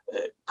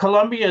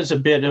Colombia is a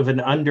bit of an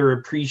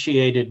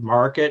underappreciated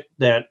market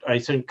that I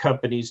think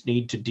companies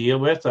need to deal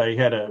with. I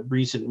had a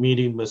recent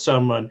meeting with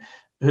someone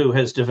who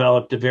has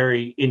developed a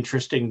very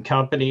interesting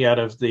company out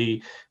of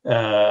the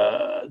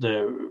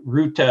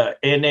Ruta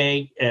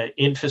N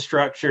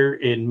infrastructure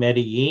in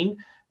Medellin.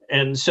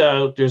 And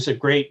so there's a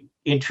great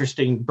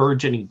interesting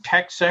burgeoning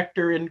tech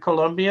sector in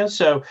Colombia.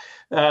 So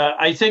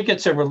I think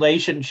it's a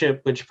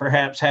relationship which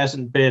perhaps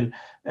hasn't been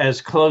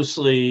as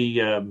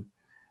closely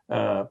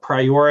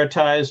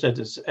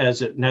prioritized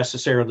as it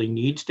necessarily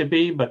needs to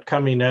be. But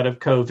coming out of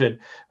COVID,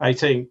 I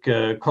think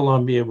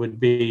Colombia would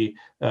be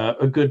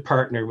a good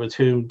partner with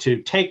whom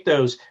to take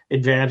those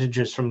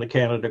advantages from the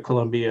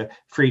Canada-Colombia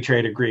Free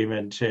Trade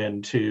Agreement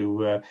and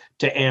to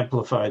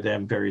amplify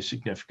them very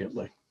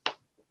significantly.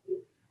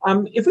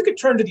 If we could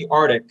turn to the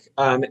Arctic,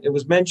 it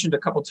was mentioned a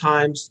couple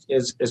times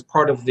as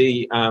part of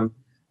the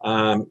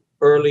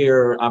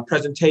earlier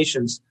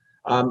presentations.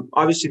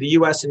 Obviously, the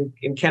U.S. and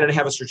Canada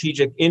have a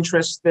strategic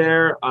interest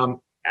there,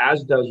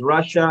 as does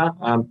Russia.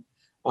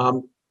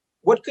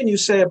 What can you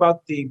say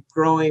about the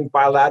growing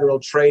bilateral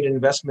trade and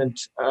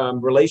investment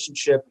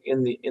relationship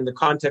in the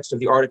context of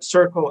the Arctic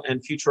Circle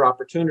and future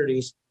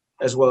opportunities,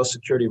 as well as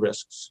security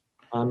risks?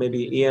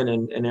 Maybe Ian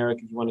and Eric,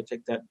 if you want to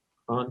take that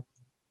on.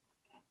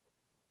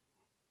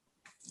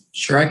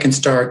 Sure, I can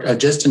start.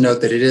 Just to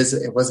note that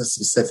it was a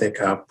specific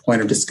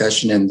point of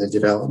discussion in the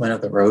development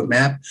of the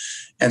roadmap.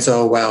 And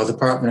so while the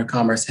Department of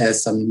Commerce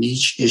has some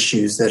niche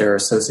issues that are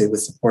associated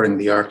with supporting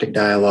the Arctic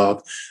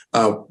dialogue,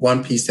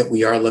 one piece that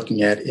we are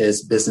looking at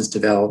is business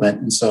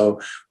development. And so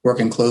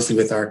working closely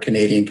with our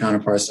Canadian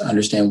counterparts to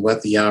understand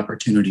what the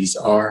opportunities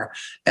are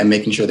and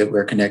making sure that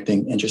we're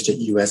connecting interested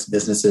U.S.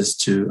 businesses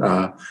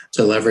to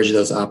leverage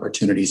those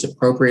opportunities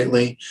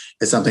appropriately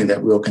is something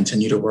that we'll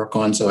continue to work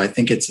on. So I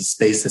think it's a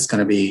space that's going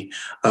to be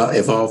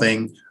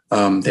evolving.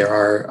 There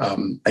are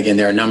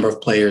a number of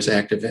players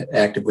active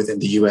within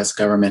the U.S.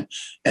 government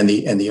and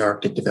the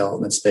Arctic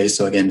development space.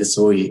 So again, this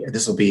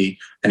will be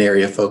an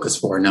area of focus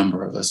for a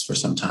number of us for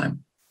some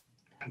time.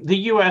 The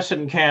U.S.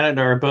 and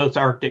Canada are both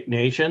Arctic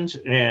nations,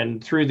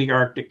 and through the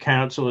Arctic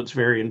Council, it's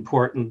very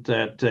important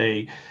that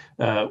they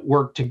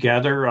work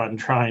together on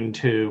trying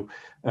to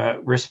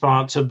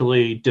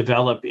responsibly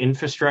develop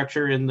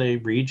infrastructure in the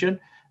region.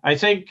 I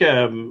think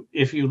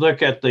if you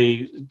look at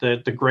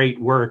the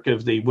great work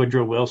of the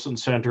Woodrow Wilson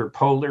Center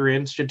Polar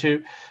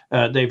Institute,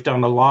 they've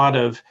done a lot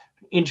of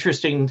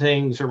interesting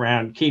things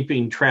around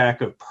keeping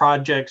track of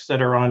projects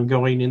that are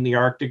ongoing in the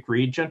Arctic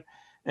region.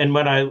 And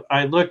when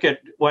I look at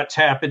what's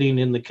happening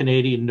in the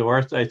Canadian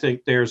North, I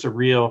think there's a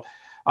real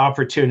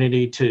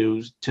opportunity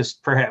to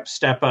perhaps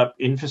step up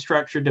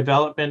infrastructure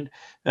development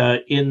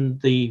in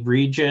the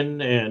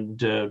region and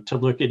to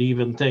look at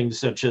even things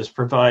such as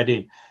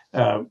providing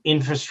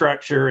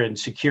infrastructure and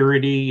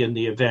security in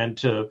the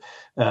event of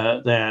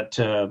that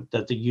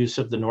the use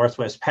of the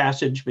Northwest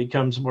Passage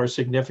becomes more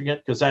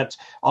significant, because that's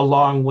a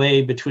long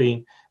way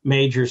between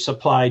major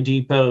supply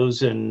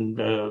depots and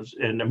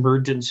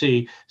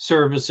emergency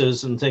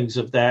services and things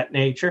of that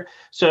nature.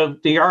 So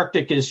the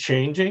Arctic is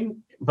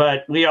changing,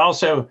 but we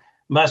also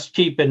must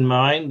keep in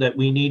mind that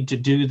we need to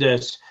do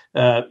this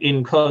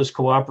in close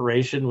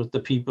cooperation with the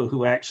people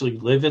who actually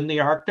live in the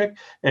Arctic,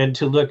 and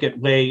to look at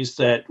ways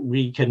that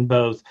we can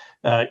both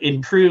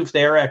improve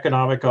their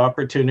economic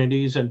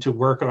opportunities and to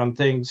work on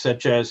things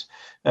such as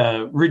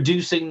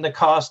reducing the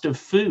cost of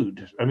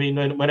food. I mean,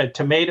 when a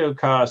tomato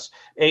costs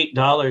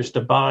 $8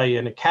 to buy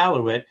in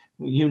Iqaluit,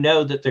 you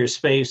know that there's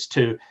space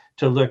to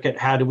look at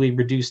how do we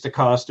reduce the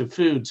cost of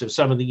food. So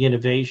some of the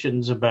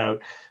innovations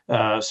about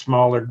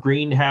smaller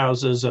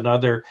greenhouses and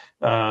other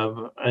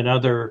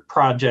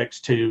projects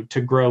to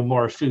grow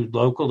more food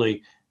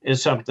locally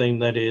is something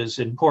that is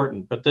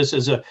important. But this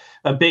is a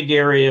big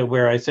area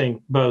where I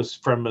think both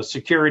from a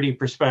security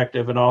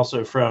perspective and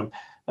also from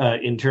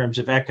in terms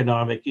of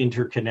economic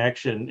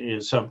interconnection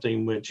is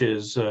something which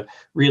is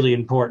really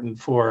important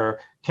for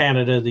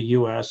Canada, the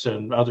U.S.,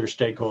 and other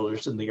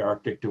stakeholders in the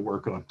Arctic to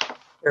work on.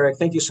 Eric,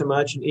 thank you so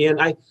much. And Ian,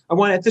 I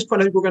want at this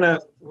point, I think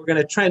we're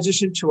gonna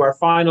transition to our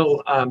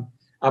final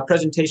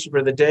presentation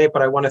for the day,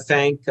 but I want to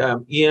thank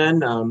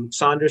Ian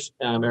Saunders,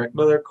 Eric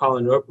Miller,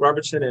 Colin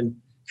Robertson, and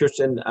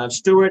Kirsten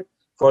Stewart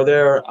for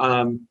their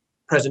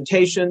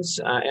presentations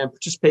and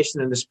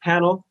participation in this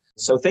panel.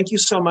 So thank you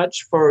so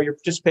much for your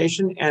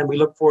participation, and we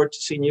look forward to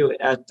seeing you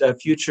at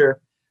future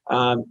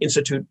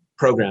Institute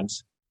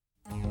programs.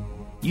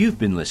 You've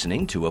been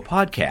listening to a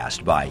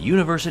podcast by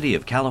University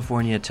of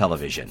California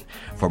Television.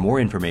 For more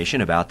information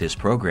about this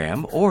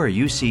program or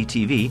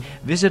UCTV,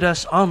 visit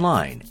us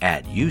online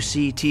at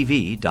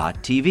uctv.tv.